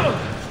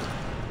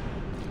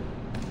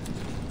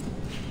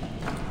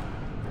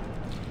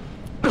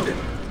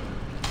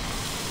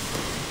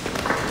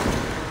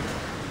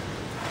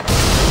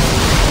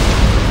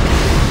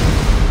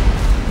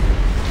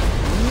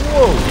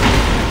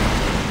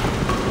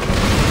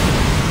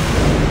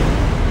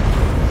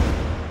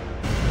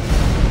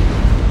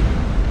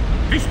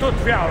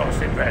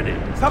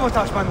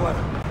 Sabotage, Manuel.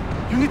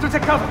 You need to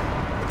take cover.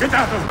 Get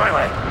out of my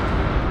way.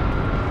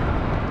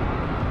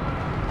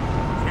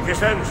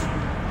 Citizens,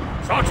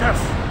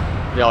 soldiers.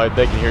 Yeah, like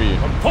they can hear you.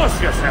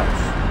 Compose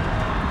yourselves.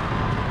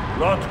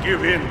 Not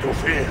give in to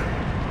fear.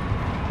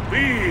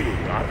 We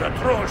are the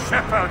true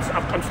shepherds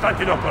of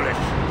Constantinople.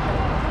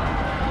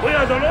 We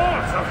are the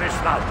lords of this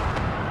land.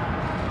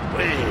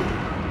 We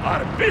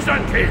are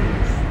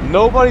Byzantines.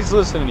 Nobody's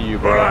listening to you,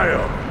 bro.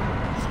 Brian,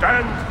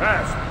 stand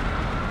fast.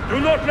 Do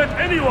not let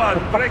anyone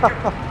break it.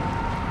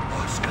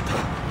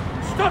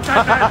 Stop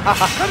that man!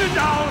 Cut it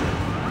down!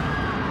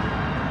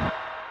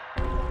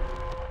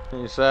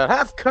 He said,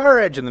 have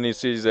courage! And then he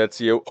sees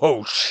Ezio.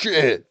 Oh,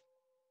 shit!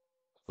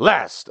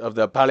 Last of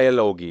the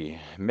Paleologi.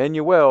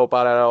 Manuel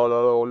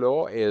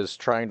Paleolo is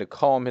trying to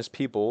calm his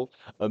people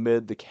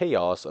amid the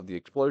chaos of the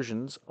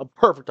explosions. A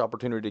perfect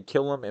opportunity to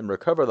kill him and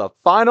recover the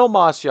final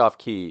Masyaf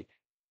key.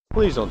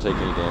 Please don't take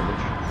any damage.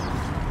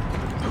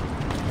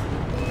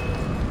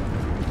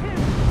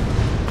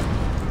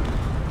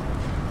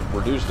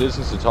 Reduce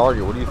distance to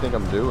target. What do you think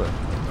I'm doing?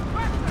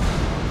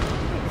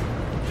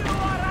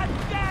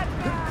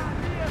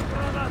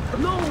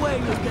 No way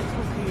you get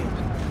through here.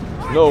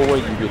 No way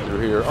you get through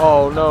here.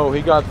 Oh no,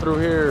 he got through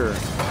here.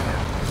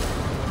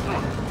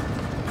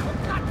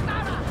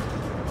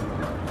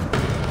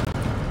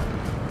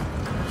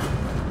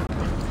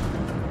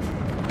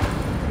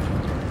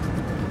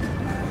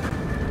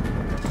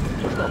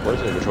 My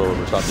PlayStation controller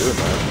would stop doing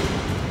that.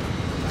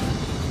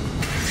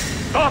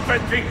 Stop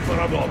and think for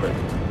a moment.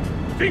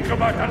 Think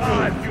about the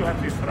lives you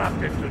have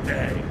disrupted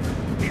today.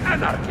 The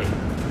anarchy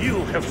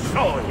you have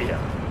sown here.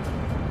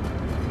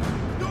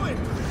 Do it!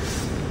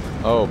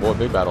 Oh boy,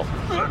 big battle.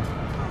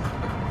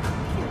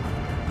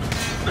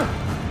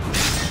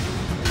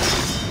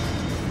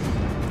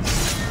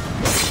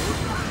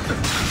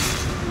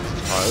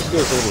 Alright, let's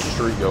get us a little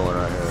streak going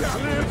right here.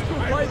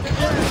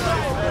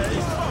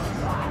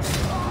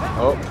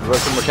 Oh, the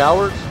rest of them are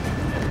cowards?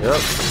 Yep,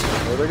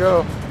 there they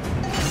go.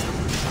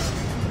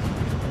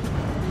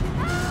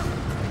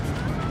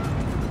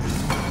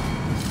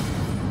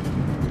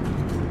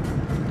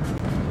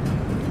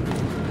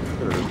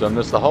 Could have done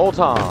this the whole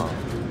time.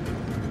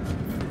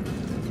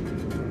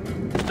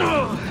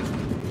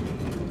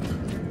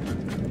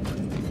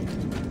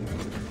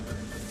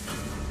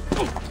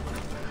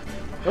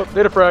 Oh,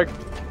 data frag.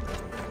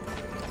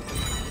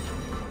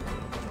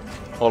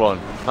 Hold on.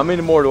 How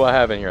many more do I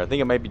have in here? I think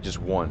it might be just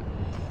one.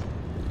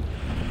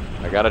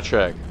 I gotta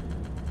check.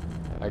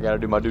 I gotta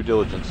do my due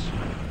diligence.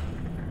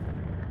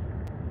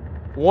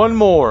 One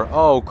more.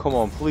 Oh, come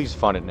on. Please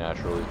find it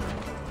naturally.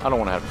 I don't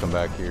want to have to come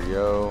back here,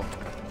 yo.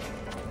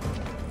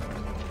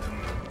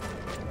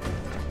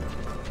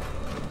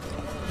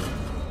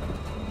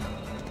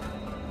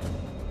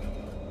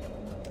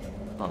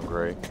 Oh,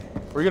 great.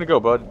 Where are you gonna go,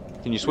 bud?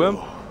 Can you swim?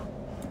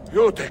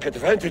 You take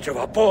advantage of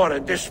a poor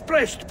and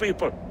displaced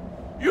people,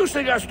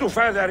 using us to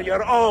further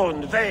your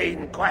own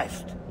vain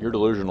quest. You're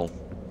delusional.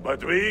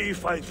 But we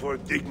fight for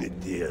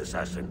dignity,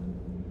 assassin.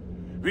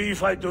 We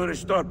fight to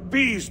restore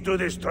peace to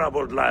this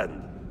troubled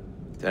land.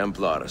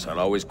 Templars are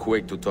always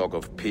quick to talk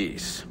of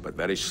peace, but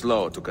very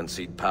slow to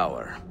concede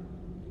power.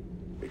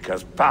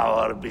 Because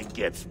power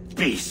begets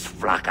peace,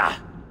 Flaka.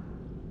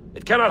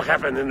 It cannot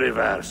happen in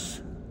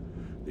reverse.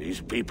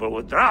 These people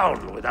would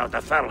drown without a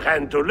firm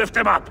hand to lift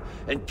them up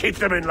and keep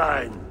them in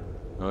line.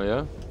 Oh,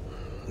 yeah?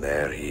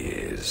 There he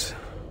is.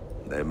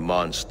 The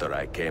monster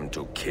I came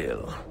to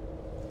kill.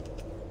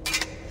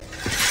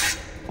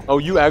 Oh,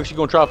 you actually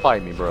gonna try to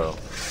fight me, bro?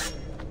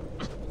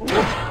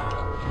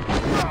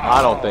 I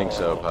don't think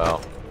so,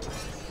 pal.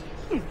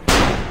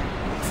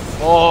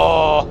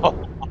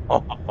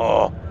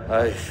 Oh!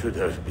 I should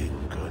have been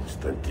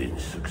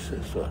Constantine's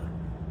successor.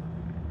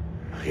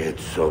 He had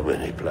so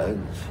many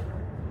plans.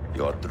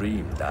 Your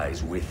dream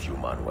dies with you,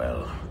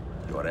 Manuel.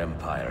 Your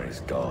empire is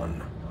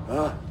gone.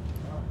 Ah.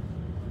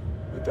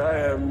 But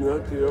I am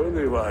not the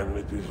only one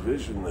with this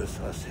vision,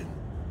 assassin.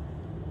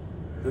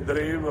 The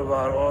dream of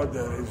our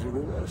order is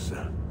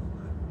universal.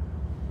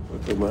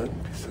 Ottoman,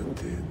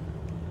 Byzantine.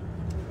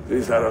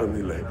 These are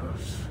only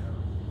labels.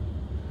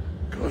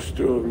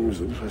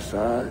 Costumes and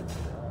facades.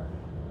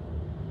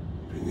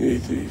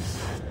 Beneath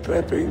these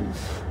trappings,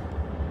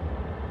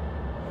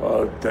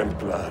 all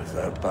Templars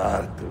are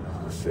part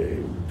of the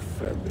same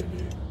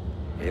family.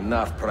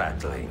 Enough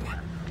prattling.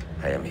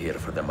 I am here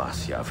for the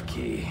Masyav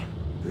key.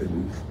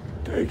 Then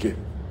take it.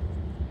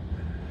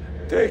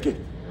 Take it.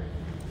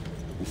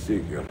 And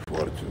seek your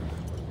fortune.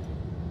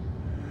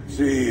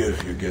 See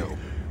if you get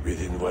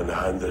within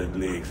 100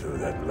 leagues of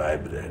that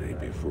library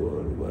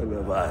before one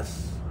of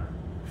us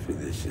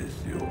finishes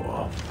you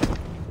off.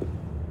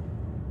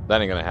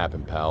 That ain't gonna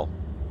happen, pal.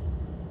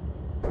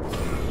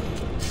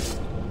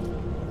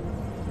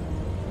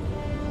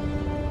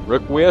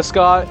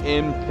 Requiescat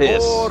in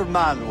piss. Poor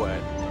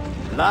Manuel,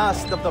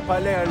 last of the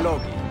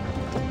Palerologi.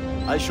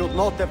 I should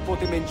not have put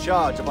him in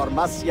charge of our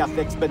Masyaf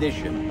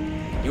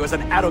expedition. He was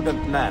an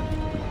arrogant man.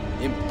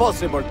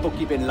 Impossible to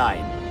keep in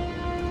line.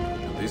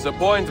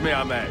 Disappoint me,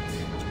 Ahmed.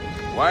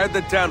 Why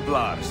the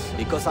Templars?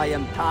 Because I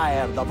am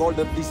tired of all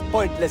of these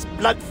pointless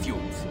blood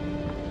feuds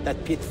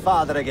that pit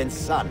father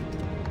against son,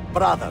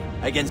 brother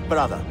against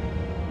brother.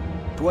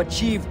 To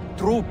achieve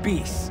true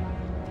peace,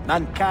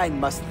 mankind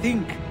must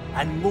think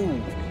and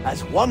move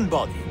as one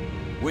body,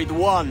 with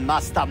one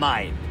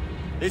mastermind.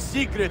 The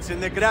secrets in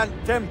the Grand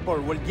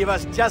Temple will give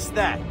us just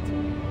that.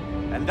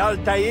 And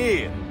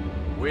Altair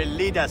will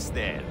lead us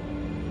there.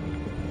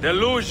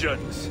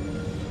 Delusions!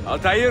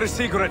 Altair's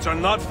secrets are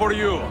not for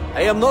you.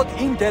 I am not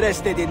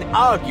interested in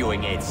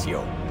arguing,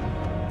 Ezio.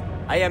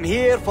 I am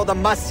here for the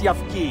Masyaf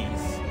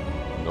keys.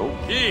 No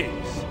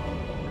keys?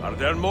 Are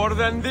there more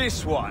than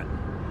this one?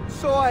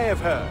 So I have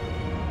heard.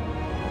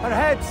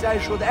 Perhaps I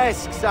should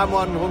ask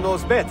someone who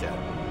knows better.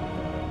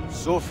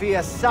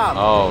 Sophia Sam.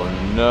 Oh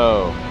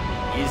no.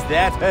 Is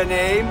that her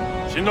name?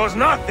 She knows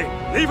nothing.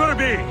 Leave her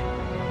be.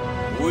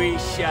 We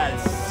shall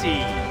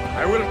see.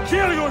 I will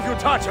kill you if you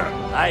touch her.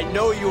 I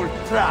know you'll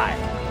try.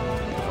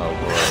 Oh,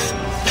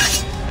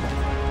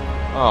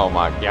 bro. Oh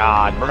my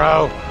god,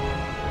 bro.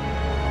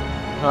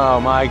 Oh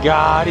my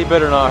god, he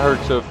better not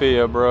hurt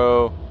Sophia,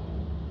 bro.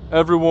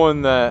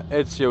 Everyone that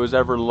Ezio has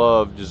ever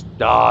loved just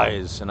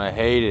dies, and I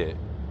hate it.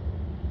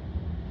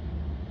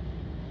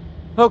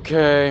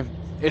 Okay.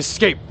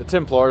 Escape. The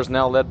Templars,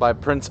 now led by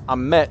Prince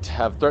Ahmet,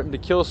 have threatened to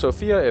kill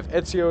Sophia if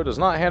Ezio does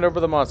not hand over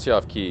the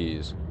Masyaf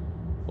keys.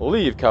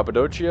 Leave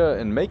Cappadocia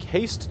and make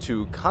haste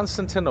to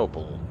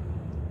Constantinople.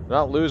 Do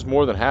not lose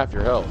more than half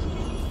your health.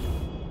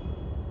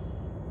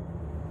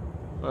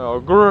 Oh,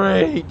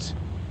 great!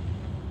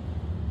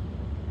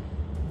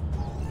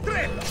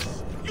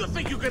 You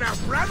think you can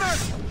outrun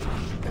us?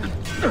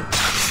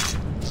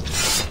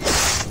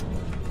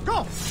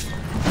 Go!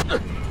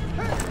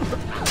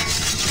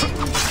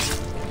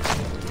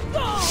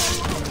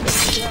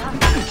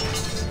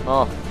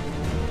 Oh.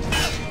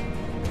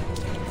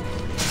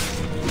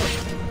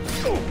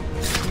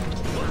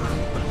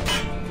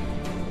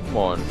 Come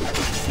on.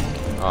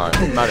 Alright,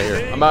 I'm out of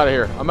here. I'm out of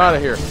here. I'm out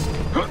of here.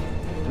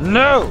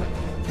 No!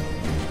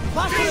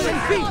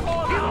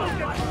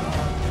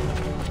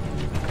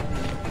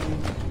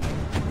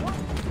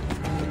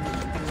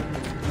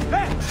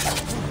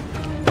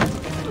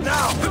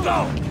 Now,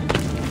 go!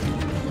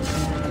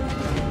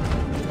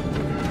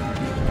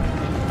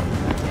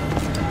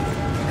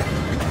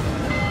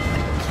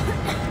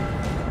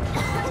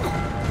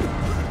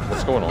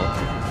 What's going on?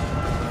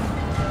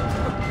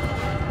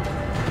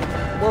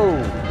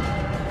 Whoa!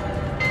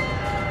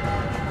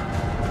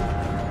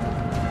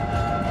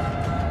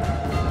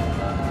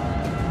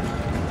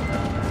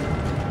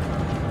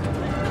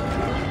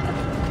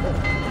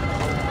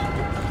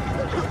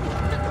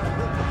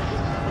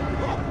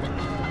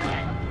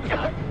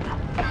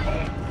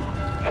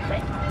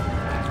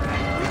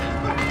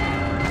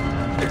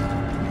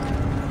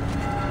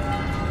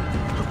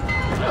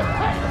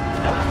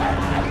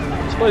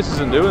 place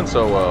isn't doing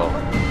so well.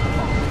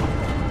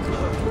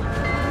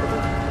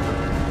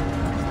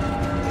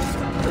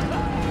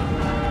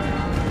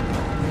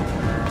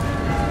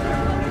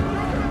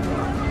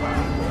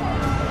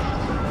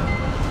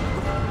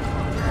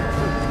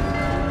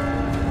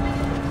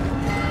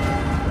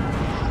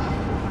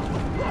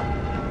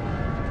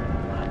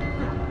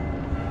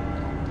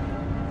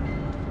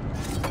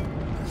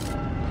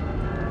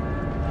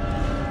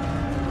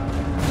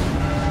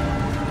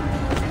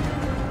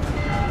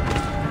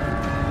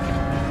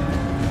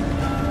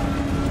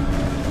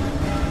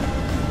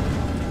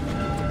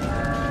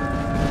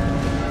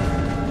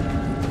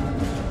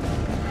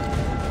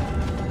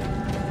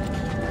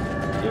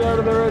 Get out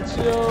of there,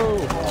 Ezio!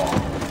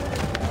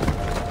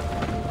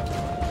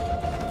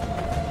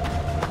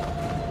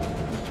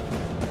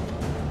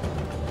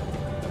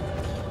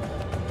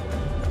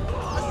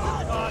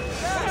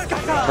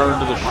 Turn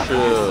to the ship.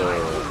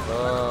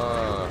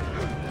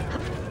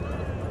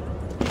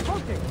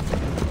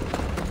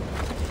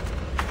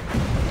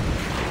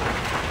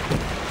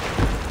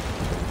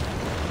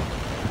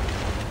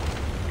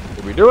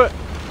 Did we do it?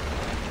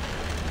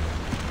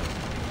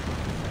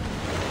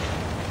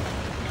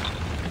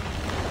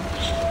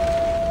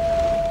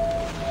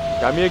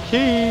 Got me a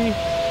key.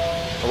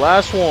 The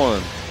last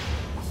one.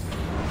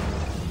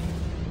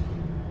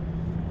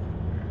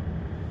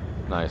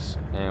 Nice.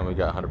 And we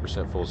got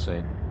 100% full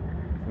sync.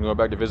 I'm going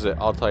back to visit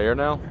Altair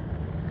now.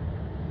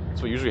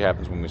 That's what usually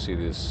happens when we see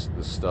this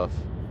stuff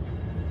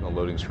on the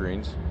loading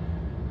screens.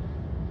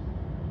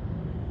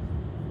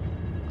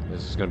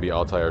 This is going to be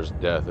Altair's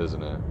death,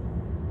 isn't it?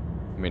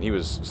 I mean, he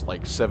was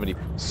like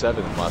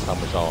 77 last time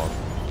we saw him.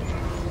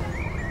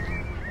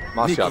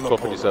 Moscow,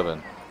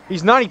 1257.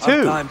 He's 92!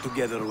 Our time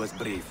together was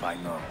brief, I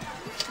know.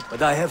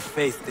 But I have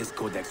faith this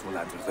codex will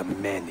answer the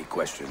many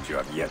questions you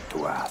have yet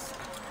to ask.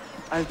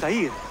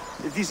 Altair,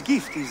 this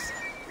gift is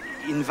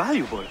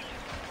invaluable.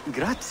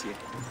 Grazie.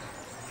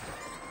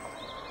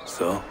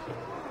 So,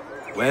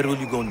 where will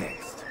you go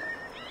next?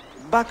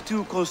 Back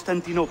to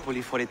Constantinople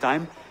for a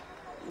time.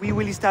 We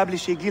will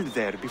establish a guild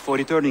there before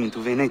returning to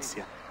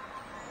Venezia.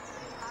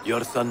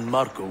 Your son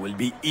Marco will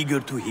be eager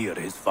to hear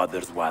his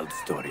father's wild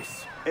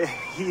stories.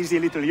 He is a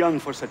little young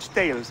for such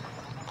tales,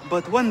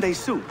 but one day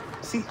soon,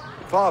 see?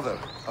 Father,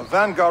 a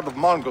vanguard of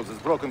Mongols has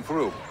broken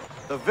through.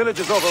 The village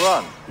is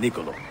overrun.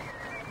 Niccolo,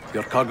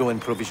 your cargo and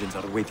provisions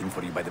are waiting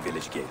for you by the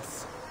village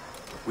gates.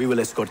 We will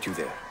escort you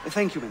there.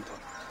 Thank you, Mentor.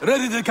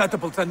 Ready the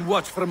catapults and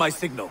watch for my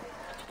signal.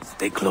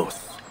 Stay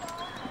close.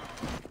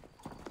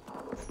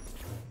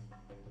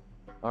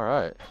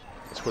 Alright.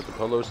 Escort the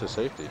Polos to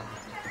safety.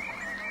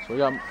 So we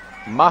got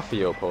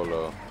Mafio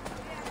Polo.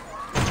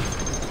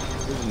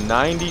 He's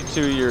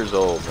 92 years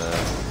old,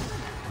 man.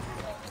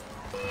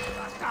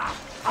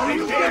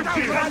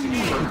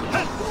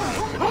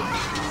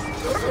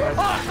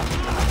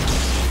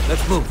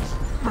 Let's move.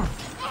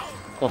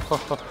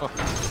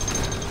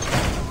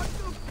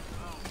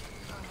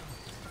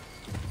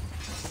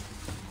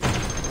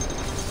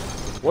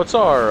 What's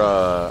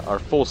our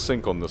full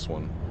sync on this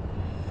one?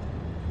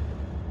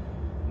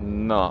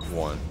 Not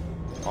one.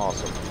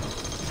 Awesome.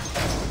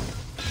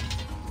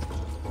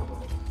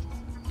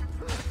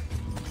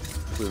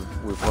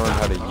 We've learned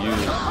how to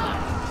use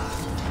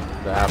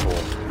the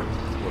apple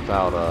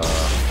without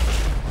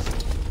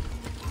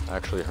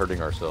actually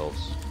hurting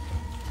ourselves.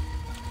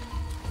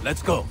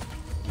 Let's go.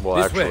 Well,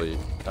 This actually,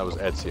 way. that was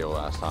Ezio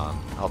last time.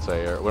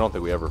 Altair. We don't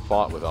think we ever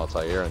fought with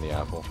Altair in the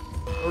apple.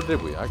 Or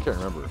did we? I can't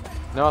remember.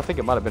 No, I think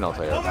it might have been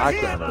Altair. I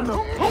can't remember.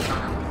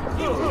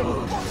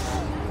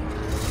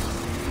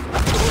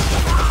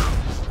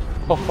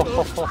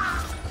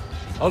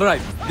 All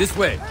right, this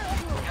way.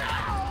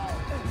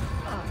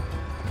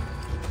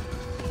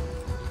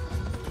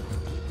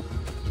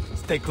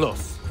 Stay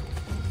close.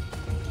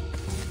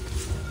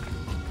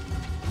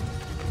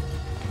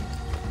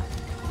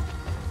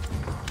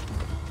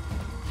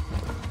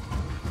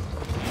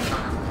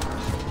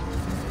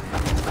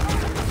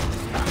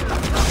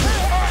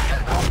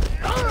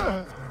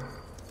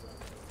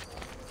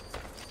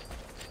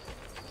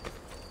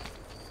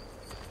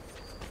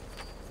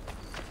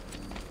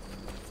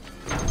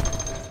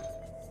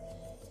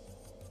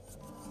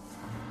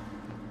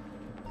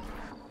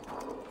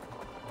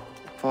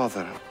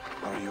 Father,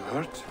 are you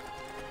hurt?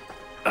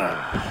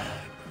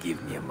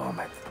 Give me a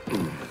moment.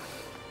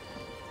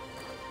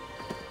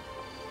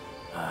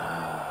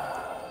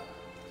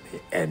 The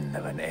end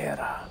of an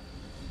era.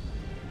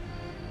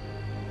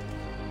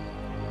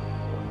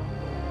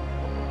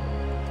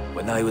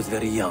 When I was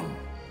very young,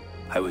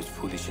 I was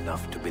foolish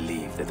enough to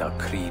believe that our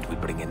creed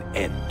would bring an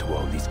end to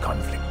all these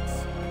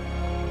conflicts.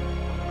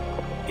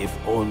 If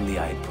only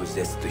I had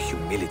possessed the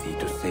humility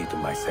to say to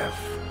myself,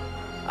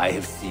 I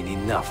have seen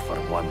enough for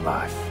one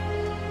life.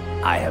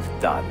 I have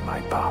done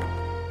my part.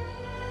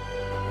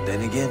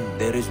 Then again,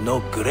 there is no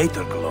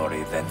greater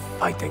glory than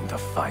fighting to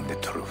find the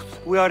truth.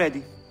 We are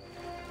ready.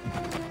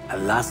 A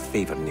last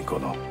favor,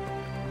 Niccolo.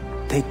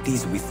 Take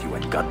these with you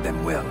and guard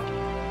them well.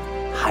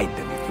 Hide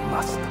them if you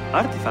must.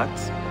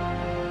 Artifacts?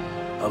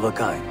 Of a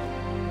kind.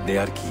 They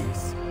are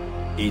keys.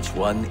 Each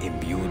one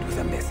imbued with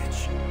a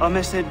message. A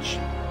message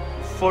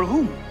for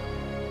whom?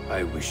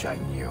 I wish I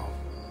knew.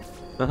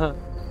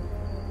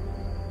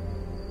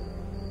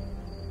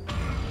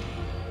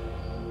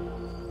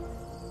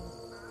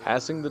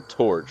 Passing the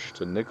torch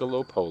to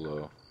Niccolo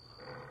Polo.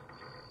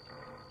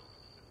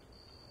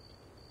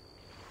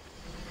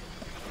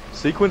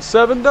 Sequence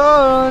 7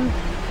 done!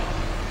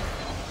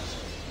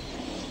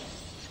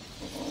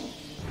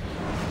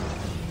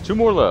 2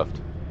 more left.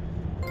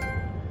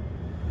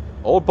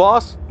 Old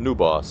boss, new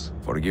boss.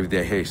 Forgive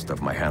the haste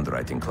of my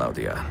handwriting,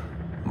 Claudia.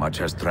 Much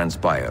has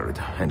transpired,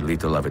 and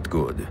little of it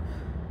good.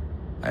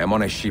 I am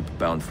on a ship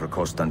bound for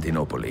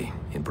Constantinople,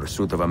 in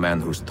pursuit of a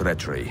man whose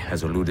treachery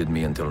has eluded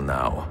me until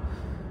now.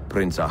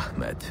 Prince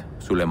Ahmed,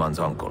 Suleiman's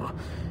uncle,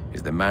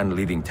 is the man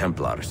leading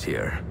Templars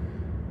here.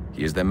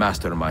 He is the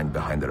mastermind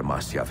behind their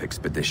Masyaf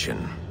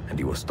expedition, and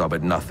he will stop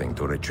at nothing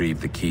to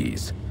retrieve the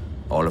keys,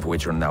 all of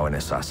which are now in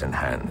assassin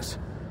hands.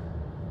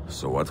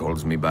 So what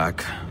holds me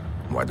back?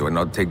 Why do I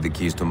not take the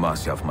keys to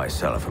Masyaf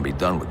myself and be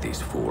done with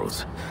these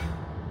fools?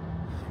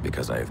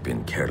 Because I have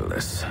been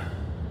careless.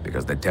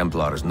 Because the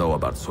Templars know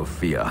about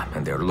Sophia,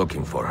 and they are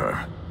looking for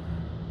her.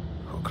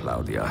 Oh,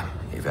 Claudia,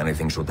 if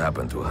anything should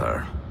happen to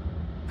her,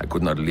 I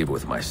could not live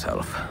with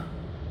myself.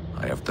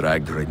 I have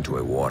dragged her into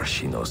a war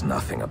she knows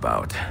nothing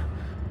about.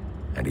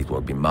 And it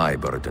will be my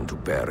burden to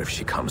bear if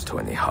she comes to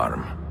any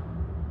harm.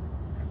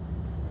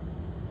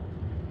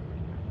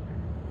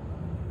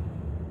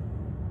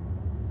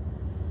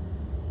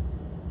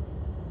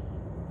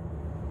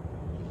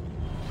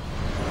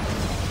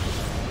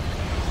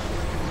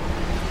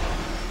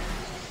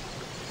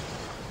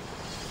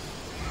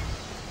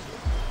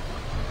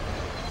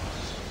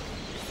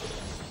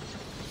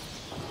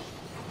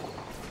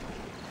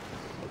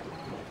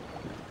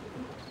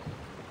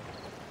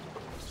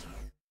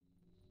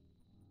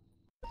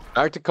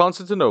 Back to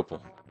Constantinople.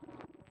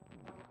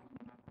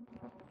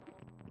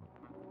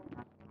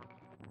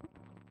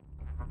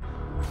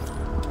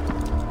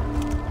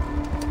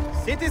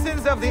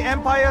 Citizens of the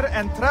Empire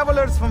and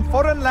travelers from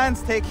foreign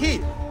lands take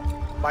heed.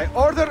 By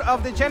order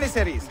of the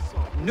Janissaries,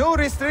 new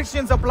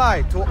restrictions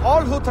apply to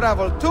all who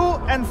travel to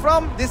and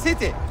from the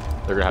city.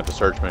 They're gonna have to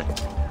search me.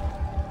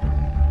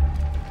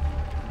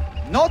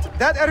 Note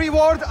that a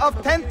reward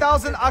of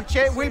 10,000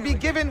 akçe will be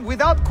given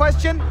without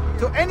question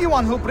to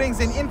anyone who brings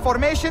in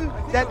information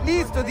that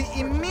leads to the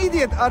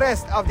immediate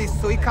arrest of the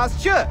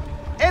suikastçı,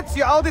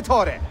 Ezio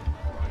Auditore.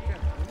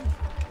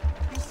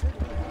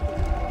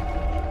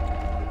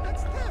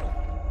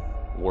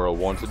 We're a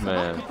wanted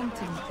man.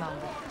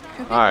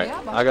 Alright,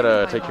 I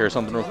gotta take care of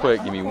something real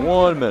quick. Give me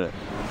 1 minute.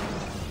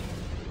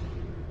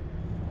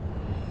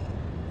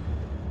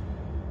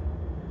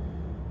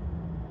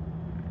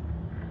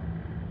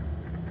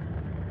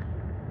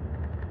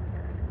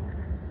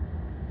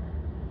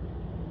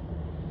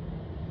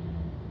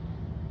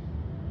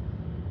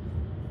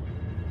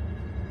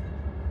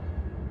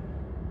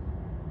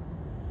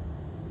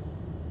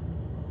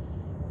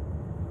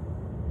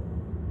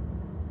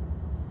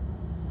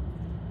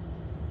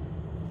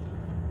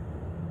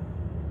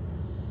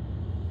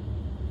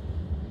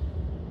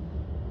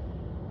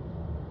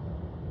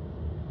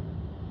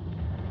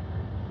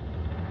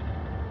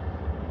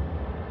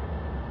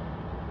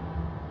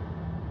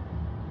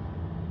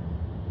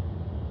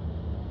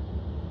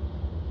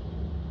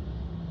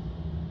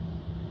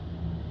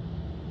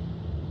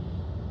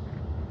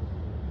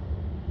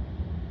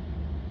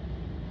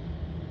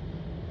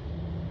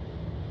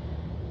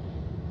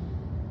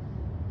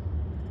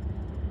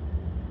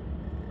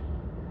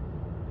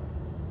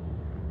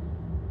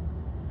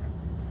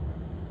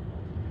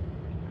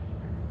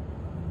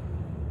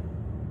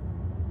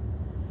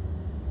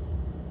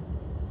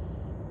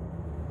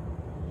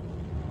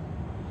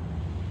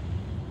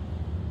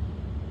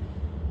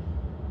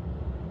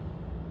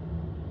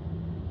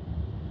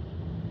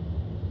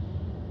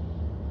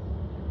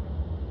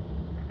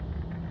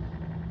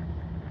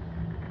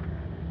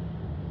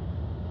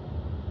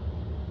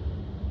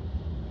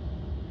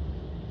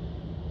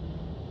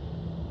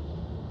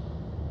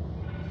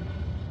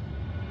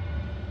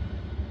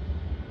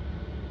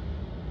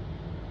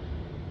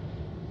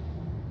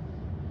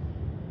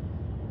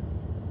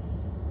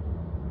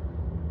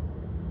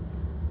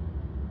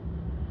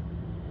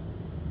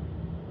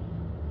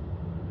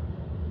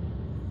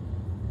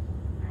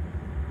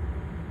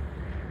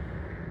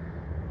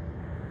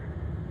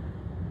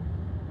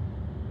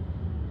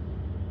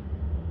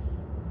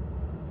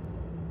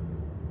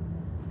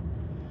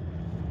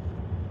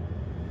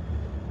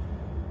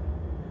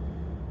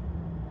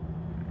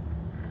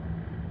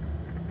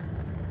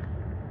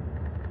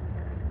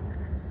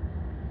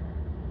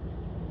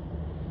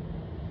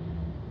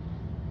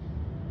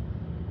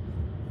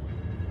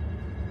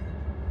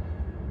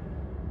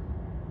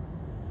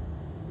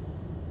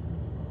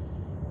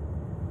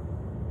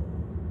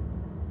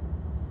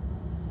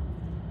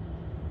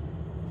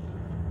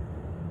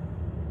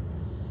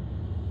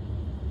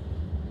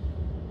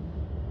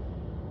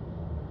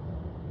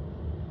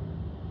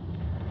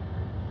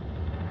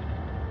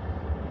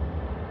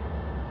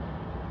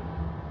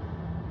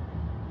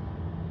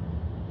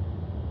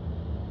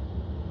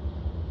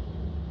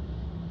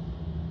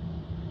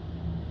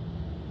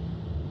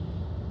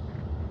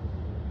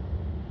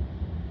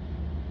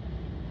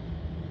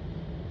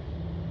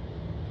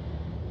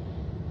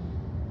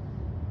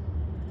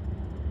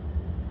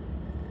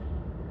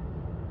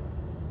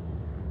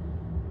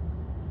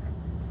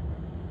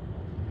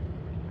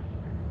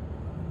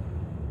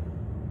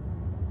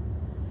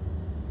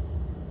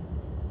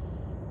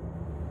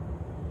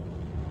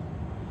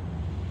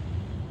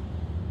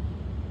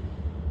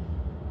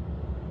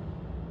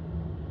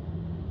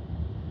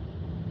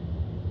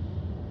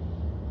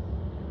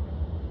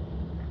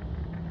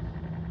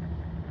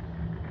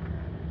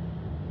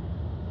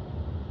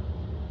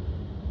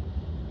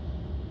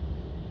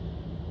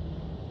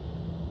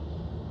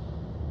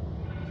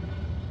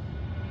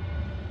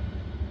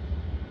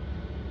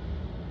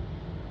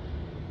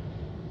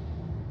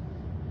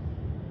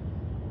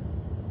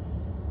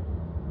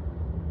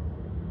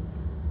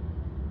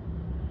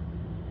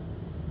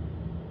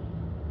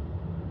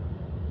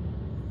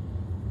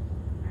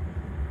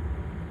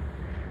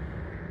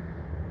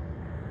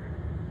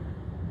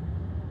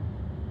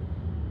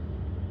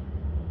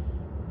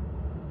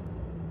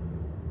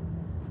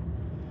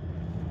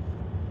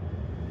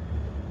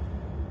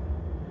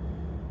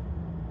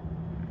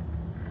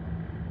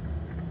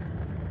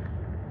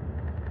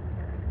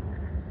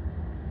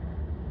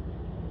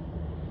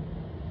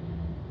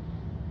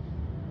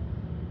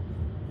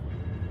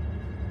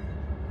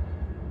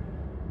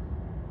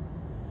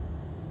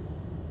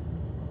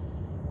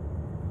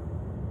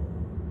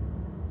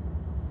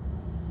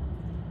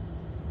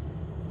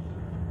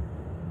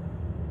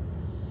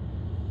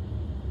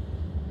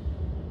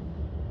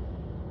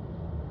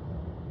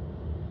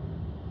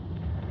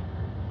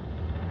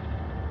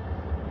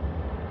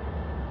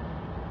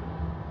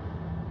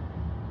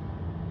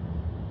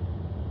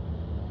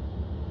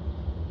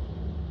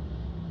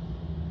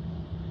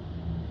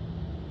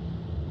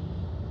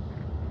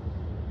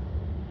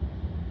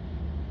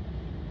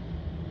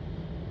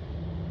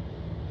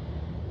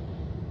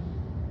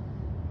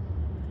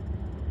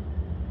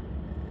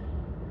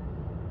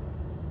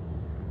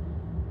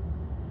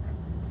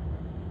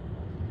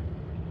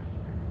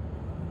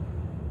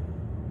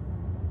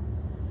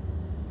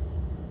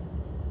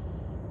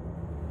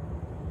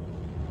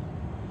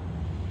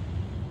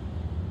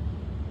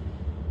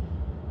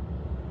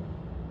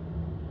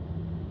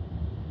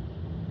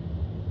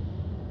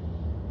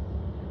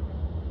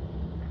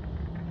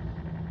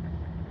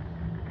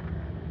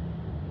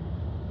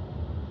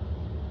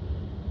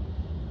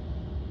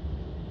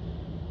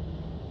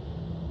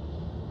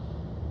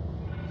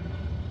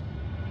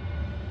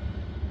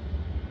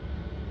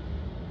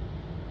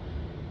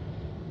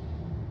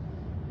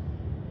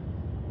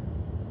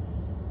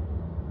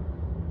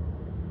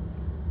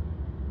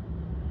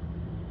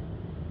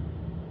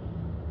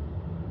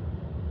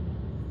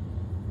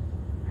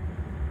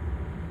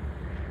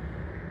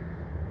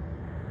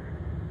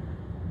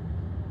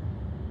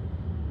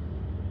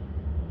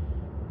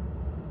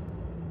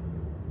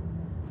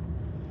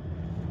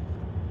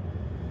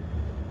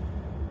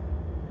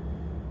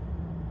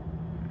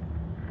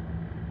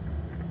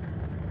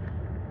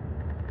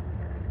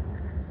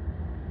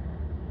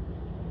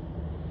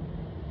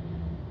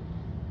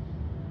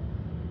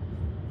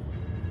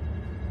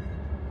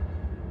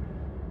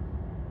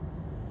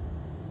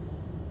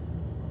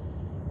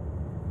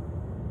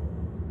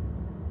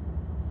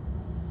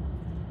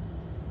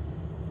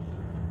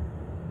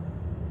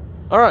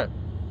 Alright.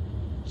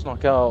 Let's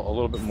knock out a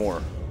little bit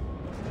more.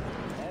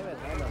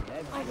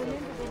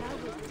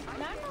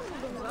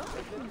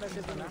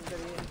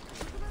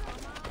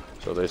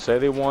 So they say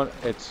they want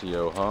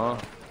Ezio, huh?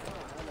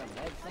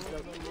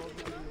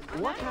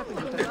 What happened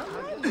to that?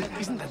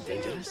 Isn't that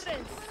dangerous?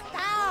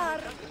 Star!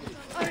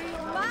 Are you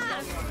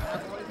mad?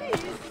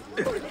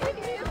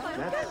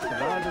 That's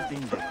rather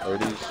dangerous.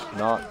 Ladies,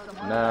 not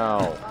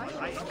now.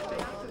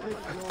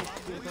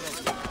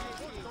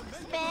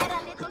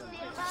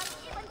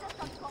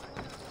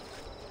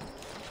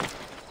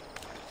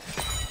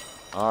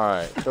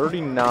 Alright,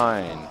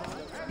 39.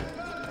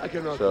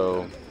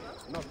 So,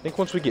 I think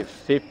once we get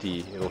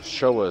 50, it'll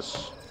show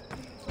us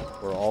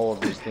where all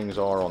of these things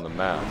are on the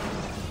map.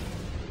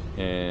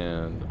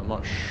 And I'm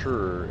not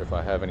sure if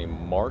I have any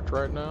marked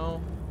right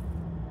now.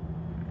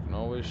 You can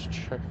always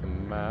check the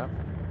map.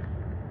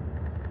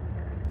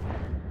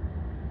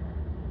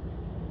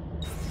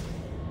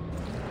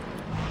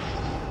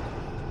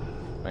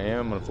 I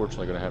am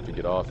unfortunately going to have to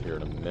get off here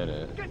in a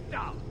minute. Get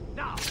down,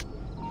 now!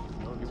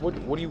 What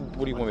do you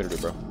want me to do,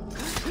 bro?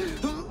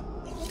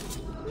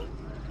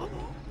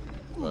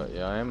 But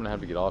yeah, I am gonna have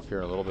to get off here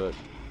in a little bit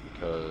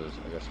because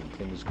I got some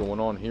things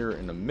going on here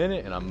in a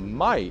minute, and I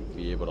might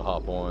be able to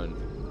hop on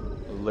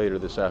later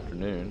this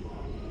afternoon.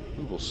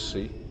 We will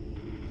see.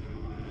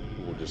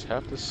 We will just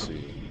have to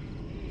see.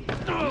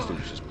 These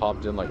dudes just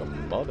popped in like a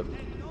mother.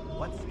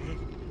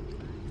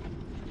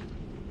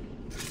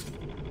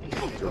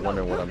 If you're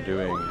wondering what I'm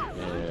doing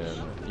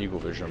in Eagle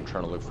Vision, I'm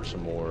trying to look for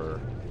some more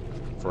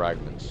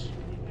fragments.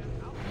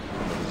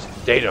 These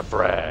data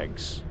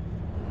frags.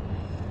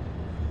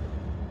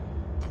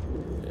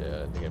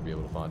 Yeah, I think I'd be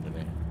able to find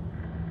any.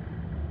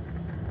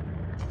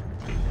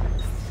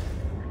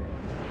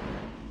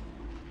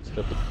 Let's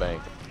hit the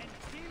bank.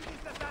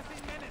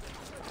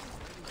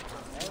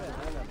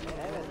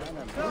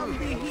 Come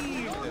be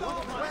healed!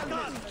 Well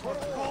done for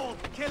cold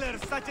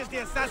killers such as the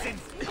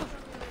assassins!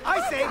 I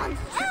say...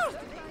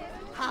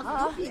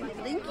 Have you been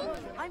drinking?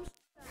 I'm...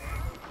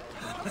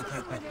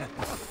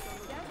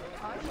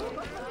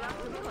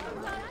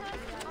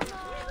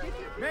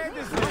 May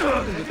this be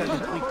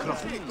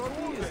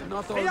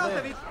stay out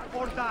of it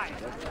or die!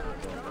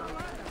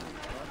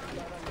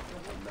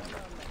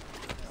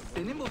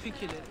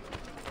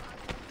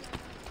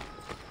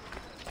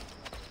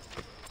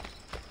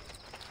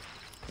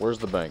 Where's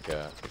the bank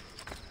at?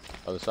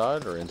 Other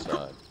side or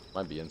inside?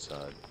 Might be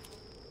inside.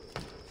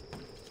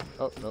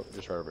 Oh, nope,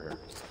 just right over here.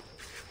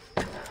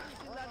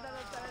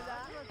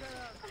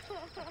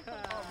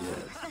 Yes,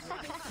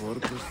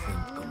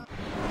 4%.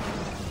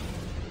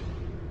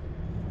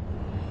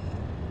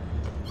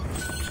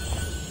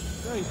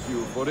 Thank you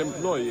for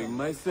employing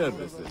my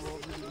services.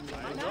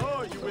 I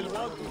know you will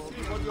want to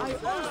see what your... I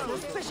also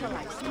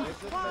specialize in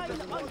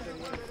fine...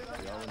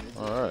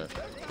 Alright.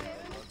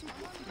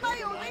 My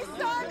only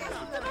son is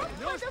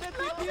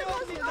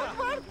not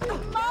worth a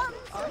month.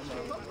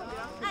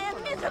 I am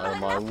miserable. Out of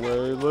my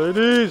way,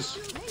 ladies!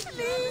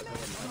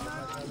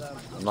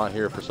 I'm not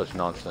here for such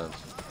nonsense.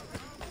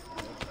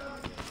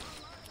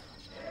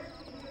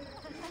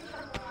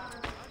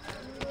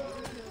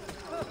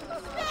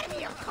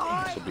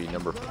 This will be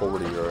number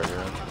 40 right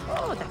here.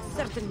 Oh, that's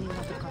certainly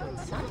not a common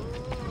son.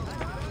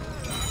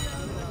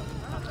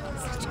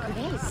 Such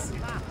grace.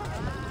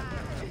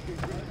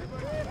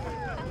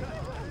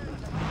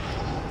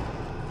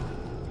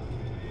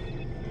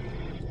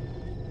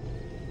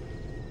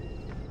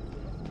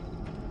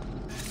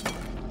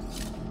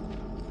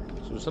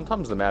 So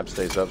sometimes the map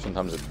stays up,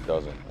 sometimes it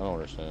doesn't. I don't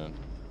understand.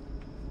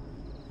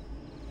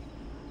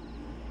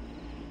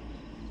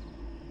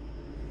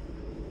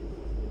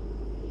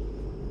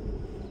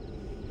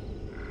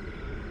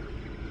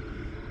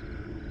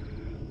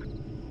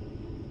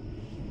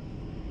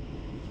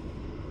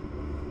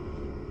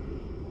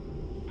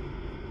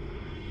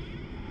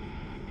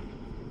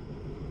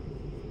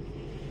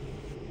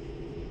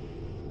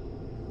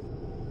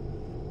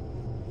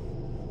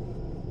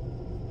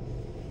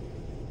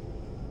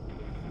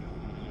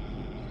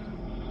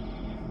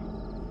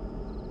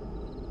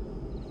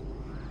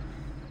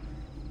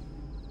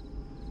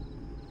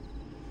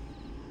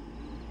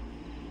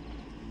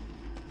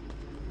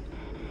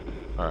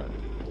 Alright.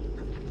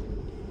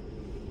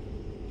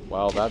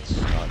 Wow, that's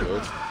not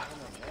good.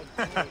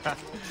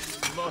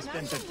 Most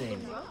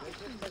entertaining.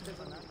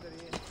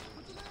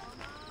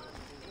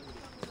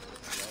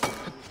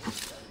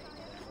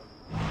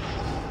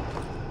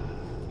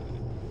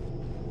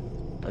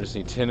 I just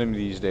need 10 of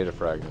these data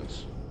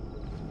fragments.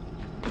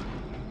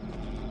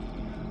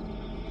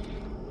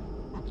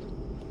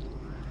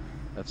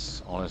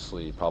 That's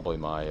honestly probably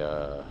my,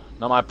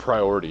 not my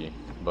priority,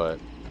 but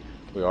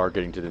we are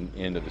getting to the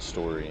end of the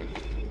story.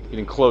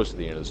 Getting close to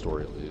the end of the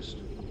story, at least.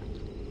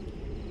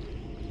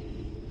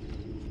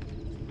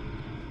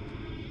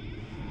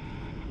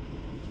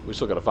 We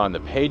still gotta find the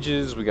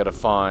pages, we gotta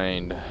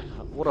find...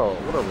 What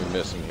are we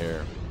missing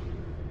here?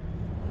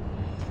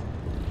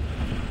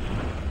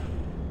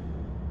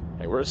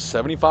 Hey, we're at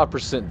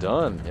 75%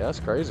 done. Yeah, that's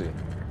crazy.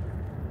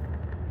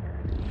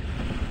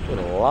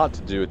 Got a lot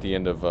to do at the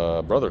end of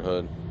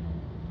Brotherhood.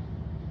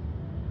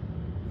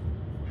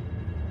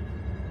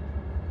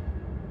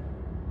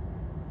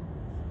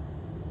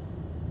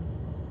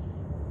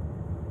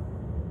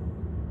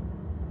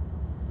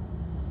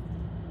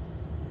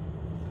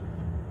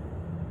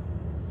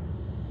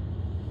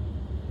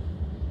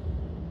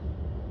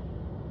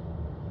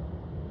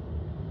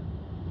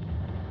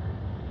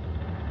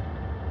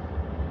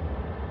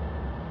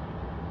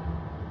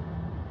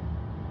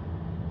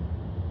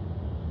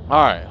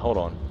 Alright, hold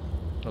on.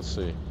 Let's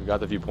see. We got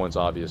the viewpoints,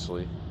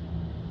 obviously.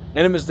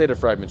 Enemy's data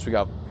fragments, we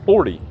got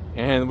 40.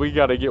 And we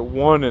gotta get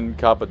 1 in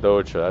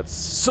Cappadocia. That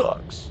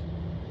sucks.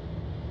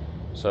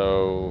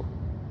 So,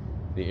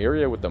 the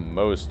area with the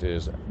most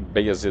is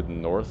Bayezid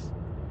North.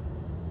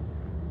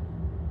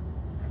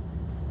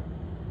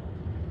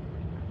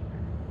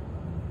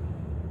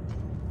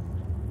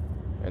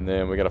 And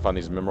then we gotta find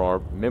these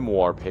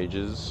memoir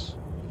pages.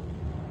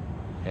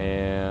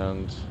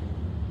 And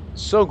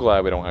so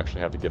glad we don't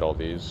actually have to get all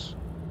these.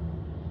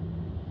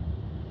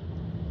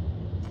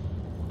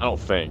 I don't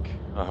think.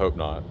 I hope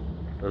not.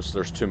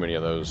 There's too many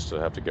of those to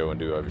have to go and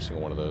do every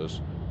single one of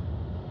those.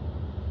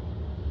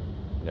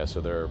 Yeah,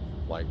 so there are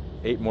like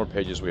 8 more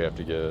pages we have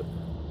to get,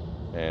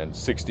 and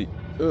 60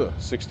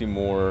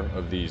 more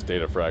of these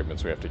data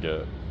fragments we have to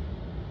get.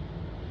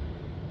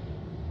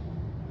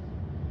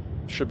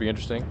 Should be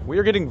interesting. We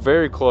are getting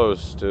very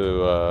close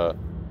to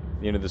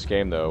the end of this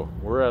game, though.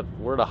 We're at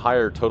a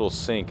higher total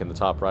sync in the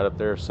top right up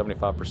there,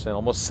 75%,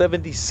 almost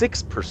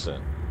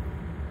 76%.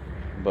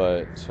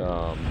 But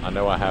I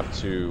know I have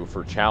to,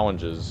 for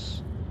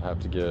challenges, I have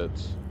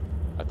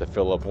to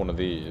fill up one of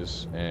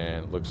these,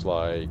 and it looks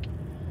like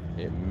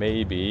it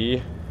may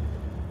be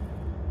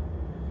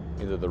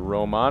either the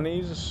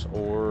Romanis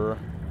or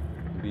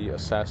the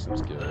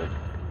Assassin's Guild.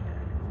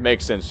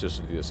 Makes sense just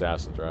to do the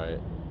Assassins, right?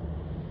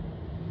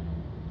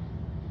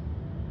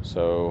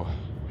 So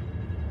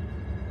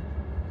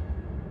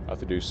I have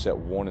to do set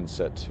 1 and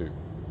set 2.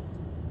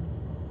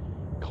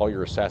 Call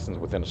your assassins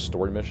within a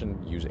story mission.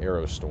 Use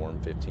Arrow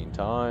Storm 15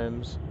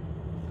 times.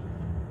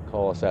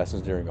 Call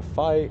assassins during a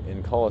fight,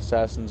 and call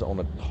assassins on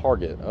a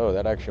target. Oh,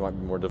 that actually might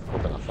be more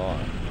difficult than I thought.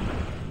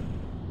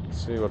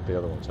 Let's see what the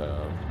other ones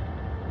have.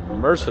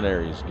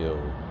 Mercenaries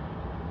Guild.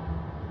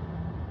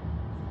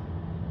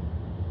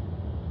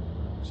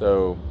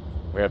 So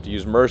we have to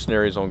use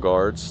mercenaries on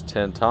guards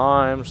 10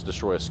 times.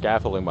 Destroy a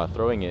scaffolding by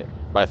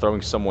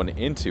throwing someone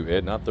into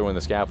it, not throwing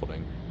the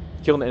scaffolding.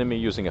 Kill an enemy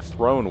using a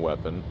thrown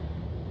weapon.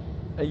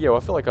 Hey, yo, I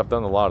feel like I've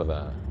done a lot of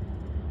that.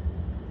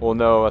 Well,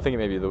 no, I think it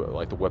may be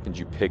like the weapons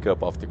you pick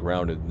up off the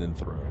ground and then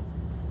throw.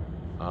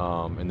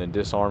 And then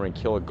disarm and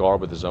kill a guard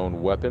with his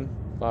own weapon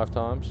 5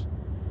 times.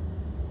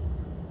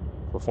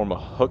 Perform a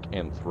hook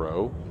and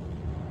throw.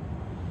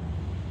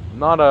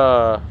 Not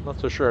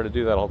so sure how to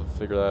do that. I'll have to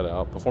figure that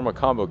out. Perform a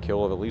combo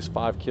kill of at least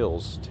 5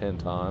 kills 10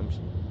 times.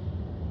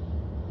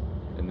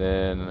 And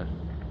then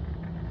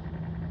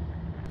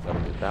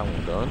that'll get that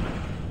one done.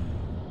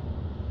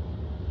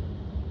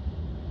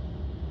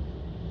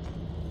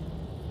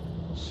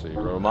 Let's see,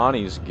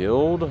 Romani's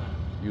Guild.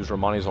 Use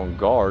Romani's on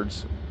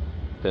guards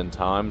 10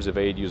 times.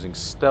 Evade using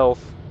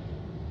stealth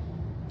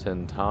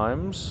 10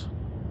 times.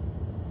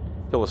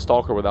 Kill a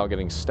stalker without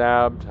getting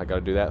stabbed. I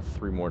gotta do that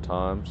 3 more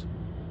times.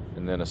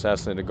 And then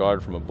assassinate a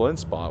guard from a blind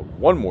spot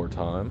 1 more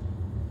time.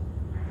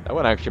 That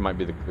one actually might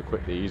be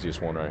the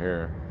easiest one right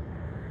here.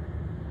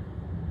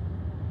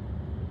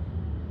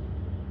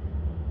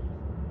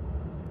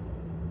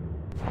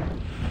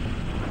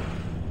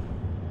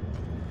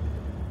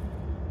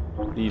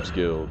 Thieves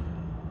Guild.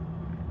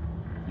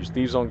 Use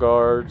thieves on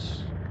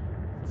guards.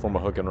 Perform a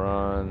hook and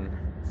run.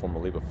 Perform a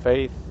leap of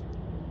faith.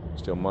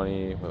 Steal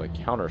money with a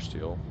counter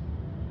steal.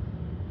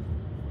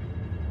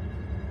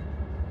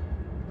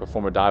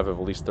 Perform a dive of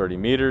at least 30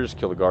 meters.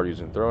 Kill a guard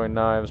using throwing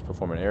knives.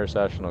 Perform an air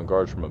assassination on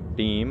guards from a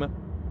beam.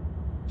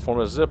 Perform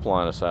a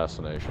zipline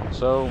assassination.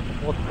 So,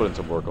 we'll have to put in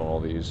some work on all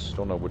these.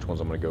 Don't know which ones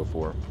I'm going to go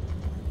for.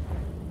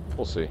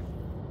 We'll see.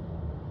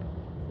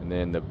 And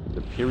then the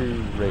Piri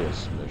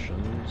Reyes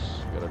missions.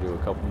 Gotta do a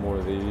couple more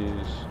of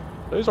these.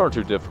 These aren't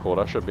too difficult.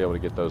 I should be able to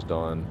get those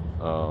done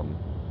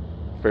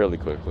fairly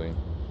quickly.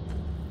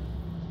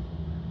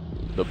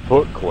 The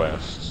book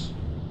quests.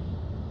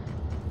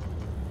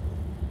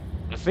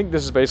 I think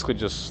this is basically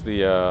just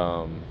the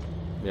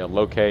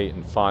locate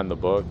and find the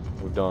book.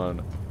 We've done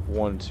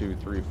 1, 2,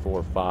 3,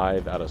 4,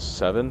 5 out of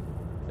 7.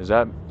 Does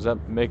that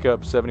make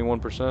up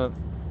 71%?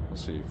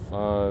 Let's see,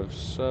 5,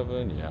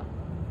 7, yeah.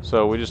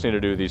 So we just need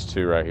to do these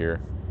 2 right here.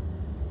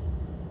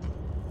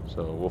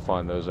 So we'll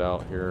find those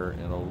out here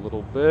in a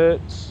little bit.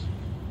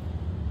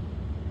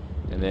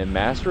 And then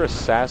Master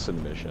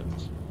Assassin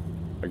missions.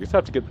 I guess I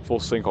have to get the full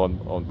sync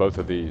on both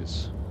of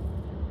these.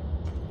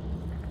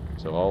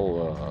 So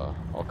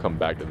I'll come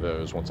back to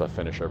those once I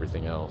finish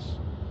everything else.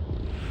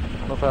 I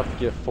don't know if I have to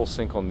get full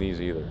sync on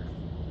these either.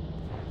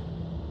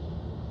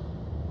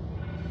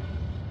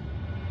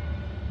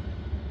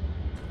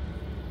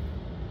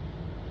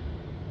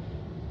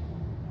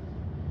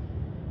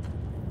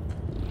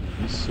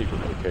 These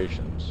secret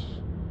locations.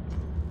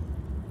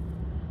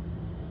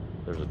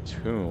 there's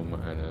a tomb,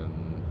 and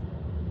then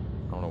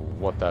I don't know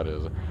what that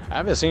is. I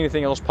haven't seen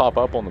anything else pop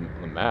up on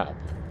the map.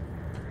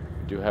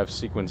 We do have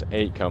Sequence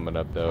 8 coming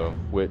up, though,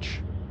 which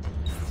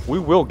we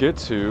will get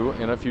to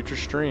in a future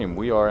stream.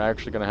 We are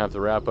actually going to have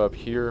to wrap up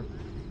here.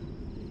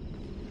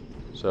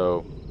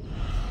 So,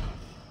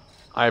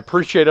 I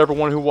appreciate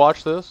everyone who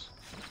watched this.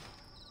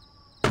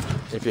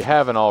 If you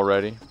haven't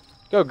already,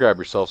 go grab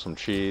yourself some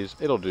cheese.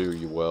 It'll do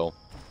you well.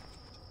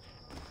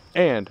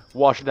 And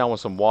wash it down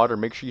with some water.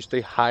 Make sure you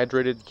stay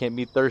hydrated. You can't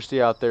be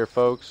thirsty out there,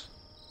 folks.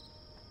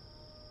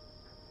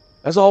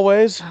 As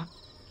always,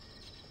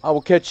 I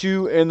will catch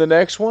you in the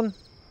next one.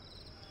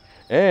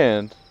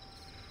 And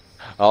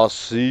I'll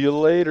see you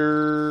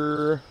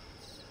later.